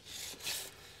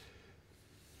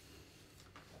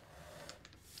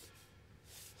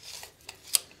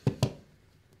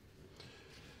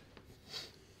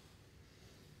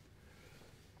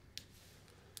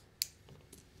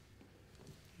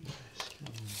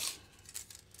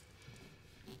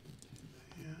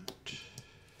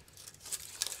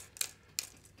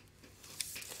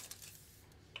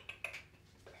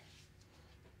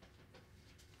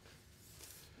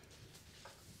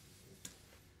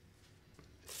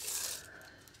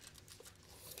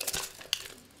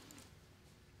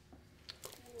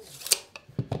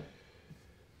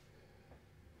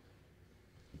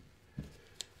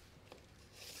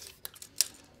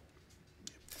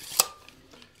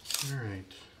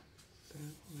 Alright.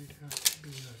 That might have to be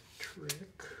a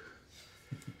trick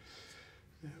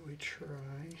that we try.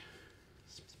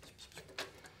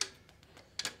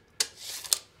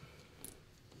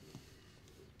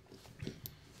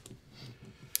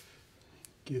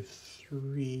 Give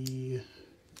 3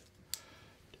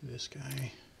 to this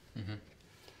guy.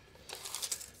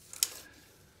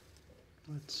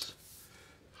 Let's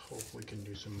hope we can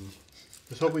do some.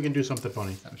 Let's hope we can do something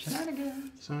funny. Some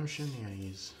shenanigans. Some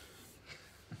shenanigans.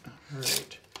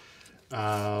 Alright.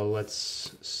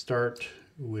 Let's start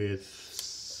with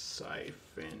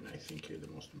Cyphon. I think you're the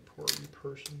most important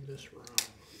person this round.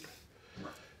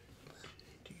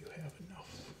 Do you have enough?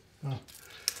 Oh.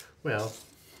 Well,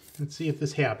 let's see if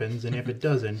this happens, and if it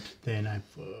doesn't, then I'm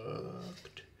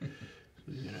fucked. So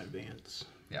he's gonna advance.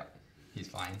 Yeah, he's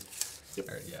flying. Yep.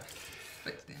 Or, yeah.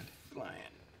 Like stand.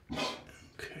 Flying.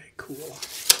 Okay, cool.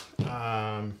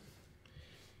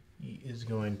 He is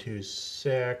going to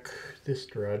sack this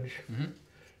drudge.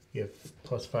 You have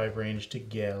 +5 range to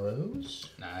Gallows.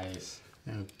 Nice.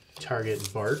 Now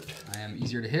target Bart. I am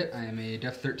easier to hit. I am a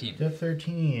Def 13. Def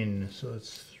 13. So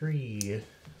it's 3.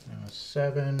 Now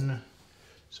 7.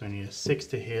 So I need a 6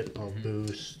 to hit. I'll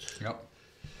boost. Yep.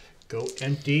 Go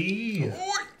empty.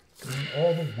 Going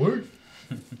all the way.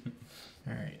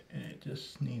 Alright, and it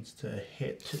just needs to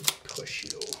hit to push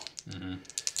you.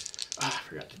 I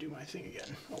forgot to do my thing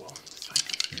again. Oh well, it's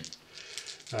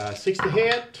fine. 6 to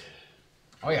hit.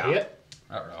 Oh yeah. Hit.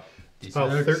 Oh no.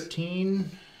 About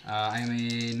 13. I am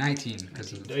a 19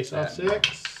 because of Dice that. off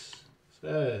 6.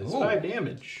 Says 5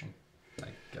 damage. I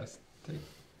guess take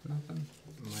nothing.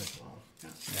 Might as well. Yeah.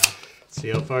 Yeah. See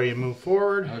how far you move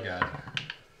forward. Oh god.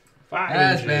 5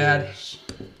 That's inches.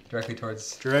 bad. Directly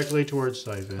towards. Directly towards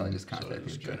Cyphon. Probably just so contact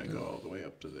it's the going to objective. go all the way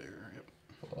up to there. Yep.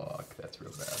 Fuck, that's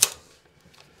real bad.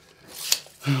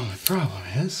 Well, the problem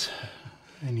is,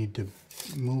 I need to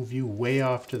move you way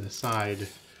off to the side.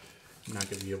 I'm not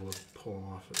going to be able to pull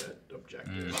off of that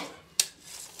objective.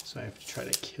 So I have to try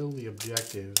to kill the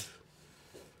objective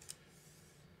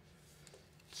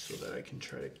so that I can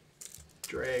try to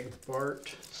drag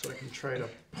Bart, so I can try to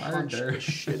punch the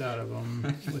shit out of him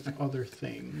with other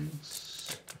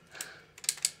things.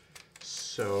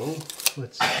 So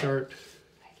let's start.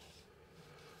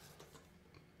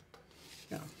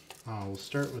 Yeah, we'll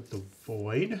start with the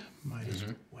Void. Might as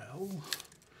well.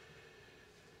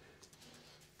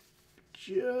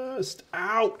 Just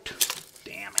out.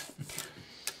 Damn it.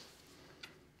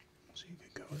 So you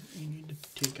could go. You need to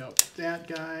take out that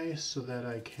guy so that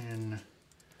I can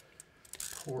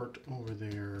port over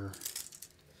there.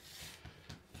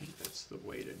 I think that's the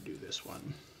way to do this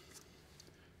one.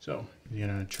 So you're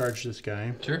gonna charge this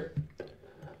guy. Sure.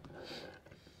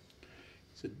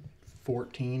 Is it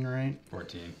 14, right?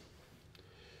 14.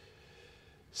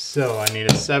 So I need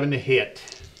a 7 to hit.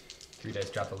 3 dice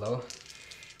drop below.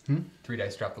 3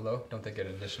 dice drop below. Don't they get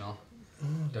an additional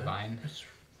divine?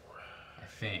 I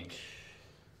think.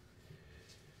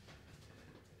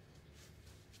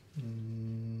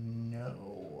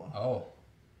 No. Oh.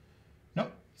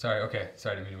 Nope. Sorry, okay.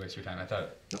 Sorry, I didn't mean to waste your time. I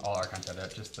thought all Archons had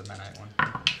that, just the Menite one.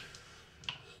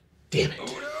 Damn it. Oh,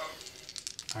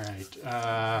 no. All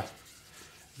right.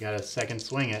 Got a second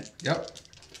swing it. Yep.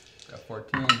 Got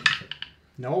 14.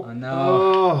 Nope. Oh, no.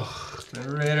 Oh. The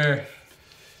Raider.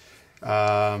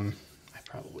 I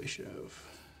probably should have.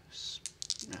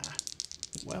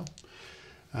 Well,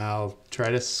 I'll try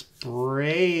to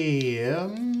spray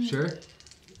him. Sure.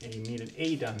 And you need an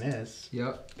 8 on this.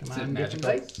 Yep. Come Is on, it get some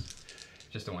magical? dice.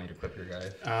 Just don't want you to clip your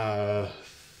guy.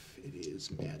 It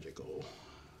is magical.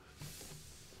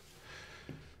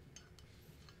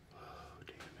 Oh,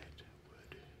 damn it.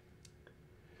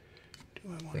 Do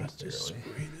I want us to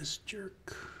spray this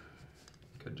jerk?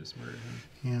 Could just murder him.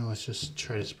 Yeah, let's just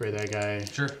try to spray that guy.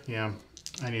 Sure. Yeah,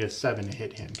 I need a 7 to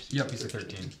hit him. Yep, he's a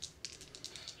 13.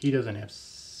 He doesn't have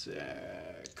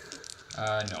sack.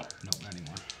 No, not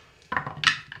anymore.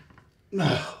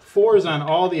 4s on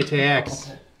all the attacks.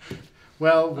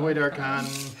 Well, Void Archon,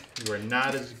 you are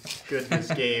not as good this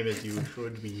game as you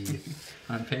should be.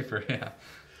 On paper, yeah.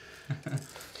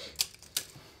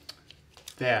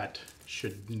 That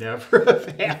should never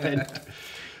have happened.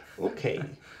 Okay.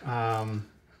 Wow.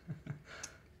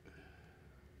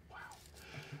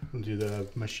 We'll do the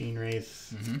Machine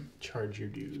Wraith. Charge your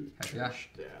dude. Charge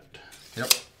that.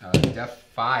 Yep. Def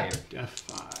 5. Def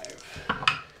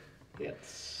 5.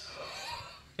 Hits.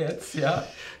 Hits, yeah.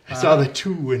 I saw the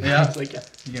 2 and I was like, yeah.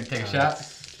 You gonna take a shot?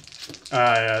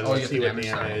 Let's see what damage.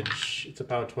 damage. It's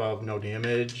about 12, no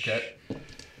damage. Okay.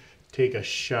 Take a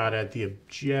shot at the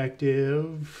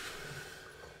objective.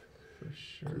 For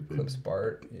sure. Clips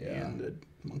Bart. Yeah. And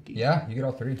monkey? Yeah, you get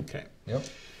all 3. Okay. Yep.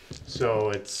 So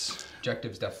it's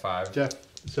Objective's def 5.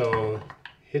 so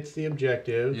hits the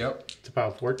objective. Yep. It's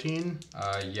about 14.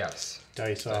 Yes.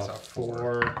 Dice off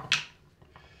 4.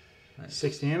 Nice.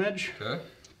 6 damage. Okay.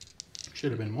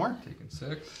 Should have been more. Taking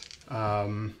 6.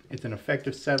 It's an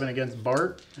effective 7 against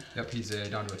Bart. Yep, he's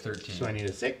down to a 13. So I need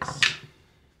a 6.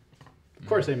 Of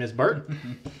course I missed Bart.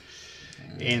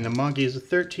 And the monkey is a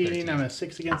 13. I'm a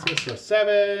 6 against this, so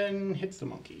 7 hits the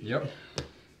monkey. Yep.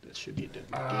 That should be a dead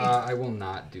monkey. I will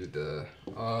not do the...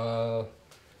 I'm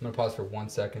going to pause for 1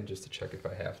 second just to check if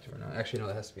I have to or not. Actually, no,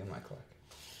 that has to be on my clock.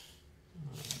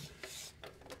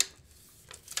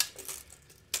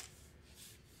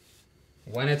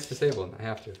 When it's disabled, I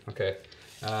have to. Okay.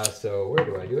 So where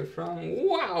do I do it from?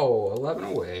 Wow! 11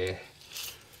 away.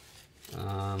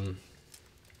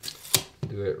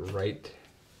 Do it right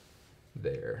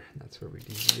there. That's where we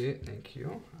deviate. Thank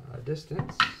you.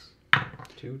 Distance.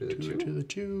 2 to the 2. 2 to the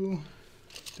 2.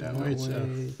 That way it's a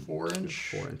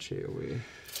 4-inch. 4-inch AoE.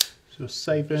 So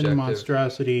Cyphon, Objective.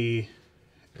 Monstrosity,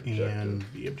 Objective. and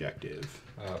the objective.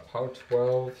 Pow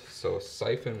 12. So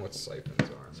Cyphon. What's Cyphon's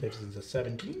arm? Cyphon's a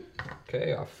 17.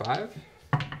 Okay, off 5.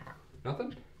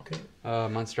 Nothing. Okay.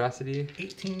 Monstrosity.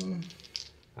 18.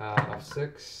 Off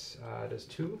 6. Does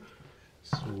 2.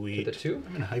 Sweet. To the 2. I'm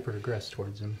going to hyper aggress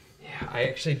towards him. Yeah, I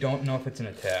actually don't know if it's an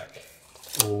attack.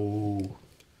 Oh.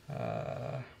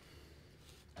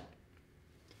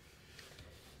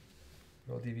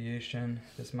 Roll deviation.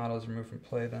 This model is removed from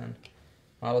play then.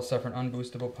 Models suffer an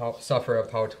unboostable suffer a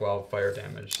power 12 fire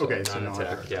damage. So Okay, so no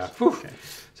non-attack. attack. Yeah. Okay.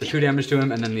 So 2 damage to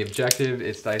him, and then the objective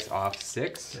is dice off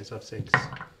 6. Dice off 6.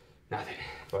 Nothing,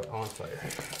 but on fire.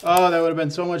 Oh, that would have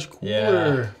been so much cooler.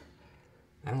 Yeah.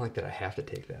 I don't like that I have to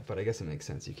take that, but I guess it makes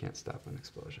sense. You can't stop an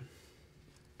explosion.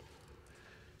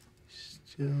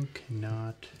 Still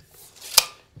cannot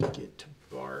get to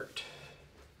Bart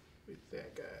with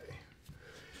that guy.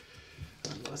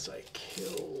 Unless I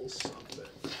kill something.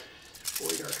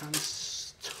 Void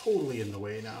Archons totally in the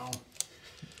way now.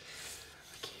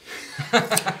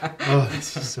 Oh,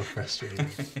 this is so frustrating.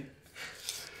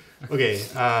 Okay,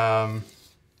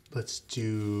 let's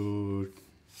do...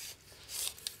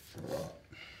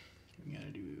 We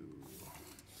gotta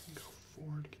go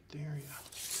forward to get there, yeah.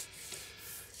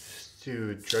 Let's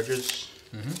do Drudges.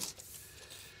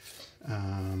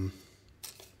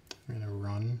 We're gonna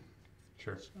run.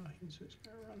 Sure. So he's just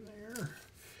gonna run there.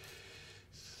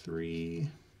 3.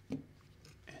 And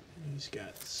then he's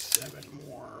got 7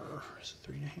 more. So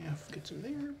 3.5 gets him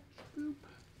there. Boop.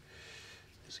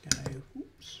 This guy,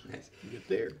 oops. Nice. Get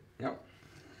there. Yep.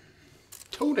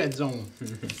 Toe dead zone.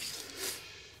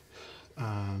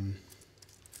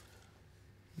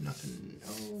 Nothing.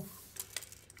 No.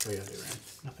 Oh yeah, they ran.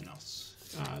 Nothing else.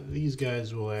 These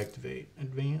guys will activate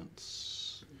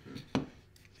advance.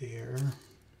 There.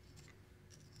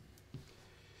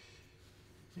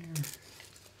 There.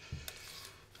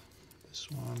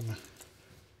 This one.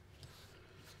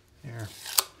 There.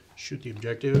 Shoot the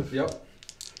objective. Yep.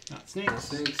 Not snakes.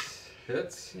 Snakes.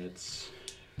 Hits. Hits.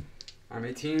 I'm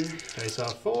 18. Dice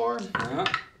off 4. Yeah.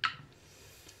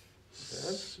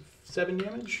 7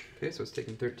 damage. Okay, so it's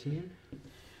taking 13.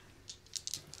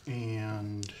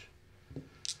 And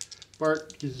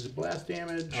Bart uses blast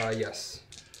damage. Yes.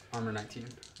 Armor 19.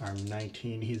 Arm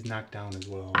 19. He's knocked down as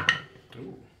well.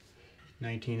 Ooh.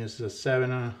 19 is a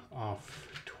 7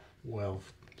 off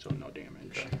 12. So no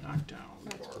damage. Okay. Knocked down.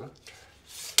 That's cool.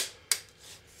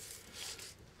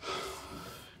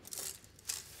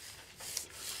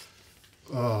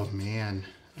 Oh man.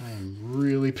 I am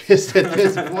really pissed at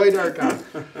this Void Archon.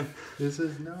 This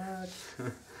is not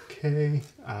okay.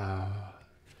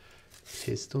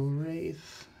 Pistol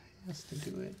Wraith has to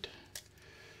do it.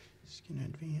 He's gonna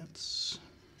advance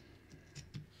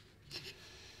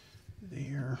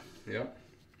there. Yep.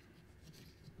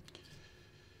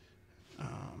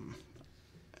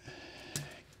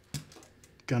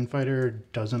 Gunfighter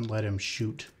doesn't let him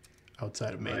shoot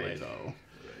outside of melee Right. though,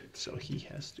 Right. so he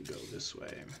has to go this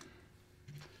way.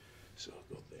 So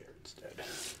I'll go there instead.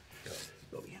 Yep.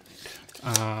 Go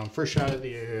behind. First shot at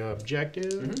the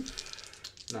objective.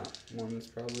 No, one's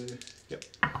probably Yep.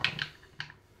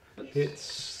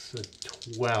 Hits a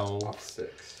 12. off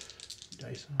 6.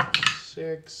 Dice on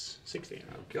 6. 6 damage.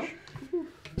 Okay.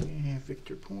 Yeah,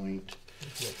 victor point.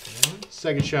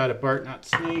 Second shot at Bart, not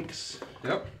snakes.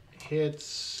 Yep.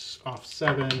 Hits off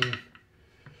 7.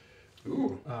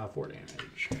 Ooh. 4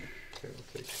 damage. Okay, we'll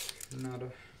take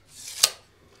nada.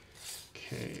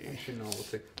 Okay. Actually, no, we'll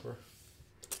take 4.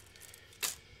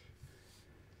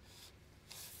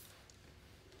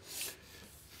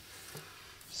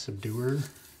 Subduer.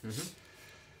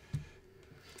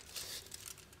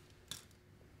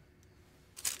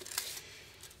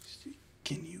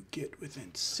 get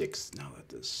within 6 now that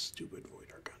the stupid Void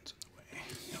Archons in the way.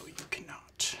 No, you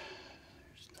cannot.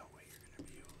 There's no way you're going to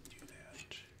be able to do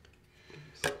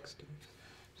that.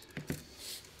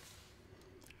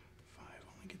 5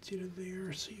 only gets you to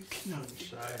there, so you cannot do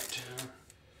that.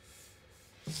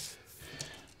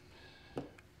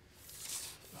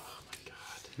 Oh my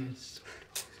god. It's so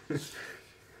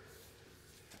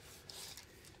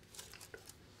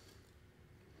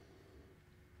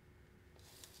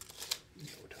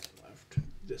dumb.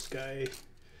 This guy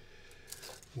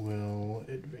will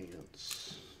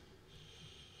advance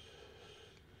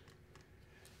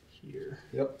here.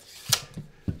 Yep.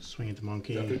 Swing at the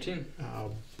monkey. 13.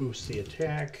 Boost the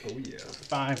attack. Oh yeah.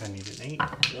 5. I need an 8.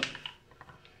 Yep.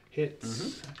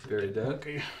 Hits. Very dead.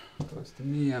 Okay. Close to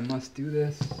me. I must do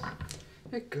this.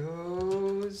 It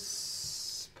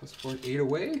goes +4, 8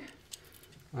 away.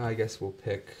 I guess we'll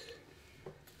pick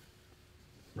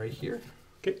right here.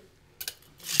 Okay.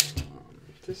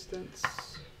 Distance,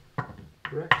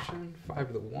 direction, 5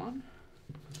 to the 1.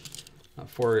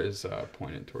 4 is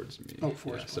pointed towards me. Oh,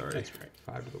 4 yeah, is sorry. That's right.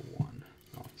 5 to the 1.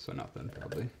 Oh, so nothing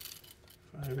probably.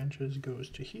 5 inches goes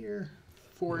to here.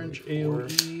 4-inch Maybe 4.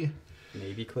 AoE.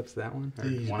 Maybe clips that one. Or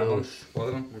These one of them. both. Both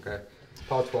of them. Okay.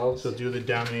 Power 12. So do the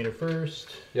Dominator first.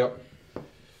 Yep.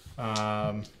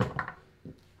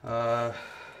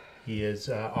 He is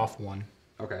off 1.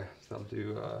 Okay. So I'll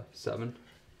do 7.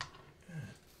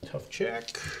 Tough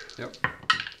check. Yep.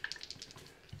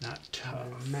 Not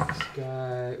tough. Max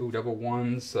guy. Ooh, double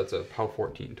 1s. So that's a power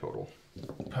 14 total.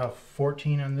 Power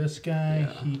 14 on this guy.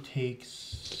 Yeah. He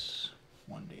takes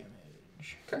 1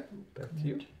 damage. Okay. Back to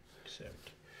you.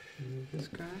 Accept. This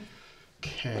guy.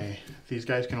 Okay. These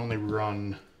guys can only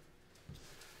run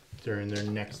during their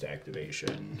next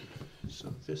activation.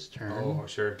 So this turn, Oh,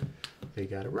 sure. they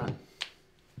gotta run.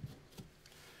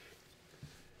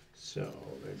 So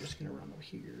they're just gonna run over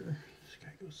here. This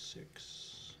guy goes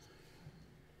 6.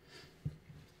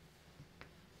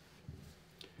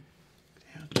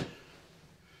 That.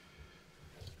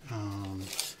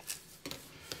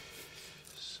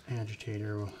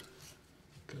 Agitator will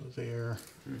go there.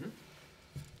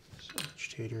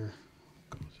 Agitator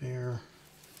will go there.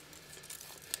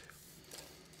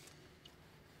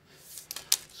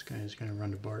 This guy is gonna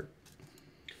run to Bart.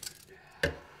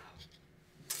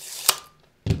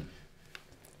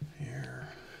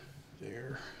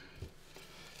 There.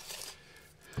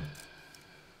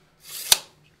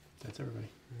 That's everybody.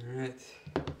 Alright.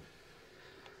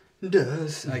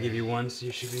 Does. I give you 1, so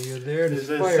you should be good there. Does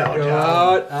This is fire so go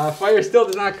dumb. out? Fire still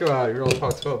does not go out. You roll a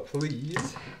power 12,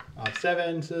 please.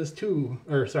 7 says 2,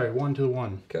 or sorry, 1 to the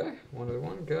 1. Okay, 1 to the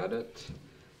 1, got it.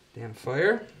 Damn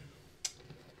fire.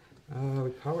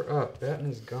 We power up. Batten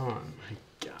is gone. My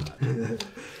god.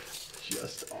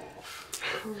 Just off.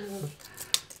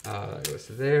 It goes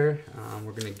to there.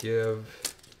 We're gonna give.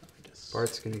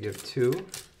 Bart's gonna give 2. I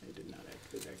did not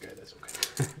activate that guy. That's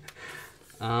okay.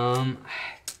 I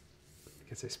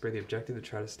guess I spray the objective to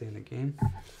try to stay in the game.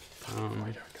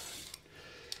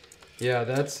 Yeah,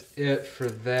 that's it for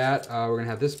that. We're gonna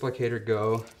have this Blockader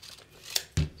go.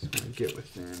 Just gonna get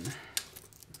within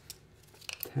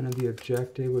 10 of the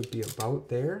objective. Would be about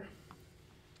there.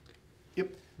 Yep.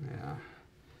 Yeah.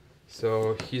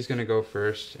 So he's gonna go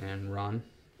first and run.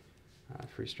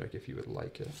 Free strike if you would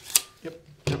like it. Yep.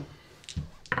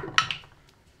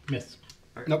 Miss.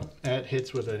 Okay. Nope. That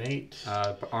hits with an 8.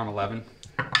 Arm 11.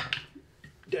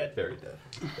 Dead. Very dead.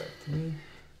 Back to me.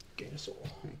 Gain a soul.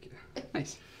 Thank you.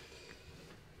 Nice.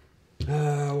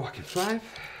 Walking 5.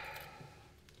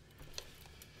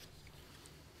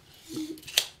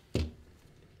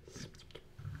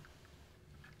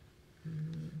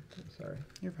 Sorry.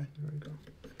 You're fine. There we go.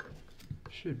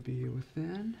 Should be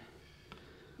within.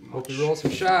 Hope we roll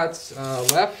some shots.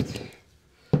 Left.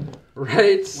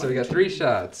 Right. So we got 3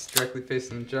 shots. Directly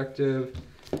facing the objective.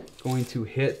 Going to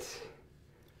hit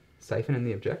Cyphon in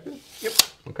the objective? Yep.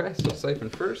 Okay, so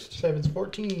Cyphon first. 7's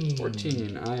 14.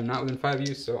 14. I am not within 5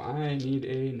 use, so I need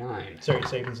a 9. Sorry,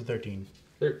 Saban's a 13.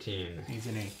 13. He's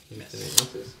an 8. He's an 8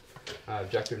 misses.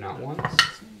 Objective not once.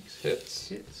 Hits.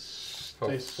 Hits. Oh,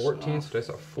 Dice 14, off. so dice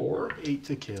off 4. 8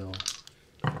 to kill.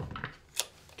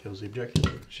 Kills the objective.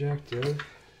 Objective.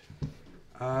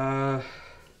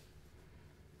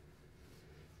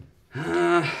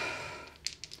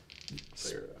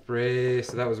 Spray.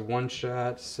 So that was 1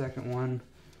 shot. Second one,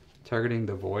 targeting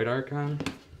the Void Archon.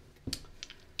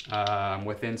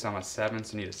 Within, so I'm a 7,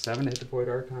 so I need a 7 to hit the Void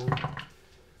Archon.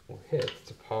 We'll hit. It's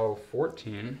a power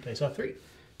 14. Dice off 3.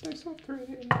 Dice off 3.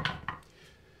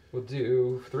 We'll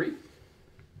do 3.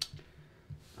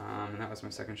 And that was my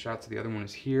second shot, so the other one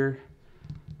is here.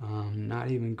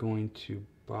 Not even going to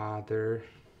bother.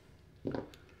 So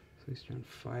he's on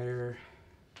fire.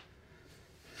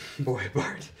 Boy,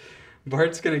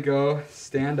 Bart's gonna go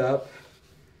stand up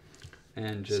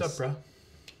and just What's up, bro?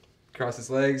 cross his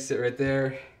legs, sit right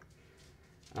there.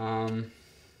 Yikes.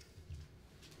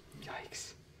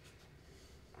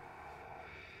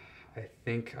 I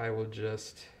think I will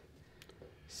just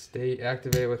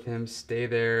activate with him, stay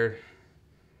there,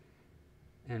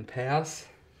 and pass.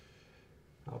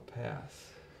 I'll pass.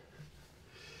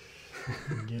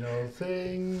 Get all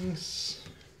things.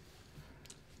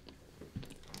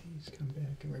 These come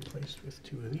back and replaced with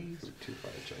 2 of these. 2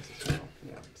 fire checks as well.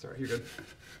 Yeah, sorry, you're good.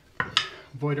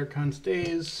 Void Archon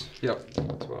stays. Yep,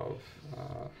 12.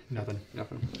 Nothing.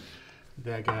 Nothing.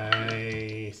 That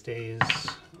guy stays.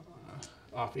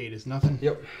 Off 8 is nothing.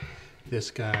 Yep.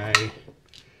 This guy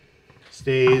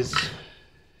stays.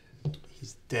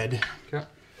 He's dead. Okay.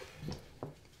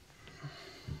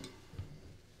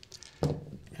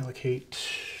 Allocate.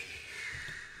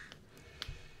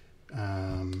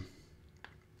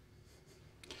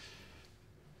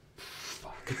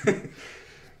 Fuck.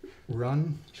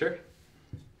 Run. Sure.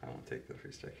 I won't take the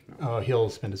free stick. No. Oh, he'll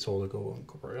spend a soul to go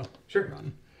incorporeal. Sure.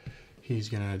 Run. He's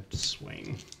gonna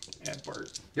swing at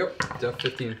Bart. Yep. Def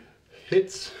 15.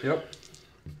 Hits. Yep.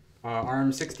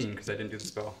 Arm 16 because I didn't do the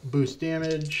spell. Boost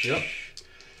damage. Yep.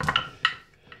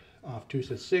 Off 2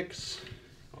 to 6.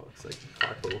 Oh, it's like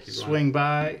clock, but we'll keep going. Swing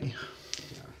by.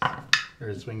 Yeah.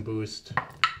 Or swing boost.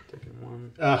 Taking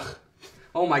 1. Ugh.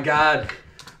 Oh my god.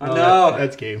 Oh, Oh, no.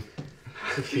 That's game.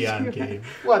 It's beyond game.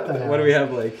 What the hell? What do we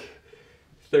have, like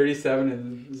 37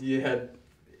 and you had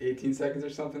 18 seconds or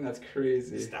something? That's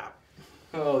crazy. Stop.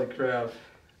 Holy crap.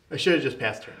 I should have just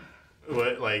passed turn.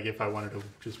 What, like, if I wanted to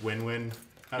just win,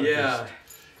 I would Yeah.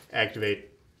 just activate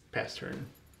pass turn.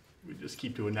 We just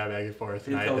keep doing that back and forth.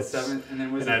 Until 7, and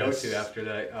then what does it and I go just- to after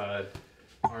that?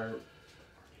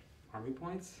 Army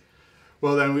points?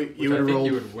 Well, then Which you would I think roll.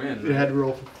 you would win. You had to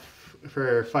roll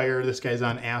for fire. This guy's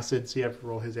on acid, so you have to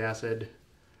roll his acid.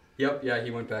 Yep, yeah,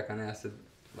 he went back on acid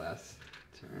last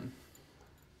turn.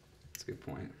 That's a good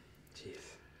point. Jeez.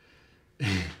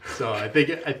 So I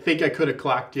think I could have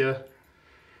clocked you.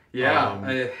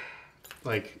 Yeah,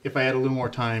 Like if I had a little more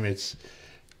time, it's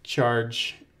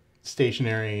charge,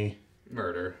 stationary,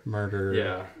 murder.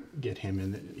 murder. Get him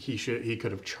in. He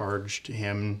could have charged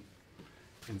him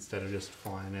instead of just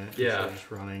flying it. Yeah. Instead of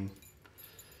just running.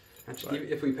 Actually,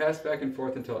 if we pass back and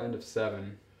forth until end of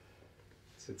 7,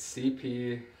 so it's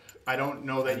CP. I don't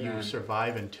know that And you then-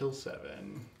 survive until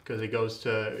 7 because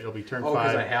it'll be turn Oh,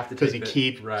 'cause 5 I have to because take you the-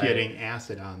 keep right. getting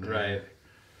acid on there. Right.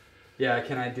 Yeah,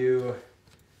 can I do,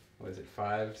 what is it,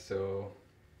 5? So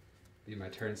be my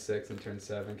turn 6 and turn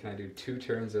 7. Can I do 2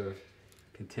 turns of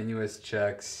continuous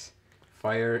checks,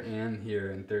 fire and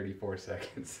here in 34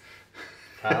 seconds?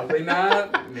 Probably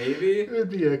not. Maybe. It would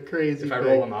be a crazy If I thing.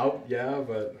 roll them out, yeah,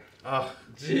 but Ugh.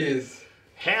 jeez.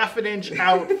 Half an inch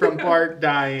out from Bart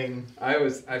dying.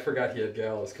 I forgot he had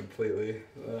gallows completely.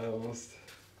 Almost.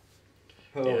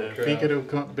 Holy Yeah, crap. if he could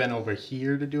have been over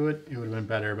here to do it, it would have been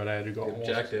better, but I had to go The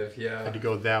objective, I yeah. had to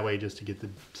go that way just to get the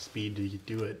speed to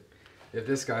do it. If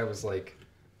this guy was like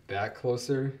back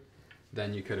closer,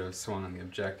 then you could have swung on the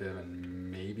objective and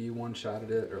maybe one-shotted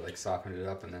it or like softened it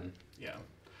up and then Yeah.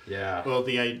 yeah. Well,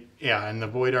 and the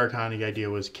Void Archon, the idea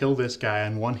was kill this guy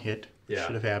on 1 hit. Yeah.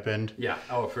 Should have happened. Yeah.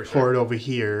 Oh, for Pour sure. it over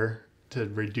here to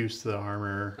reduce the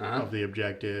armor Uh-huh. of the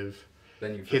objective.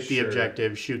 Then you for Hit the sure-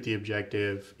 objective, shoot the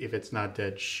objective. If it's not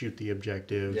dead, shoot the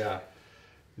objective. Yeah.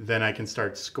 Then I can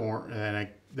start scoring, and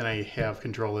then I have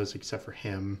control of this except for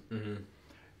him. Mm-hmm.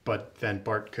 But then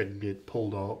Bart could get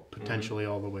pulled all potentially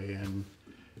all the way in,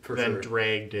 For then sure.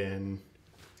 dragged in.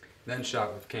 Then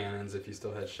shot with cannons if you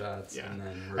still had shots. Yeah. And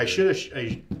then I should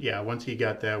have. Once he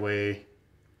got that way,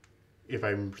 if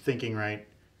I'm thinking right,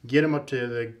 get him up to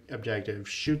the objective,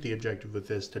 shoot the objective with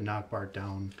this to knock Bart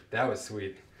down. That was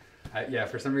sweet. Yeah,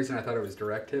 for some reason I thought it was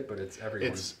direct hit, but it's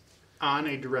everyone. It's on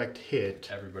a direct hit.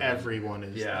 Everyone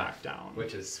is knocked down.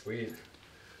 Which is sweet.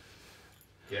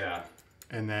 Yeah.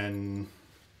 And then,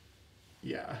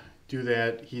 do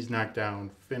that. He's knocked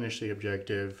down. Finish the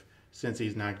objective. Since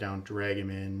he's knocked down, drag him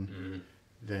in. Mm-hmm.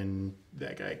 Then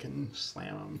that guy can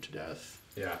slam him to death.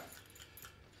 Yeah.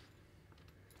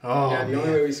 Oh, yeah, the man.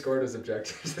 only way we scored was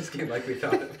objectives this game, like we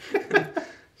thought.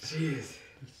 Jeez.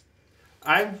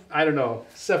 I don't know.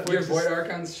 Your Void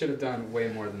Archons should have done way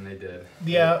more than they did.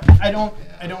 Yeah, I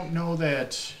don't know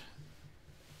that.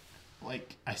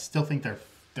 Like, I still think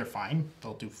they're fine.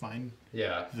 They'll do fine.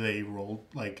 Yeah. They rolling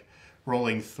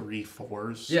 3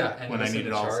 4s. Yeah, and when I missing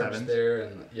needed the all charge 7s. there,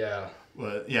 and yeah.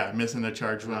 Well, yeah, missing a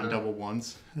charge on double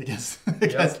ones against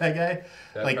that guy.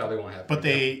 That probably won't happen. But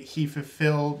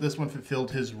this one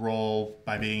fulfilled his role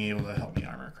by being able to help me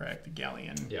armor crack the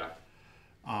Galleon. Yeah.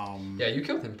 Yeah, you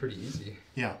killed him pretty easy.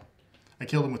 Yeah, I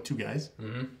killed him with 2 guys,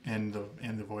 and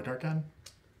the Void Archon.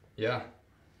 Yeah.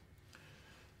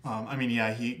 I mean,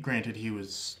 yeah, he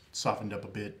was softened up a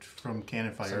bit from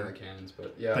cannon fire. Some of the cannons,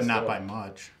 but yeah, but not by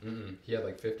much. He had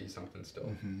like 50 something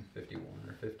still, 51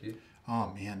 or 50.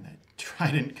 Oh man, that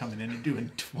trident coming in and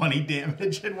doing 20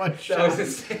 damage in one shot. That was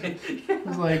insane. I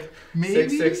was like,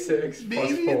 maybe 666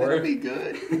 maybe plus 4. that'll be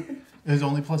good. It was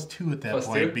only +2 at that Plus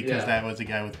point 2? because that was a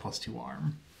guy with +2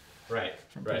 arm. Right.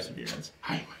 From Perseverance.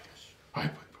 Hi,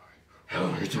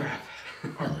 trap.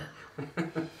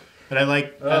 But I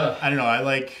like, I don't know, I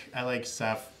like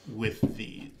Ceph with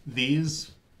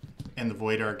these, and the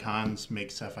Void Archons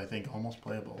make Ceph, I think, almost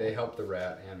playable. They help the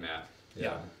rat and Matt.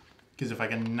 Yeah. Because if I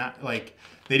can not, like,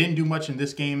 they didn't do much in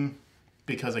this game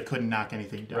because I couldn't knock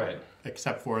anything down. Right.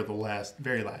 Except for the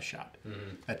very last shot.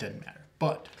 That didn't matter.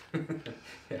 But,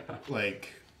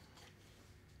 like,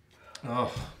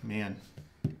 oh, man.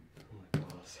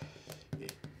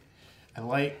 I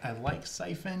like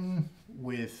Cyphon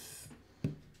with,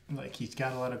 like, he's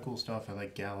got a lot of cool stuff. I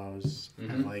like Gallows.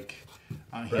 I like...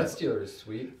 Breath Stealer is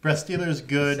sweet. Breath Stealer is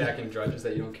good. Stacking Drudges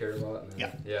that you don't care about. And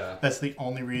then, yeah. That's the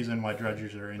only reason why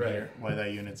Drudgers are in here, why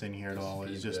that unit's in here at all,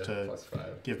 is just to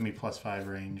give me +5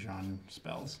 range on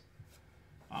spells.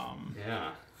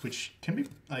 Which can be,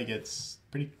 like, it's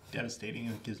pretty devastating.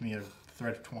 It gives me a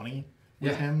threat of 20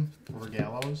 with him for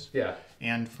Gallows. Yeah.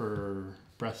 And for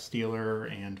Breath Stealer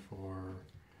and for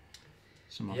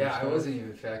some other stuff. I wasn't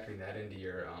even factoring that into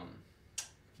your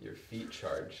feet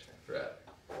charge threat.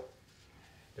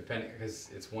 Depending, because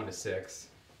it's 1 to 6.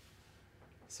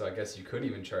 So I guess you could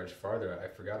even charge farther. I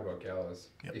forgot about Gallows.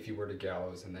 Yep. If you were to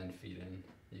Gallows and then feed in,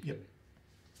 you could.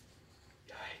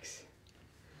 Yikes.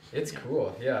 It's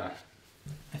cool, yeah.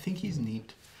 I think he's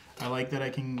neat. I like that I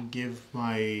can give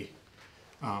my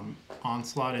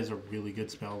Onslaught as a really good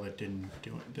spell that didn't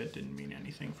mean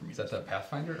anything for me. Is that the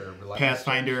Pathfinder or Relentless?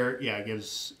 Pathfinder, yeah, it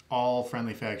gives all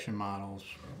friendly faction models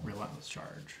Relentless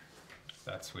Charge.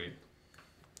 That's sweet.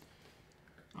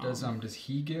 Does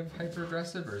he give hyper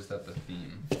aggressive or is that the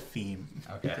theme? Theme.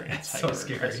 Okay, that's so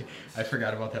scary. I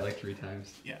forgot about that like 3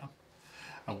 times. Yeah,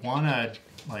 I wanna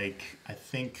I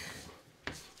think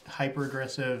hyper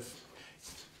aggressive.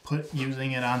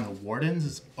 Using it on the Wardens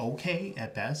is okay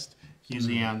at best.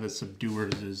 Using it on the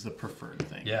Subduers is the preferred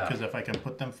thing. Yeah. Because if I can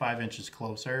put them 5 inches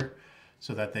closer,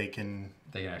 so that they can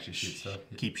actually shoot stuff.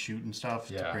 Keep shooting stuff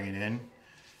to bring it in.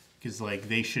 Because like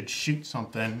they should shoot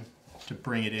something to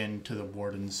bring it into the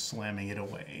Wardens, slamming it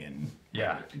away and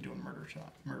doing murder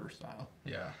style.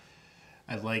 Yeah.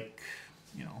 I like,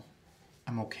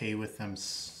 I'm okay with them.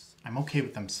 I'm okay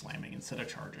with them slamming instead of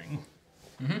charging.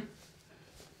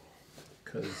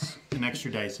 Because an extra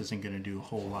dice isn't going to do a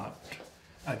whole lot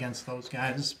against those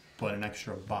guys, but an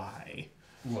extra buy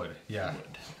would. Yeah,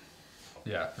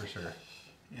 for sure.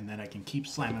 And then I can keep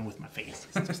slamming with my face.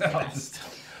 It's just the best.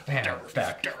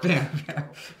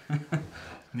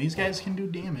 And these guys can do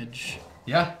damage.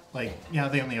 Yeah. They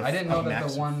only have. I didn't know that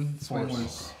the one swing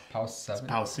was POW 7.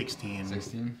 POW 16.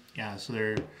 16. Yeah, so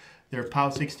they're POW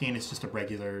 16. It's just a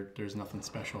regular. There's nothing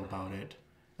special about it.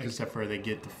 Except for they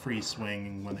get the free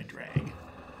swing when they drag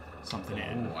something in.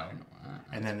 I know that.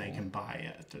 And then they can buy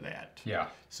it after that. Yeah.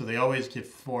 So they always get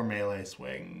 4 melee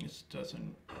swings.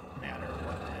 Doesn't matter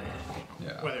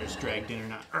whether it's dragged in or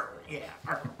not.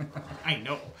 I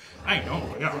know.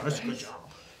 Yeah, that's a good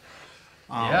job.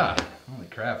 Holy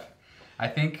crap. I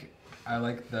think I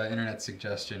like the internet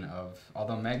suggestion of,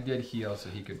 although Meg did heal so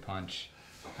he could punch,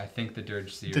 I think the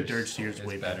Dirge Seers is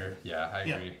way better. Yeah, I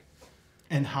agree.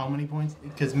 And how many points?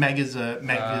 Because Meg is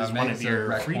one of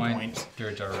your free points.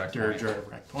 Dirge or a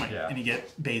rec point. Yeah. And you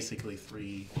get basically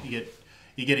 3. You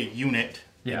get a unit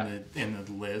in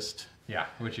the list. Yeah,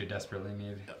 which you desperately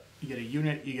need. You get a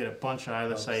unit. You get a bunch of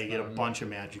either side. You get a bunch of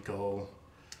magical.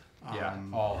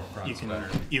 All fronts better.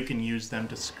 You can use them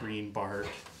to screen Bart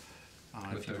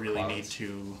if you really need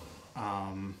to.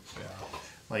 They're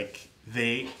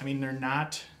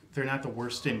not the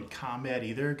worst in combat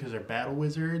either because they're battle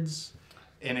wizards.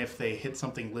 And if they hit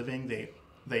something living,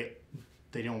 they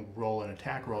don't roll an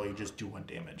attack roll. You just do 1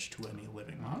 damage to any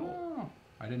living model. Oh,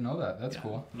 I didn't know that. That's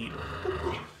cool. Neat.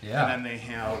 Yeah. And then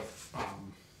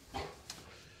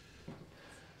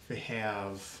they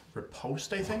have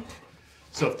riposte, I think.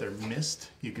 So if they're missed,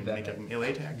 you can make a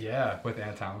melee attack. Yeah, with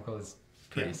anatomical, it's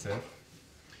pretty sick.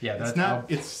 Yeah,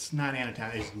 it's not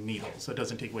anatomical. It's needle, so it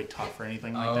doesn't take away tough or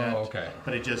anything like that. Oh, okay.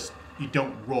 But you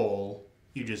don't roll.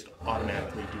 you just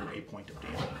automatically do a point of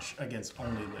damage against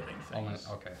only living things.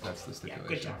 Okay, that's the Yeah, stipulation.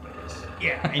 good job, guys.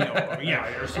 Yeah, I know. Yeah,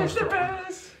 you're so strong.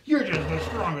 You're just the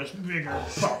strongest,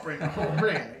 biggest pup in the whole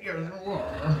planet.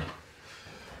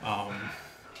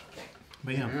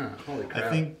 But yeah, Holy crap. I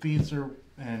think these are,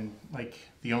 and like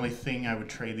the only thing I would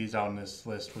trade these out on this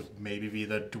list would maybe be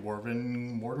the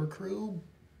Dwarven Mortar Crew,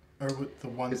 or with the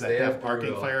ones that they have have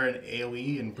Arcane Brutal. Fire and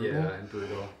AoE and Brutal. Yeah, and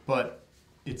brutal. But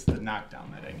it's the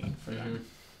knockdown that I need for them.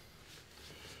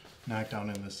 Knockdown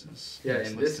in this is... Yeah,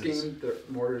 in this game, the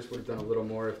mortars would have done a little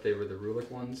more if they were the Rulic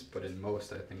ones, but in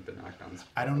most, I think the knockdowns...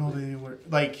 I don't know they were...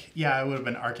 Like, yeah, it would have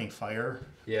been Arcane Fire.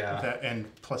 Yeah. With that, and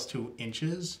plus 2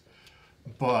 inches.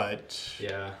 But...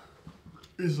 Yeah.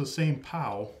 It's the same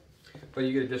POW. But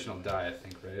you get additional die, I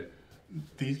think, right?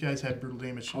 These guys had brutal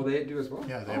damage. Oh, they do as well?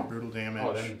 Yeah, they have brutal damage.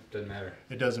 Oh, then it doesn't matter.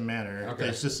 It doesn't matter. Okay.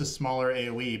 It's just a smaller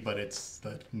AoE, but it's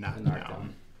the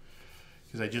knockdown.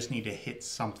 Because I just need to hit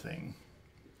something.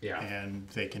 Yeah. And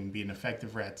they can be an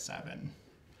effective rat 7.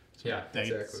 So Yeah,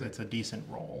 exactly. It's a decent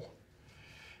roll.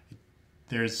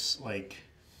 There's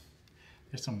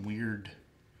some weird...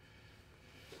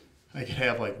 I could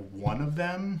have like one of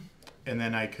them, and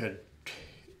then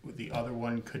the other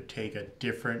one could take a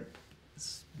different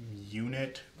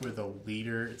unit with a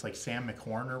leader. It's like Sam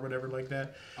McHorn or whatever like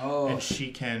that. Oh. And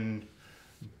she can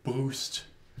boost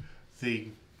the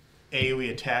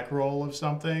AoE attack roll of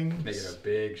something. Make it a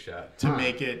big shot. To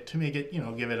make it,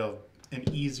 give it an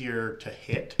easier to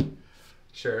hit.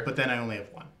 Sure. But then I only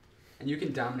have one. And you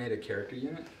can dominate a character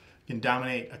unit? You can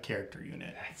dominate a character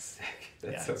unit. That's sick.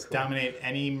 That's so cool. Dominate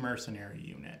any mercenary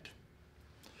unit.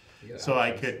 So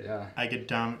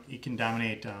you can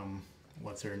dominate,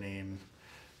 what's her name?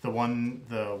 The one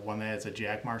that has a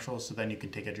Jack Marshal, so then you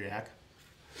can take a Jack.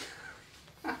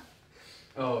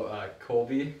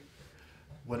 Colby?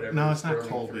 No, it's not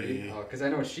Colby. Oh, because I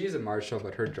know she's a Marshal,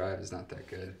 but her drive is not that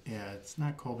good. Yeah, it's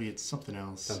not Colby, it's something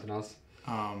else. Something else?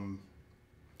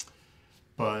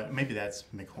 But maybe that's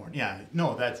McHorn. Yeah,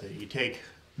 no, that's it. You take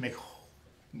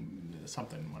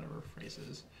something, whatever phrase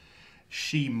is.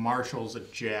 She marshals a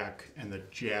Jack, and the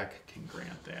Jack can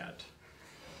grant that.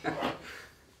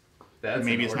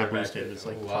 Maybe it's not boosted. It's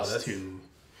like +2.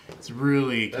 It's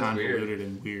really convoluted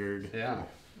and weird. Yeah.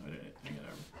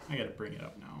 I gotta bring it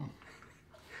up now.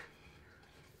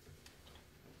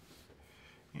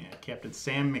 Yeah, Captain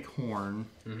Sam McHorn.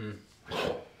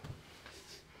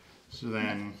 So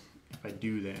then, if I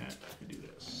do that, I do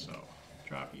this. So,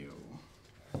 drop you.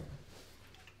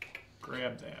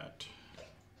 Grab that.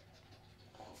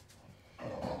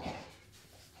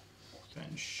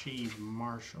 Then she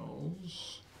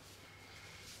marshals.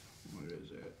 What is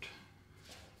it?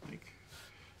 Like,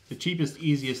 the cheapest,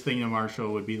 easiest thing to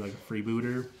marshal would be like a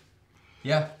freebooter.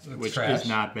 Yeah, which is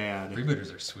not bad.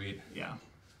 Freebooters are sweet. Yeah.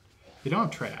 They don't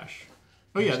have trash.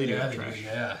 Oh yeah, they do have they trash. do,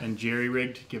 yeah. And jerry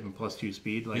rigged, give them +2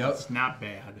 speed. Like it's not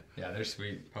bad. Yeah, they're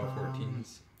sweet. Power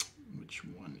 14s. Which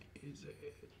one is it?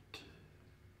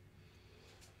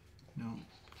 No.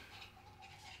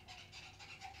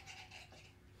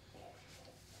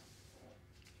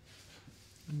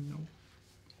 Nope.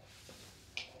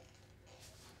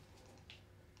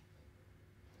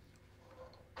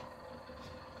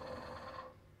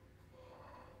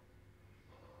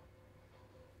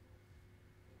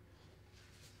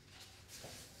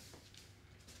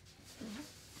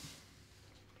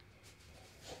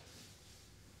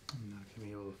 I'm not gonna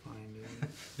be able to find it.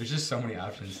 There's just so many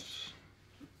options.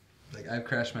 Like, I've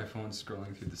crashed my phone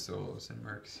scrolling through the solos and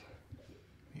Mercs.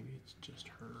 Maybe it's just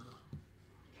her.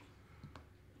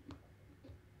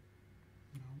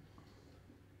 No.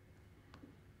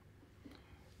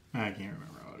 I can't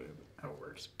remember how it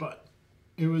works, but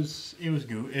it's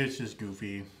just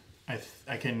goofy. I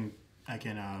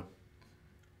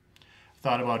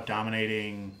thought about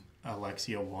dominating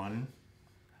Alexia 1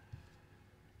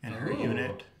 and her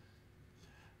unit.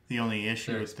 The only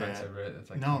issue is that right? It's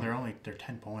like no, they're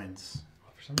 10 points.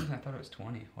 For some reason, I thought it was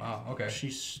 20. Wow. Okay.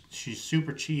 She's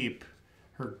super cheap.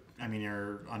 Her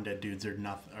undead dudes are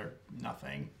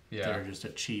nothing. Yeah. They're just a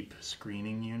cheap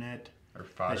screening unit Or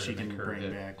fodder that she can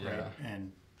bring back, right?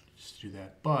 And just do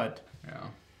that. But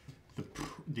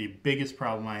the biggest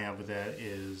problem I have with that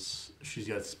is she's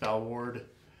got Spell Ward,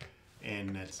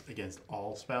 and that's against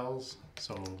all spells.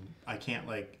 So I can't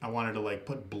I wanted to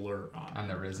put Blur on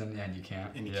the Risen, and you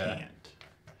can't. And you can't.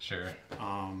 Sure.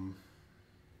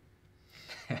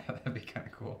 That'd be kind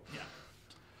of cool. Yeah.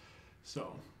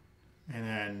 So, and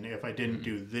then if I didn't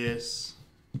do this,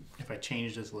 if I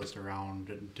changed this list around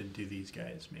and didn't do these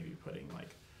guys, maybe putting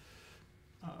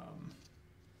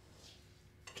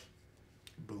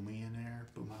Boomy in there,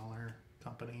 Boomhowler.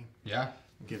 company. Yeah.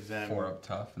 Give them 4 up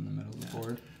tough in the middle of the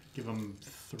board. Give them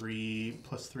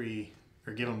 3+3,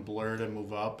 or give them blur to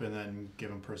move up, and then give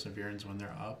them perseverance when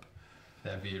they're up.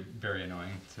 That'd be very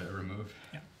annoying to remove.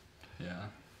 Yeah. Yeah.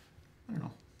 I don't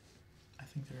know. I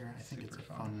think it's Super a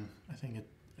fun. I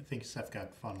think Seth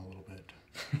got fun a little bit.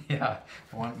 Yeah.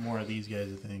 I want more of these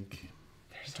guys. I think.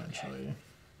 They're so Potentially. good.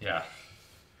 Yeah.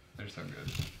 They're so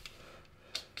good.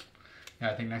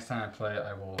 Yeah, I think next time I play,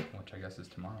 I will, which I guess is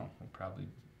tomorrow. We'll probably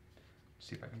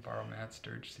see if I can borrow Matt's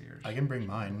Sturge Seers. I can bring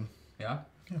mine. Yeah?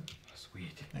 Yeah. Oh,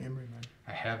 sweet. I can bring mine.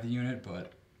 I have the unit,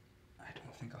 but I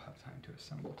don't think I'll have time to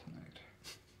assemble tonight.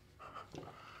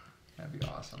 That'd be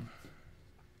awesome.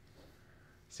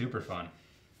 Super fun.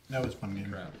 That was a fun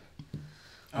game. Crap.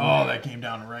 Oh, that came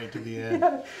down right to the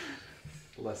end.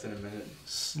 Less than a minute.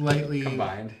 Slightly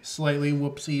Combined. Slightly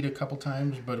whoopsied a couple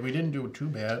times, but we didn't do it too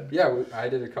bad. Yeah, I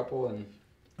did a couple, and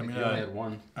I mean, you only had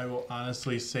one. I will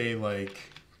honestly say, like,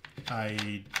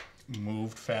 I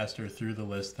moved faster through the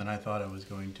list than I thought I was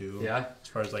going to. Yeah? As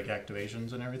far as, like,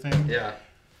 activations and everything. Yeah.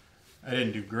 I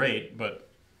didn't do great, but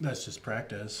that's just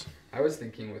practice. I was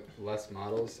thinking with less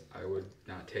models, I would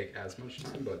not take as much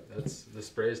time, but the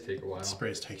sprays take a while.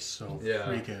 Sprays take so Yeah.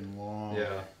 freaking long.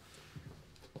 Yeah.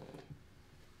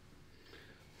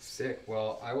 Sick.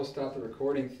 Well, I will stop the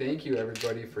recording. Thank you,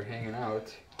 everybody, for hanging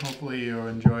out. Hopefully you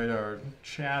enjoyed our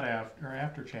chat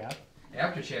after chat.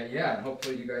 After chat, yeah, and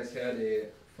hopefully you guys had a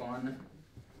fun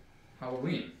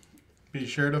Halloween. Be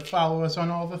sure to follow us on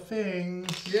all the things.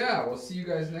 Yeah, we'll see you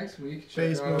guys next week.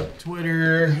 Check Facebook, out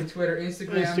Twitter,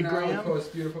 Instagram. Now we Instagram.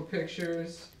 post beautiful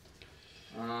pictures.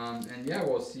 And yeah,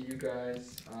 we'll see you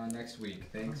guys next week.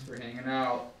 Thanks for hanging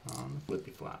out. on the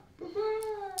flippy flop. Bye-bye.